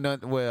not doing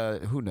nothing. Well,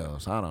 who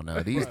knows? I don't know.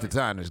 These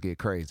designers get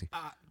crazy.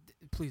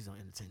 Please don't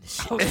entertain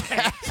this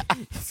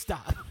shit.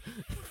 Stop.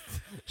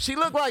 She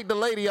looked like the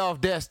lady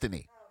off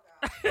Destiny.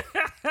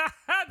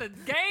 The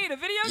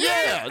video game?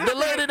 Yeah, the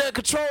lady that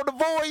controlled the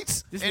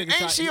voice. This And nigga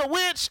try- ain't she a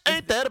witch?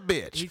 Ain't that a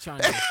bitch? He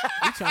trying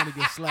to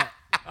get slapped.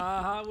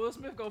 Will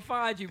Smith gonna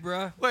find you,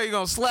 bruh. Well, you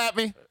gonna slap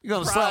me? You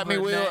gonna slap me,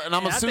 Probably, Will? man. And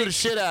I'm gonna I sue think- the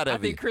shit out I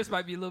of you. think Chris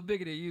might be a little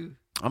bigger than you.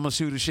 I'm gonna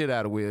shoot the shit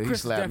out of Will. He Chris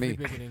is slapped me.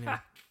 definitely bigger than him.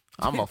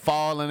 I'm gonna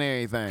fall and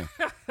everything.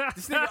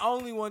 This nigga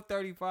only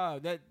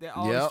 135. That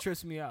always Yep.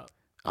 trips me out.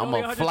 I'm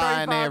Only gonna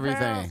fly and 135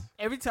 everything. pounds?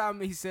 Every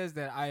time he says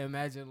that, I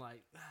imagine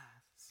like,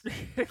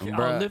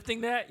 Bruh.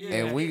 Lifting that?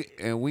 Yeah. And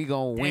we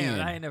gonna Damn, win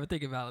I ain't never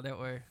think about it that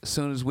way. as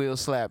soon as Will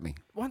slap me.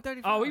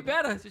 135. Oh, we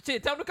better.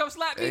 Shit, tell him to come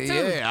slap me, too.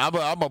 Yeah, I'm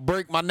gonna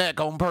break my neck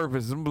on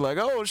purpose and be like,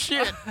 oh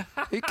shit,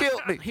 he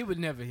killed me. He would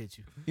never hit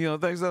you. You don't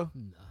think so?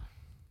 No.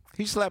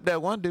 He slapped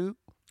that one dude.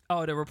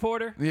 Oh, the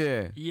reporter?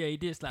 Yeah. Yeah, he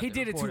did slap He the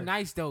did it reporter. too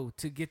nice though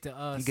to get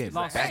the He gave a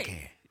lawsuit.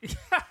 backhand.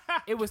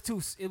 It was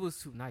too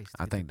nice.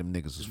 I think them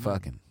niggas was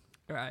fucking.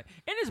 Right.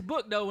 In his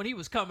book, though, when he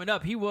was coming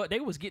up, they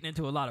was getting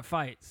into a lot of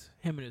fights,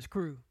 him and his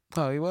crew.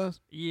 Oh, he was?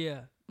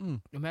 Yeah.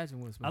 Imagine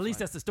Will Smith. At least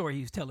that's the story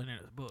he was telling in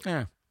his book.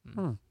 Yeah.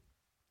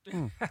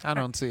 I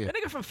don't see That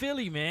it. nigga from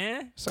Philly,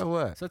 man. So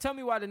what? So tell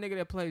me why the nigga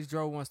that plays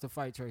Dro wants to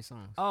fight Trey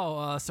Songz.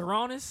 Oh,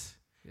 Saronis?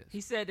 Yes.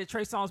 He said that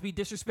Trey Songz be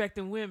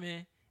disrespecting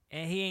women,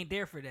 and he ain't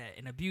there for that,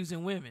 and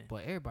abusing women.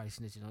 Boy, everybody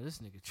snitching on this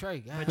nigga Trey.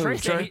 God. But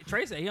Who,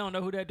 Trey said he don't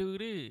know who that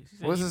dude is. He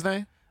said What's his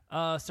name?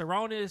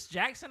 Saronis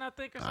Jackson, I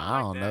think, or something I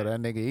don't like know that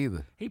nigga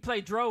either. He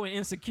played Dro in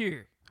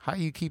Insecure. How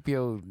you keep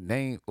your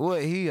name?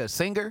 What, he a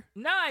singer?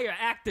 Nah, you're an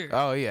actor.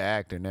 Oh, he an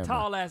actor. Never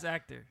mind. Tall ass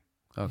actor.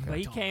 Okay. But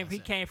he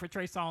came for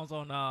Trey Songz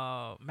on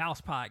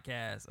Mouse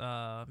podcast,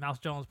 Mouse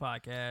Jones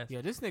podcast.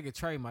 Yeah, this nigga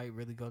Trey might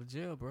really go to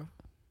jail, bro.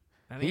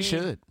 I He mean,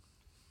 should.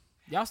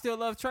 Y'all still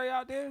love Trey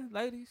out there,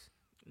 ladies?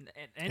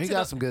 And He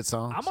got some good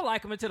songs. I'm gonna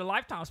like him until the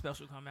Lifetime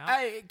special come out.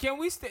 Hey, can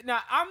we now?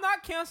 I'm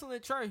not canceling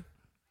Trey.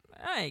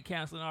 I ain't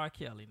canceling R.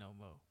 Kelly no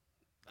more.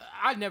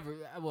 I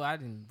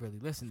didn't really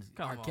listen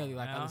to R. Kelly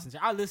like I listened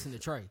to. I listen to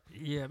Trey.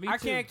 Yeah, me I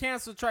too. can't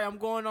cancel Trey. I'm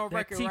going on That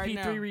record TP3 right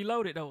now.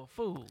 Reloaded though, a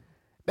fool.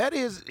 That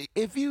is,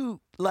 if you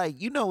like,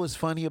 you know what's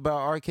funny about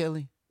R.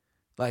 Kelly?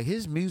 Like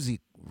his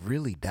music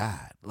really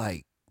died.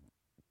 Like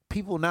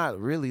people not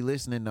really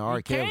listening to R.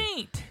 You Kelly.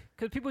 can't,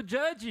 cause people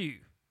judge you.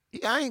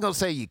 I ain't gonna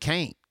say you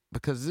can't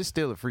because it's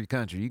still a free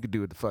country. You can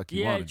do what the fuck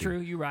you Yeah, want to true.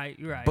 do. You're right.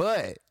 You're right.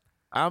 But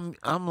I'm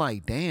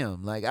like,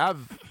 damn. Like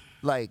I've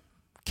like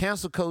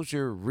cancel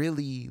culture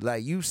really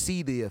like you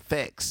see the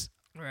effects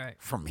right.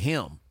 from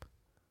him.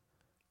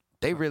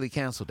 They really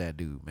canceled that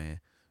dude, man.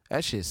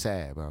 That shit's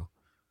sad, bro.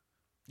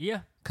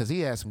 Yeah. Cause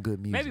he had some good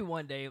music. Maybe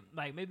one day,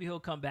 like maybe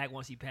he'll come back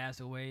once he passed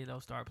away.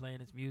 They'll start playing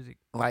his music.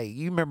 Like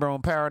you remember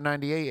on Power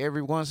 98,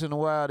 every once in a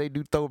while they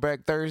do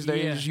Throwback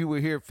Thursdays. Yeah. You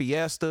would hear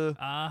Fiesta.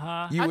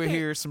 Uh-huh. You would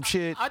hear some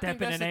shit. I Step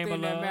think in that's the the name thing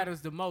of that love.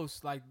 matters the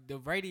most. Like the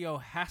radio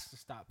has to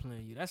stop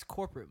playing you. That's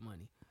corporate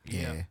money.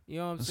 Yeah, You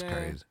know what I'm that's saying?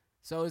 crazy.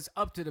 So it's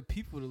up to the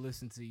people to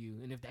listen to you,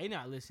 and if they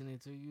not listening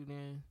to you,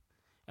 then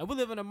and we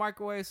live in a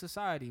microwave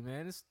society,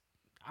 man.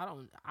 I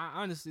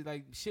honestly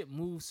like shit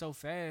moves so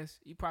fast.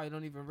 You probably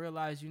don't even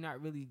realize you're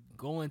not really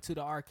going to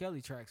the R. Kelly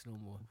tracks no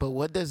more. But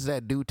what does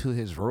that do to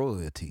his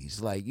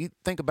royalties? Like you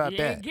think about He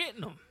that. ain't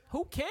getting them.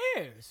 Who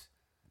cares?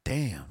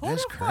 Damn, Who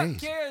that's the crazy.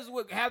 fuck cares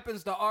what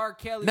happens to R.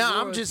 Kelly? No,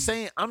 royalties?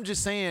 I'm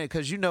just saying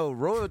because you know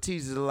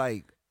royalties are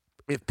like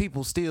if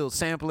people still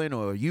sampling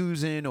or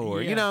using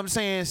or Yeah. you know what I'm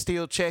saying,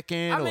 still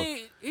checking. I or, mean,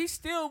 he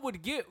still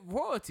would get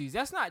royalties.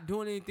 That's not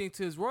doing anything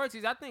to his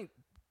royalties. I think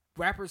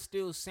rappers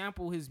still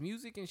sample his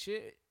music and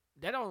shit.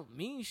 That don't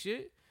mean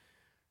shit.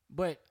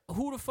 But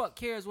who the fuck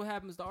cares what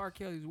happens to R.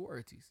 Kelly's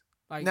royalties?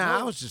 Like, nah, no-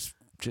 I was just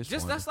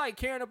wondering. that's like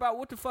caring about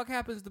what the fuck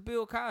happens to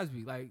Bill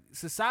Cosby. Like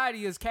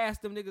society has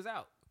cast them niggas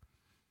out.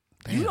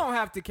 You Damn. don't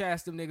have to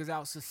cast them niggas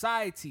out.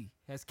 Society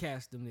has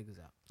cast them niggas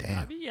out. I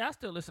Damn. mean, yeah, I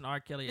still listen to R.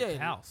 Kelly at the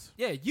house.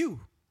 Yeah, you.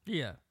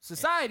 Yeah.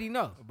 Society,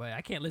 no. But I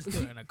can't listen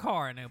to it in a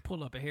car and then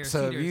pull up a hair.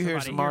 So if you hear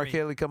some R.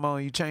 Kelly come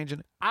on, you changing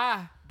it?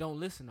 I don't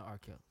listen to R.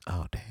 Kelly.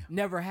 Oh damn.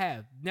 Never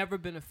have. Never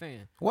been a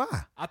fan. Why?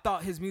 I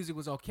thought his music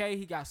was okay.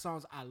 He got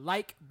songs I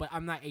like, but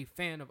I'm not a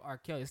fan of R.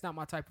 Kelly. It's not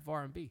my type of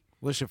R&B.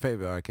 What's your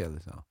favorite R. Kelly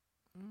song?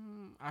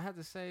 I have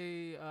to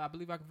say, I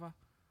Believe I Can Fly.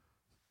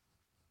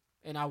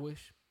 And I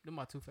Wish. They're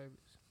my two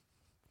favorites.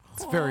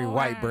 It's very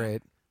white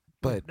bread,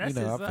 but That's you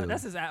know his, I feel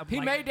that's it. his He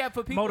like, made that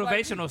for people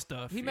motivational like me.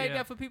 stuff. He made yeah.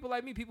 that for people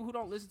like me, people who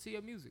don't listen to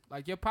your music.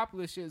 Like your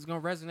popular shit is gonna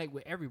resonate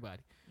with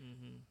everybody.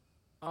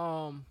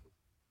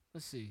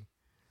 Let's see.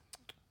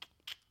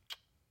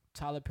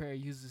 Tyler Perry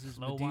uses his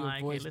Slow Medea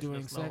wine, voice can't listen to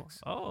during slow. sex.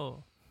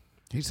 Oh.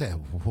 He said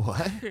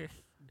what?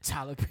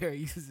 Tyler Perry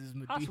uses his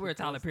Medea I swear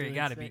Tyler voice Perry during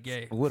got to be sex.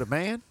 gay. With a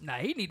man? Nah,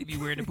 he need to be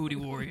wearing the Booty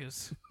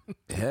Warriors.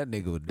 That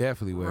nigga would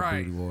definitely wear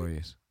Right. Booty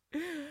Warriors.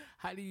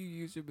 How do you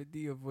use your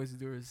Medea voice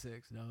during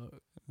sex, dog?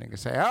 Nigga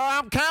say, "Oh,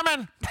 I'm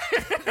coming.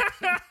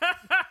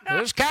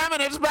 It's coming.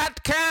 It's about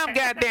to come.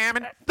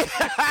 Goddammit."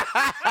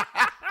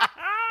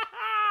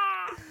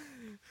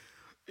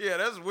 Yeah,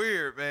 that's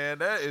weird, man.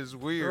 That is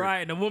weird. Right,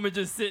 and the woman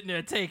just sitting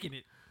there taking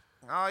it.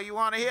 Oh, you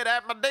want to hear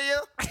that, Medea?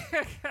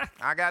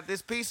 I got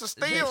this piece of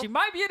Yeah, steel, she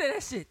might be into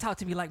that shit. Talk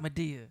to me like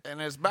Medea. and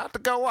it's about to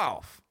go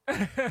off.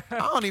 I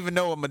don't even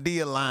know a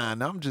Medea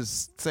line. I'm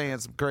just saying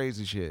some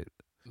crazy shit.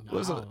 No,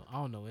 What's I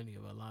don't know any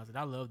of her lines. And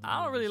I love.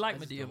 I don't really like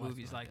just Medea don't watch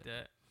movies them like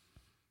that.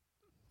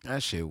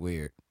 That shit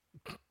weird.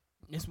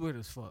 It's weird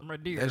as fuck.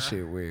 Medea. That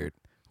shit weird.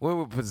 What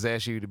would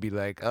possess you to be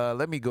like,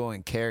 let me go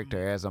in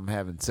character as I'm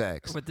having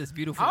sex? With this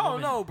beautiful I don't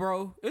woman. know,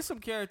 bro. It's some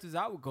characters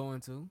I would go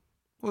into.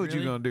 What you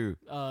Really? gonna do?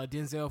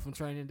 Denzel from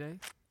Training Day.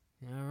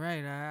 All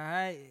right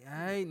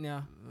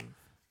now.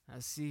 I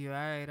see you. All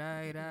right.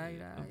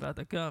 I'm about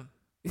to come.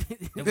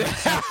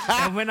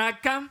 And when I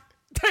come,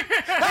 No.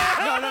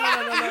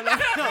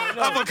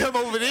 I'm gonna come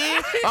over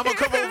there. I'm gonna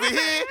come over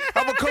here.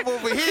 I'm gonna come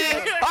over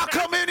here. I'll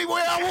come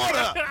anywhere I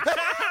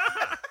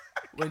wanna.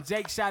 When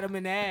Jake shot him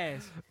in the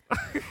ass.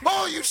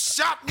 Oh, you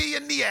shot me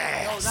in the No,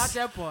 ass. not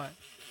that part.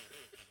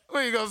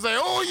 What you gonna say?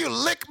 Oh, you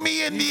licked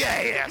me in the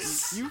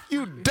ass.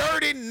 You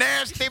dirty,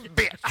 nasty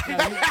bitch.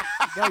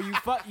 No,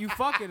 you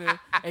fucking her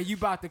and you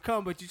about to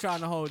come, but you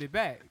trying to hold it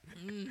back.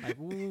 Like,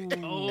 ooh.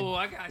 oh,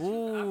 I got you. I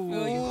Ooh.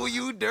 feel you. Oh,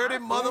 you dirty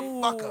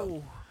motherfucker.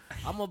 Ooh,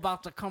 I'm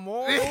about to come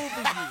over you.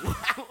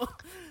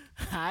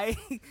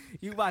 Aight?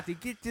 You about to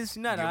get this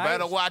nut, You aight?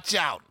 better watch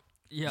out.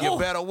 Yo, You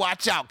better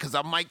watch out, cause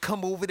I might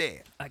come over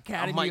there.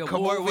 Academy might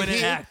come Award over winning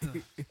here. actor.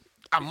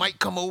 I might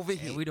come over And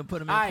here. we done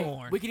put him in Aight,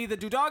 porn. we can either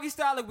do doggy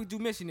style or we do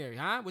missionary,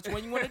 huh? Which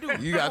one you want to do?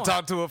 You Come gotta on.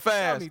 talk to her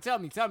fast. Tell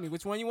me.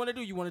 Which one you want to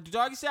do? You want to do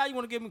doggy style? You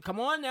want to give me? Come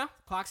on now.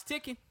 Clock's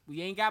ticking.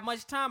 We ain't got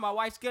much time. My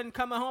wife's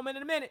coming home in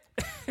a minute.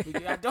 We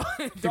got doggy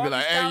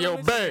like, "Hey, style yo,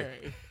 and babe.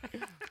 missionary."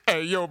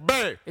 Hey, yo,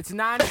 babe. It's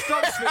 9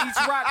 strokes for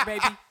each rock,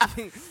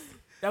 baby.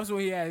 That was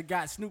when he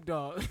got Snoop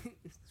Dogg.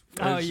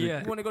 Oh,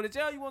 yeah. You want to go to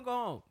jail? You want to go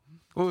home?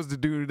 What was the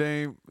dude's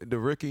name? The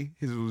rookie?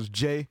 His was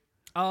Jay.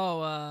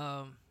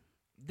 Oh,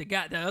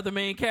 the other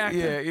main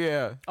character.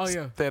 Yeah. Oh,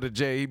 yeah. Instead of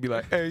Jay, he'd be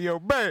like, hey, yo,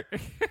 babe.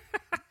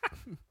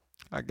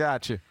 I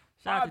got you.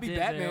 Shout out I'd to be Denzel.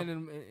 Batman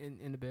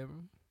in the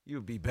bedroom. You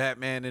would be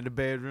Batman in the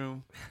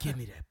bedroom. Give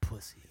me that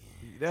pussy.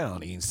 That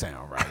don't even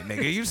sound right,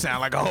 nigga. You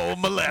sound like a whole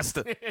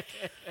molester.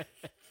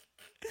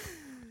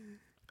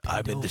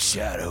 I'm in the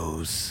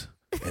shadows,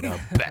 and I'm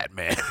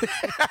Batman.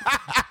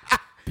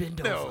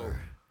 Bend over.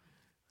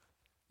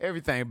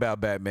 Everything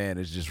about Batman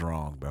is just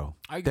wrong, bro.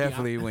 I-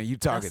 Definitely yeah, when you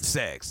talking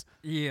sex.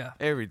 Yeah.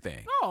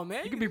 Everything. No,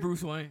 man. You can be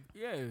Bruce Wayne.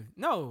 Yeah.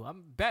 No,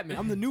 I'm Batman.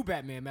 I'm the new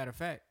Batman, matter of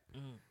fact.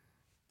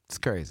 It's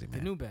crazy, The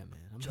man. new Batman.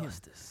 I'm him.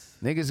 Justice.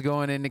 Niggas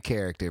going into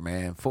character,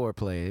 man.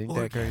 Foreplay. Ain't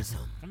that crazy?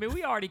 I mean,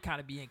 we already kind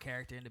of be in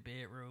character in the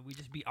bedroom. We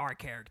just be our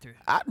character.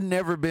 I've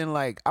never been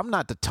like, I'm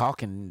not the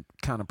talking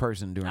kind of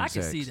person during I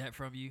can sex. see that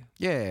from you.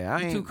 Yeah, I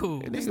You ain't too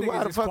cool. Nigga, This why nigga's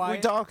the just fuck quiet.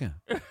 we talking?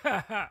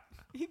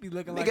 He be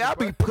looking like Nigga, I a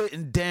be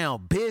putting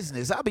down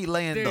business. I be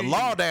laying There the you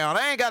law go. down.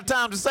 I ain't got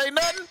time to say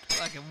nothing.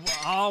 Fucking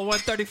all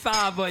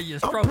 135 of you. I'm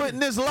stroking. putting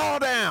this law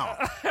down.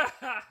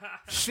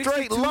 Straight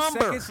 62 lumber.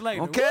 seconds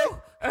later. Okay?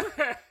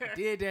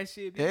 did that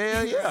shit.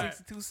 Hell yeah.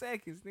 62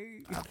 seconds,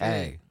 nigga.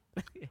 Hey.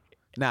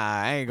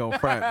 Nah, I ain't gonna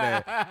front,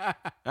 man.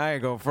 I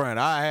ain't gonna front.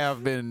 I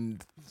have been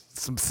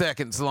some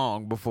seconds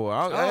long before.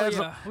 As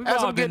yeah. We've as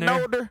all I'm been getting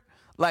there. older,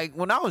 like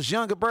when I was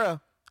younger,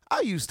 bruh, I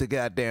used to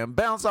goddamn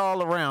bounce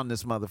all around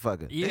this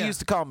motherfucker. They Yeah. used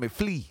to call me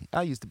Flea.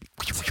 I used to be,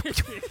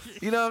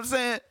 you know what I'm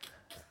saying?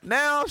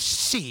 Now,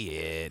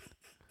 shit.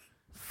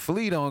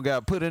 Flea don't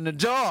got put in the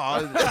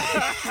jar.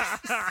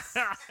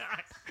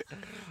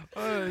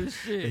 Oh,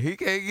 shit. He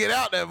can't get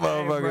out that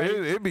motherfucker. bro.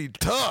 It be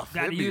tough.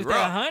 Got It to be use rough.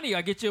 that honey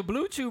or get your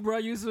Blue Chew, bro.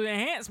 Use the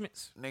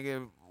enhancements.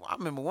 Nigga, I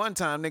remember one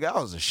time, nigga, I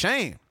was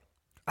ashamed.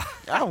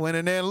 I went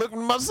in there and looked at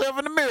myself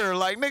in the mirror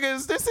like, nigga,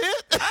 is this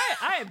it?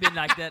 I ain't been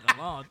like that in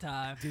a long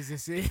time. This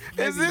is it.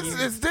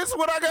 Is this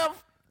what I got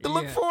to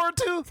look Yeah. forward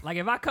to? Like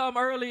if I come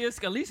early, I'm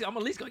at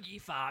least gonna give you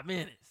 5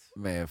 minutes.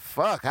 Man,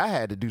 fuck, I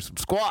had to do some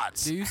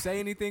squats. Do you say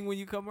anything when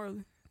you come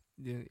early?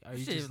 Yeah, are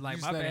you Shit just, was like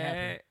you my just let it happen?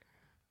 bad.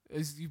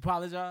 You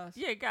apologize?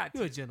 Yeah, got to.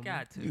 You a gentleman.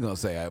 Got to. You gonna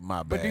say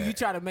my But do you bad.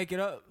 try to make it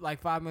up like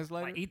 5 minutes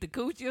later? Like eat the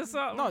coochie or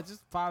something? No,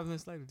 just 5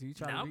 minutes later. Do you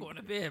try Nah, to I'm going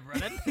to bed, bro.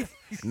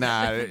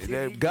 Nah,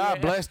 God Yeah.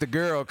 bless the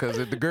girl, because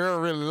if the girl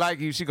really like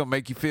you, she gonna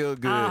make you feel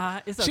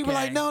good. It's She be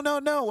like, okay.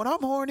 no. When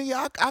I'm horny,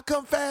 I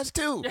come fast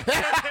too.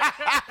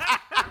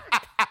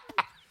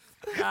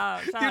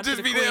 Shout You out to just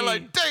the be there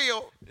like, queen-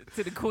 damn.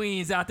 to the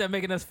queens out there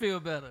making us feel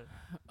better.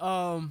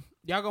 Y'all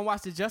gonna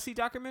watch the Jussie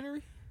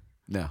documentary?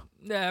 No.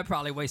 Nah, I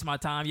probably waste my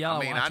time. Y'all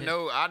watch it.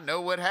 I know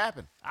what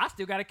happened. I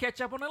still got to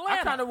catch up on I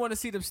Atlanta. kind of want to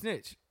see them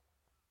snitch.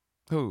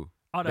 Who?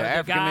 Oh, the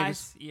African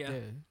guys. niggas? Yeah.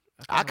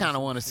 I kind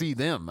of want to see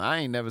them. I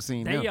ain't never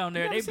seen They them. on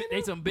there. You They never seen they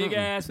them? some big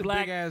ass Some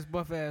black big ass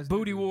buff ass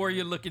booty niggas.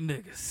 warrior looking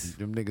niggas.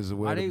 Them niggas are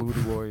Why wear they- the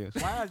booty warriors.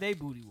 Why are they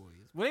booty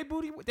warriors? Were they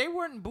booty? They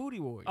weren't booty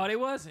warriors. Oh, they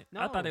wasn't.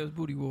 I No. thought they was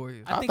booty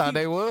warriors. I I think thought he-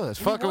 they was.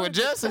 Fucking with was.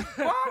 Jesse.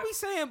 Why are we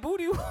saying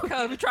booty warriors?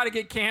 Because we try to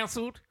get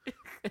canceled.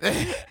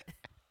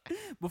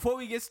 Before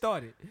we get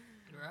started,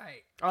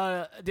 Right.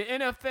 the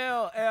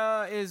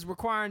NFL is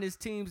requiring its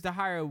teams to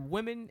hire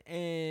women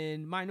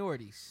and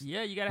minorities.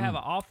 Yeah, you got to have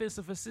an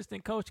offensive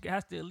assistant coach. It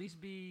has to at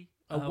least be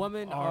A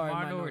woman or a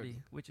minority.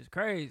 which is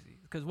crazy.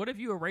 Because what if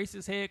you're a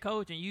racist head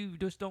coach and you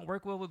just don't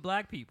work well with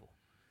black people?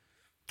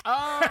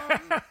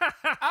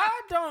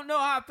 I don't know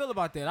how I feel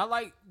about that. I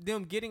like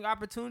them getting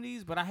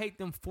opportunities, but I hate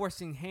them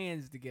forcing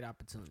hands to get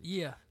opportunities.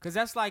 Yeah. Cause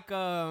that's like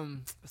But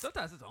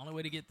sometimes it's the only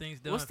way to get things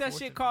done. what's that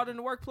shit called in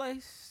the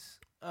workplace?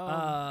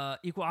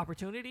 Equal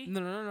opportunity?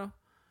 No.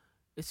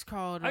 It's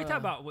called. Are you talking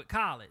about with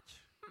college?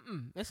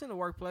 It's in the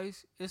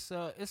workplace. It's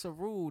a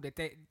rule that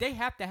they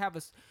have to have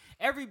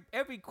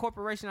every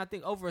corporation, I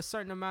think, over a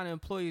certain amount of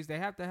employees, they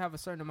have to have a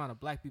certain amount of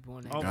black people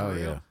in there. Oh, Oh, for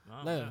real? yeah.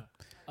 Oh, Yeah.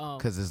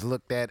 Because it's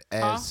looked at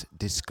as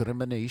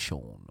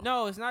discrimination.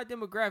 No, it's not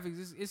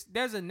demographics. It's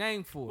there's a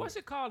name for What's it.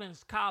 it called in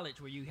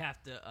college where you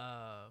have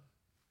to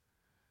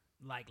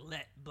like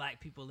let black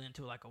people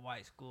into like a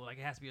white school? Like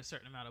it has to be a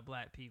certain amount of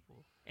black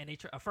people, and they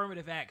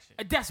affirmative action.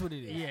 That's what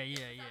it is.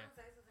 Yeah.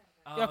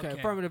 Oh, Okay,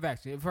 affirmative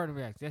action.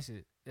 That's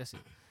it.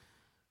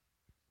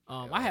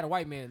 I had a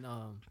white man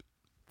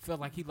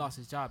felt like he lost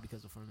his job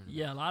because of affirmative.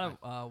 Yeah, a action. lot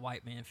of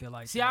white men feel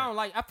like. See,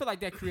 that. I feel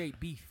like that create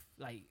beef.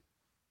 Like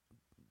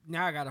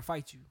now I gotta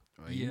fight you.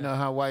 You Yeah. know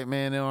how white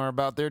men are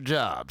about their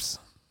jobs.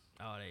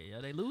 Oh,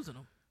 they losing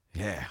them.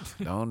 Yeah.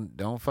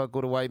 don't fuck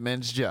with a white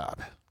man's job.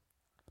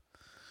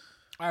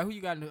 All right, who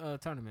you got in the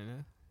tournament,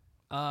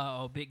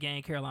 man? Big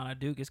game Carolina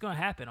Duke. It's gonna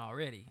happen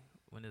already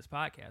when this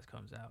podcast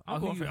comes out. Oh,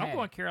 I'm who going. you I'm had?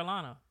 going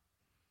Carolina.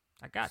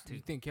 I got to.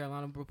 You think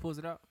Carolina pulls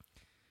it out?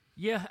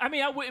 Yeah, I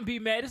mean, I wouldn't be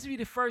mad. This would be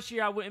the first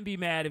year I wouldn't be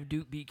mad if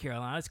Duke beat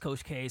Carolina. It's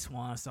Coach K,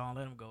 Swan song.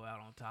 Let them go out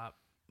on top.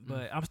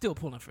 But I'm still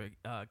pulling for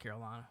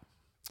Carolina.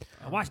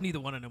 I watched neither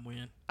one of them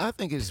win. I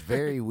think it's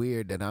very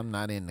weird that I'm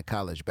not into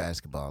college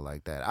basketball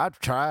like that. I've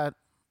tried.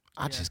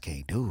 I just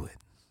can't do it.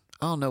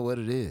 I don't know what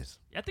it is.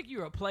 I think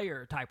you're a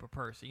player type of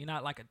person. You're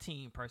not like a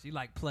team person. You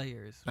like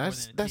players. More than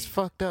a That's team.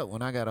 fucked up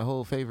when I got a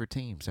whole favorite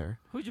team, sir.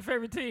 Who's your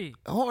favorite team?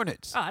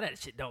 Hornets. Ah, that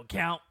shit don't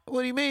count.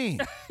 What do you mean?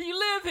 You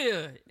live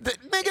here.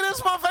 Nigga,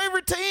 that's my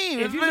favorite team.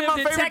 If It's you been lived my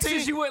in favorite Texas,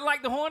 team. you wouldn't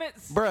like the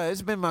Hornets? Bruh,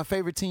 it's been my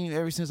favorite team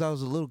ever since I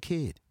was a little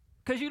kid.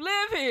 Because you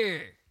live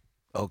here.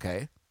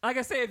 Okay. Like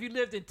I said, if you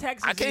lived in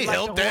Texas, I can't you like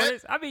help the that.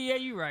 Hornets. I mean, yeah,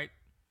 you right.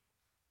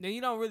 Now, you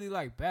don't really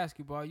like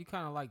basketball. You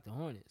kind of like the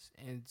Hornets.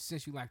 And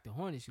since you like the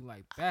Hornets, you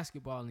like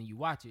basketball and you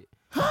watch it.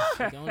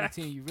 The only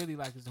team you really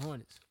like is the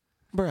Hornets.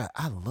 Bruh,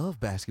 I love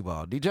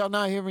basketball. Did y'all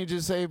not hear me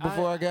just say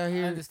before I got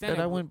here understand that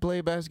that, I went and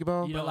played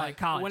basketball? You don't like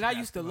college When I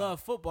used to basketball.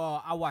 love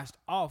football, I watched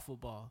all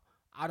football.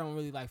 I don't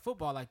really like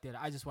football like that.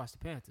 I just watch the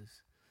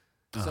Panthers.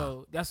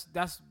 So that's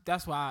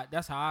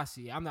how I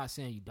see it. I'm not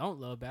saying you don't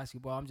love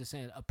basketball. I'm just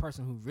saying a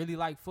person who really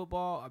like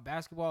football or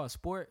basketball or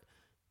sport,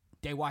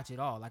 they watch it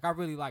all. Like I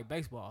really like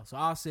baseball, so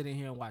I'll sit in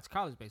here and watch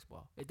college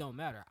baseball. It don't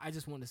matter. I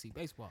just want to see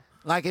baseball.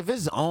 Like if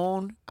it's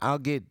on, I'll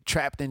get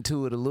trapped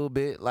into it a little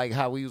bit, like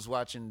how we was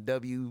watching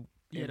WNBA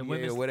the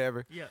women's- or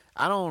whatever. Yeah.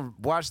 I don't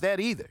watch that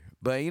either.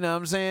 But you know what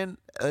I'm saying?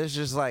 It's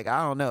just like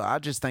I don't know. I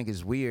just think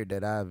it's weird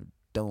that I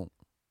don't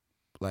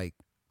like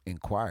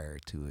inquire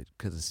to it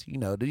because you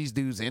know these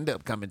dudes end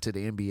up coming to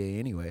the NBA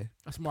anyway.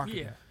 That's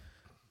marketing. Yeah,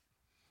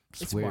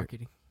 It's weird.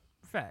 marketing.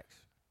 facts.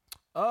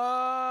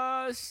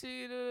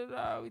 See,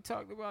 we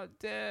talked about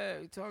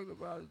that.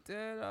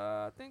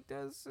 I think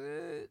that's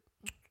it.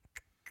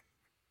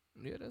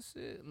 Yeah, that's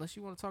it. Unless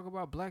you want to talk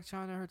about Black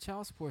China and her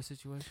child support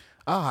situation.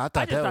 Oh, I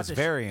thought just that thought was that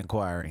very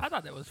inquiring. I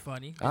thought that was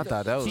funny. I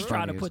thought that was She tried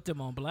funny to as- put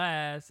them on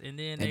blast, and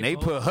then And they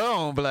both- put her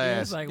on Yeah,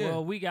 blast. it's like, Yeah.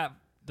 well, we got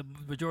the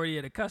majority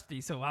of the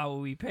custody, so why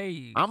would we pay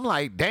you? I'm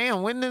like,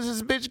 damn, when does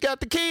this bitch got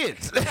the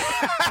kids?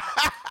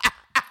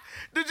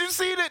 Did you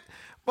see that?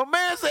 My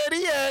man said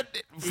he had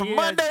from Yeah.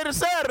 Monday to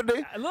Saturday.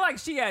 It looked like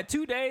she had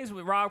 2 days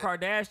with Rob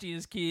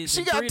Kardashian's kids.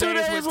 She and got 3 2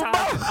 days with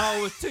Tiger. both. Oh,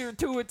 it was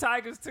two with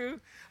Tigers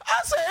too. I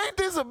said, ain't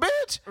this a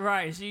bitch?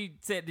 Right. She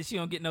said that she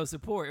don't get no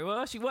support.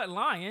 Well, she wasn't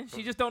lying.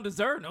 She just don't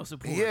deserve no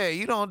support. Yeah,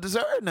 you don't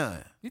deserve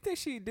none. You think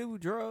she do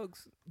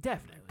drugs,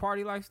 Definitely.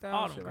 party lifestyle?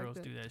 All them shit girls like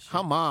that? do that shit.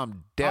 Her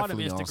mom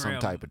definitely on some Instagram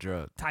type of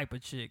drug. Type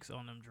of chicks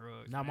on them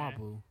drugs. Not my man.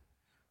 boo.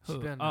 She Who?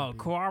 better Oh, not be.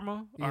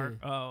 Karma? Or,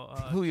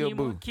 Yeah. Who your Kima?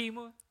 boo?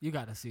 Kima? You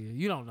gotta see her.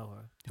 You don't know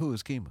her. Who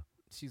is Kima?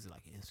 She's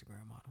like an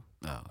Instagram model.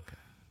 Oh, okay.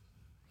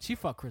 She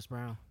fucked Chris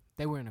Brown.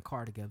 They were in a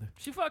car together.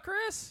 She fucked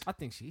Chris? I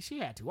think she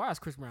had to. Why is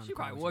Chris Brown? in She the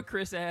car probably with wore you?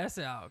 Chris ass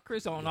out.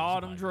 Chris on Yeah, all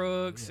she them probably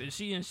drugs, did, yeah. and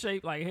she in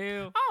shape like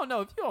hell. I don't know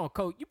if you're on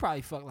coke. You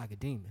probably fuck like a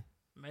demon.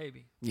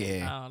 Maybe.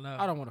 Yeah, I don't know.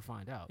 I don't want to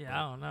find out. Yeah,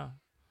 I don't know.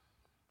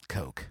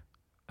 Coke.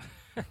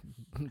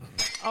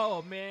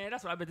 Oh man,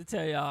 that's what I meant to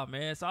tell y'all,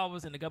 man. So I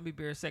was in the gummy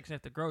bear section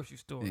at the grocery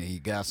store. Yeah, you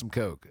got some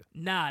Coke.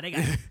 Nah, they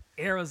got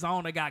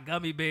Arizona got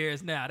gummy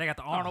bears now. They got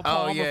the Arnold Oh,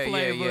 Palmer yeah,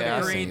 flavor, yeah, I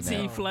the green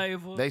seen tea that.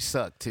 flavor. They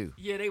suck too.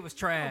 Yeah, they was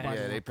trash.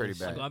 Nobody Yeah, they want pretty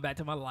this I'm bad. going back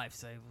to my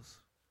lifesavers.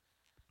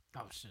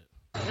 Oh shit.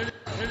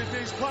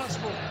 Anything's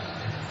possible.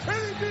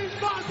 Anything's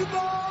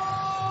possible.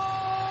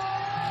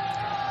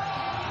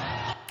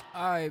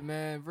 All right,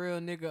 man. Real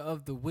nigga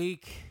of the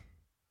week.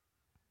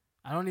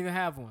 I don't even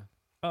have one.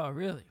 Oh,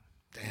 really?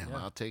 Damn,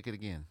 I'll take it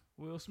again.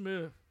 Will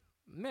Smith,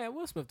 Man,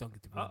 Will Smith don't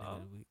get the real nigga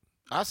of the week.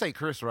 I say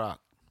Chris Rock.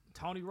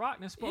 Tony Rock,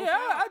 and spoke Yeah,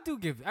 out. I do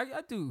give. I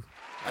do.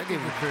 I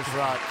give it Chris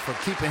Rock for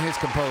keeping his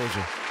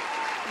composure.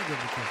 I give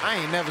it Chris. I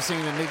ain't never seen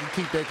a nigga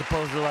keep their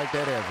composure like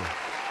that ever.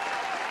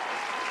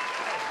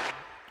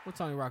 What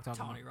Tony Rock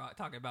talking Tony about? Rock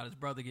talking about his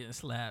brother getting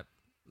slapped.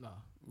 No.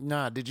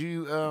 Nah, did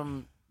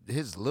you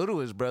his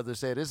littlest brother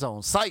said it's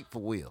on site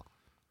for Will.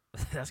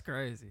 That's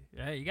crazy.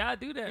 Hey, you gotta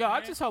do that. Yo, I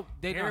man. just hope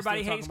they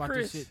Everybody not still hates talking about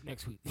Chris. this shit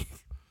next week.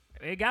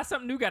 It got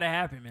something new gotta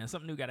happen, man.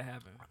 Something new gotta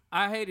happen.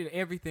 I hated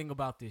everything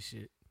about this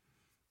shit.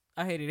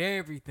 I hated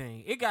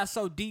everything. It got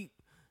so deep.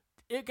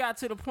 It got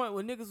to the point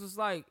where niggas was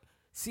like,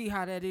 see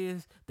how that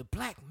is? The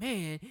black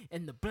man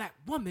and the black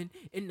woman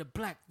in the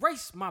black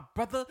race, my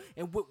brother.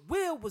 And what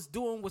Will was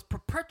doing was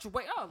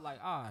perpetuate. I was like,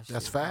 shit.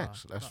 That's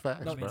facts. That's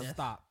facts, No, bro.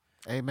 stop.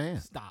 Amen.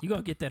 Stop. You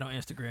gonna get that on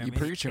Instagram? You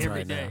preaching every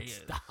right now. day.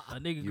 A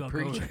nigga You gonna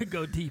preaching.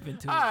 go deep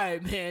into All it.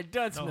 right, man.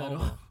 Dunce No, Metal.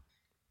 hold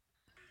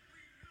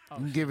on.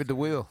 You can give it to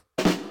Will.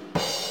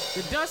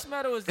 The Dunce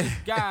Metal is this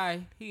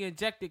guy. He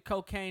injected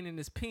cocaine in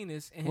his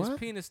penis, and his What?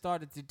 penis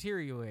started to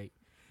deteriorate.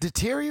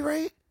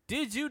 Deteriorate?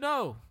 Did you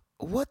know?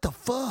 What the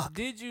fuck?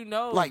 Did you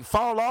know? Like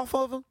fall off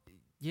of him?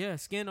 yeah,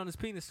 skin on his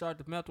penis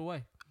started to melt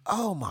away.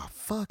 Oh my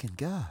fucking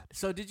God.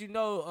 So did you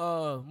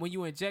know when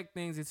you inject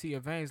things into your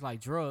veins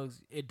like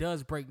drugs, it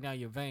does break down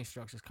your vein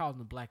structures, causing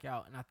them to black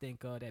out. And I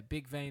think that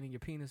big vein in your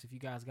penis, if you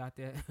guys got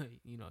that,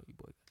 you know, you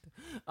boy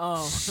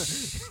got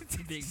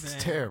that. Big man.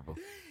 It's terrible.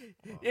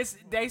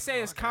 They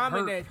say it's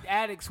common that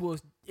addicts will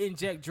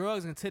inject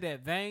drugs into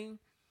that vein.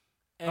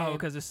 Oh, And-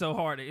 because it's so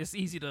hard. It's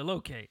easy to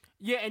locate.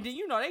 yeah, and then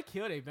you know they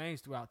kill their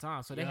veins throughout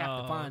time, so they have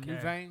to Oh, find new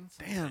okay. veins.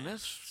 Damn,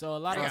 that's So a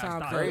lot of That's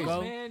times crazy.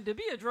 they'll go. Man, to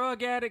be a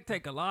drug addict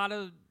take a lot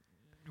of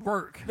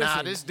work.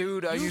 Nah, this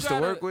dude I used to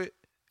work with.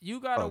 You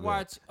gotta Oh, go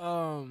watch.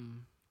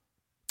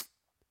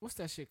 What's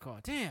that shit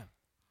called? Damn.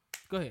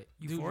 Go ahead.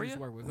 Dude you Euphoria? used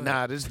to work with. Go Nah,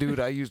 ahead. this dude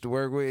I used to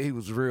work with, he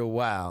was real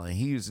wild, and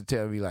he used to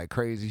tell me like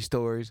crazy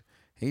stories.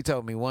 He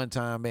told me one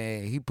time,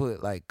 man, he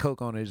put like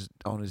coke on his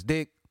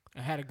dick, I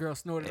had a girl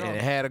snort it and off.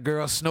 it had a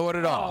girl snort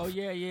it off. Oh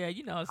yeah,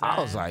 you know what I'm saying.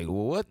 I was like,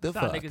 what the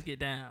That's how fuck? niggas get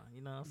down,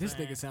 you know what I'm This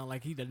saying? nigga sound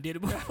like he done did it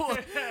before.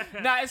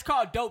 Nah, it's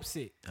called Dope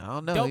Sick. I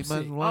don't know. Dope He must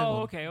sick. have won Oh,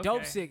 one. okay.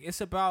 Dope Sick.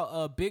 It's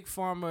about Big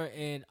Pharma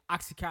and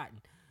Oxycontin.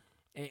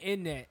 And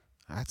in that,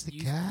 That's the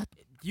You- cat.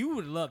 you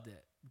would love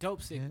that.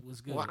 Dope Sick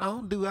was good. Well, I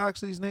don't do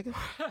oxys, nigga.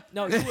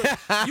 No,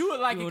 you would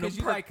like it You because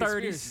them you like perk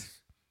 30s. conspiracies.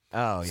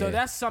 Oh, So yeah.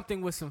 that's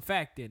something with some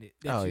fact in it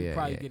that Oh, you yeah,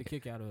 probably yeah, get a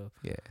kick out of.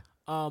 yeah.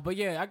 But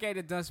yeah, I gave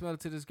the dun smell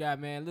to this guy,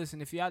 man. Listen,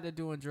 if you're out there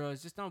doing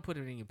drugs, just don't put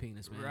it in your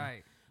penis, man.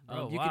 Right.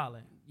 Bro, you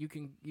wildin'.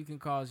 you can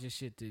cause your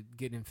shit to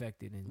get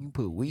infected You and can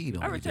put weed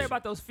on I ever it. tell you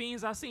about those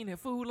fiends I seen at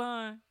Food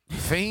Line?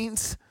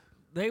 Fiends?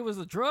 They was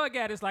a drug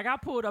addict. Like I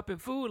pulled up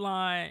at Food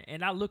Line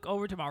and I look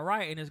over to my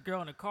right and this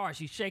girl in the car,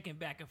 she's shaking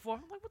back and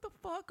forth. I'm like, what the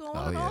fuck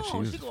going yeah, on? she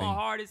was She a going fiend.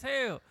 hard as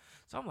hell.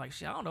 So I'm like,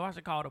 shit, I don't know. I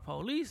should call the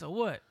police or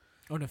what.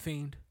 on the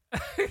fiend.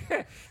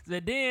 So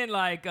then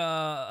like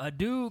a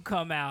dude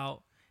come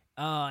out.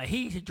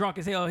 He drunk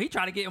as hell. He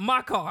tried to get in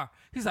my car.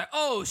 He's like,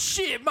 oh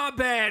shit, my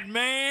bad,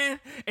 man.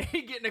 And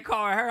he get in the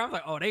car with her. I'm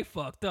like, oh, they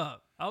fucked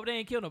up. Oh, they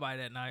ain't killed nobody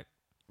that night.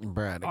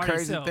 Bruh, the Or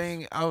crazy themselves.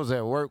 thing, I was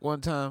at work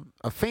one time.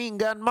 A fiend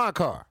got in my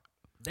car.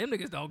 Them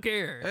niggas don't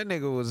care. That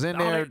nigga was in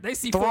All there they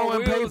see four throwing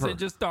wheels paper. and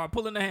just start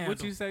pulling the handle.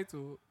 What you say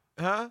to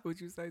it? Huh? What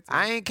you say to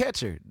I it? ain't catch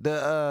her.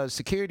 The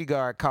security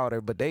guard caught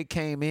her, but they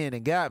came in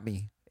and got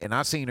me. And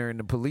I seen her in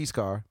the police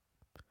car.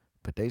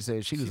 But they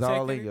said she was She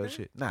all take in your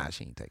anything? shit. Nah,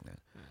 she ain't take that.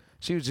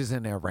 She was just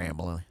in there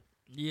rambling.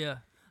 Yeah.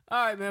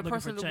 All right, man. Looking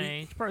Person for of the week.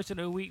 change. Person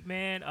of the week,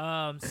 man.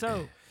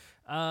 So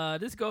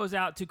this goes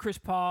out to Chris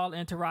Paul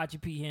and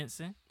Taraji P.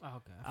 Henson. Oh,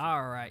 okay.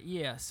 All right,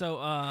 yeah. So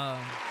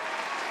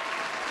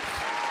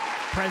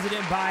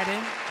President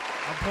Biden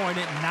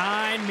appointed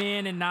 9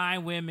 men and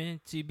 9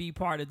 women to be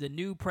part of the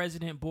new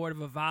President Board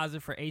of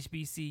Advisors for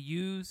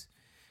HBCUs.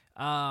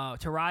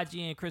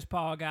 Taraji and Chris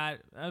Paul there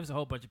was a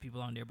whole bunch of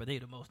people on there, but they're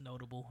the most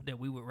notable that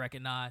we would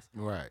recognize.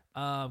 Right.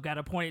 Got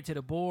appointed to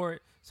the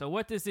board. So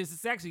what this is,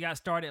 it's actually got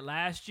started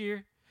last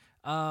year,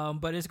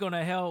 but it's going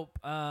to help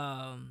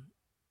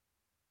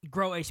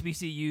grow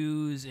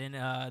HBCUs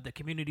and the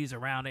communities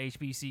around the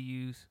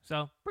HBCUs.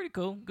 So pretty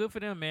cool. Good for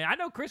them, man. I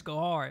know Chris go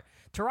hard.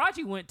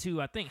 Taraji went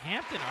to, I think,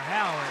 Hampton or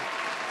Howard.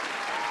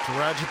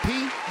 Taraji P?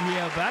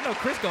 Yeah, but I know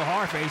Chris go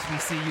hard for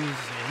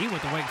HBCUs. He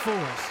went to Wake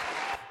Forest.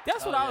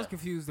 That's what I was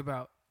confused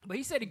about. But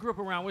he said he grew up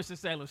around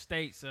Winston-Salem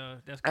State, so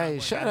that's Hey,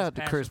 shout out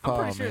to Chris I'm Paul,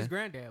 pretty sure his man.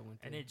 granddad went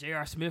And there. then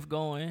J.R. Smith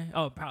going.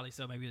 Oh, probably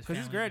so. Maybe his Because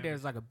his family granddad members.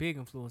 is like a big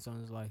influence on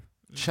his life.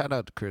 Shout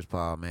out to Chris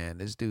Paul, man.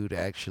 This dude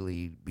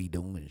actually be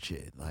doing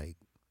shit. Like,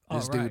 Oh,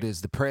 this right. dude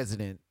is the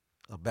president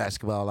of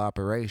basketball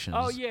operations.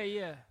 Oh,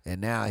 yeah. And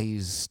now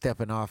he's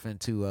stepping off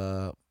into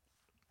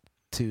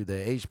to the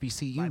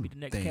HBCU Might be the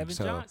next thing. Kevin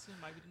So Johnson.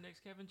 Might be the next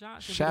Kevin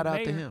Johnson. shout Be the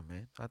out to mayor. him,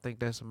 man. I think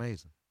that's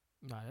amazing.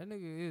 Nah, that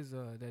nigga is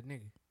that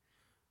nigga.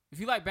 If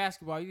you like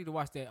basketball, you need to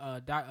watch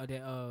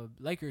that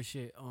Lakers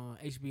shit on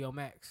HBO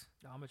Max.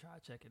 I'm going to try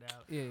to check it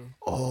out. Yeah.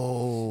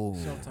 Oh,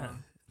 Showtime.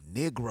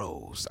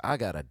 Negroes. I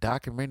got a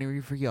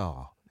documentary for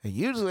y'all. And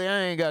usually I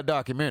ain't got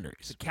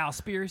documentaries, The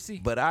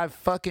Cowspiracy. but I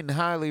fucking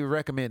highly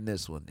recommend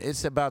this one.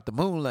 It's about the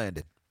moon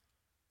landing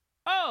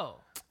Oh.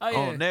 Oh yeah.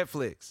 on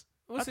Netflix.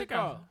 What's I it think I-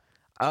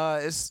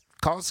 called? It's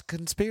called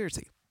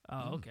Conspiracy.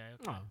 Oh, okay.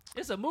 Oh.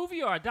 It's a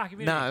movie or a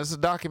documentary? Nah, it's a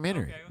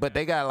documentary, Okay, but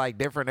they got like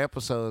different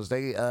episodes.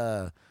 They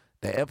the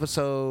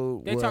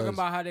episode They was, talking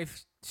about how they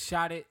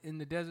shot it in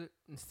the desert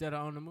instead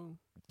of on the moon.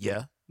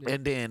 yeah. Yeah.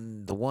 And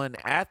then the one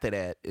after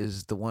that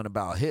is the one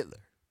about Hitler.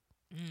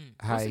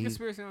 How What's the he,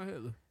 conspiracy on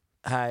Hitler?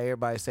 how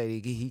everybody say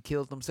he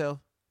killed himself.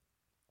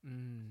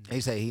 They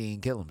say he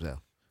didn't kill himself.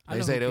 I They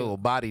know say who they killed- were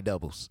body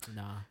doubles.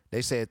 Nah.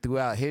 They said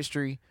throughout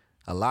history,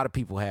 a lot of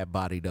people had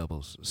body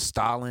doubles.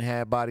 Stalin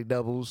had body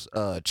doubles.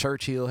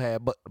 Churchill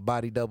had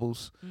body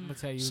doubles. I'm gonna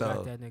tell you who So-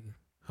 got that nigga.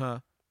 Huh?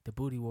 The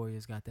Booty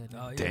Warriors got that nigga.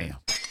 Oh, yeah. Damn.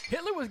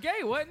 Hitler was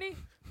gay, wasn't he?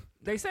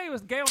 They say he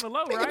was gay on the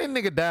low, Nigga, right? that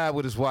nigga died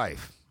with his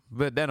wife.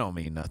 But that don't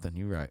mean nothing.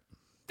 You right.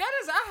 That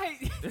is, I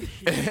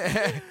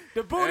hate.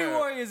 The Booty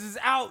Warriors is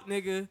out,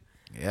 nigga.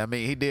 Yeah, I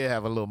mean, he did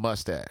have a little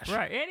mustache.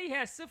 Right. And he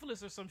had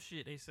syphilis or some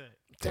shit, they said.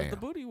 That's Damn. the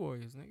Booty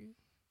Warriors, nigga.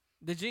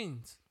 The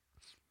jeans.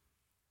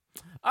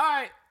 All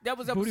right, that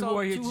was Booty episode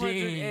Warrior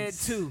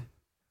 202.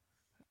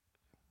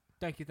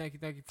 Thank you for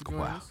joining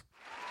Wow. us.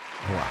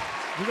 Wow.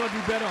 We're going to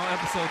do better on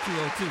episode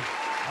 202.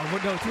 No,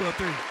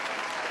 203.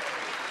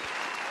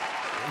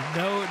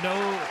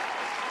 No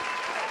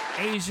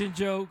Asian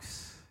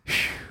jokes.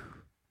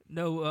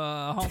 No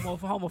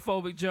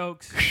homophobic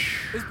jokes.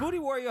 Is Booty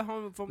Warrior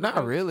home from?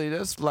 Not really.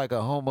 That's like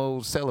a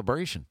homo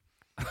celebration.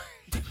 All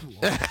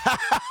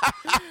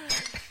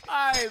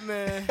right,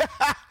 man.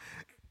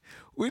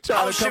 We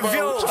trying to come up, we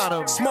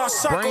trying to Small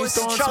circle, it's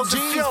a brainstorm some chosen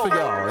jeans few. for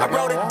y'all. I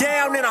wrote it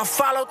down and I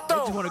followed They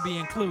just through. want to be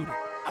included.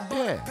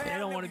 Yeah. They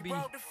don't want want to be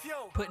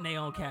put in their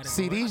own category.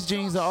 See, these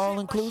jeans are all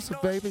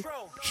inclusive, baby.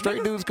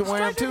 Straight dudes can wear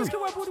them too.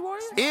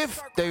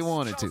 If they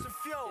wanted to.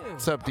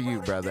 It's up to you,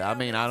 brother. I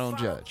mean, I don't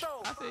judge.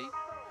 I see.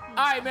 All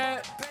right,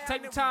 man.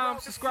 Take the time,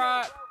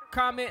 subscribe,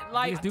 comment,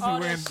 like, all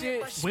that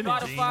shit.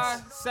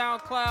 Spotify,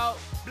 SoundCloud,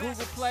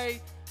 Google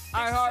Play,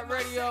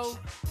 iHeartRadio,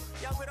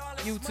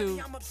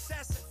 YouTube.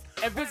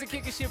 And visit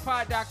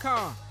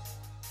kickingshitpod.com.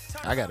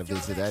 I gotta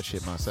visit that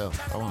shit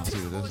myself. I want to see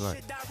what it's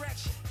like.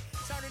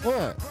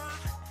 What?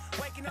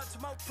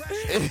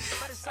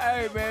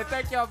 Hey, man,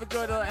 thank y'all for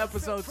joining on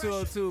episode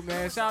 202,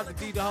 man. Shout out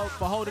to D the Hope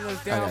for holding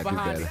us down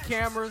behind the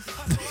cameras.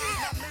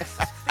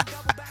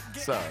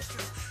 Sorry.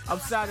 I'm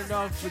signing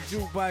off for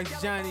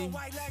Jukebox Johnny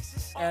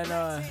and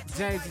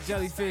James the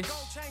Jellyfish.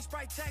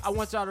 I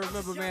want y'all to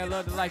remember, man,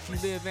 love the life you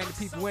live and the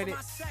people in it.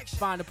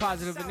 Find the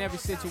positive in every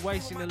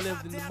situation and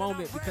live in the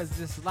moment because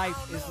this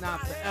life is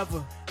not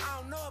forever.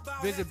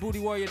 Visit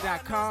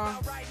bootywarrior.com.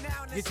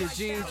 Get your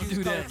jeans.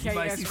 Do that. You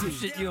might see some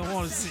shit you don't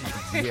want to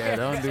see. Yeah,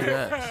 don't do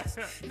that.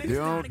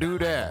 Don't do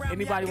that.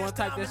 Anybody want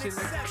to type that shit?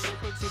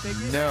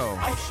 No.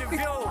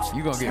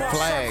 You gonna get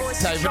flagged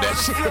typing that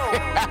shit.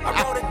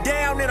 I wrote it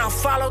down and I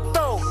followed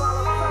through.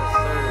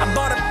 I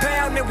bought a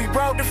pound and we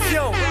rode the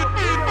fuel.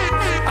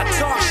 I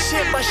talk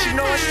shit, but she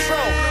know it's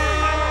true.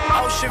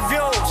 Ocean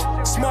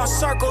views, small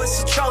circle,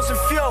 it's a chosen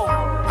few.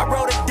 I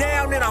wrote it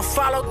down and I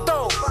followed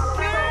through.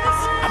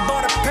 I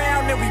bought a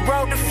pound and we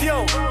rode the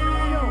fuel.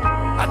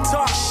 I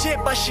talk shit,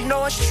 but she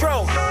know it's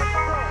true.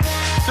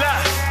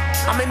 Look,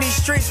 I'm in these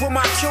streets with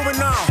my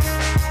Cuban on,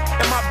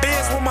 and my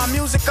biz with my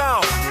music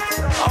on.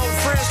 Old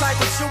friends like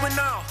what you and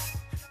on.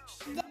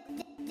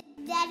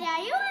 Dad,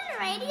 are you on the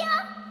radio?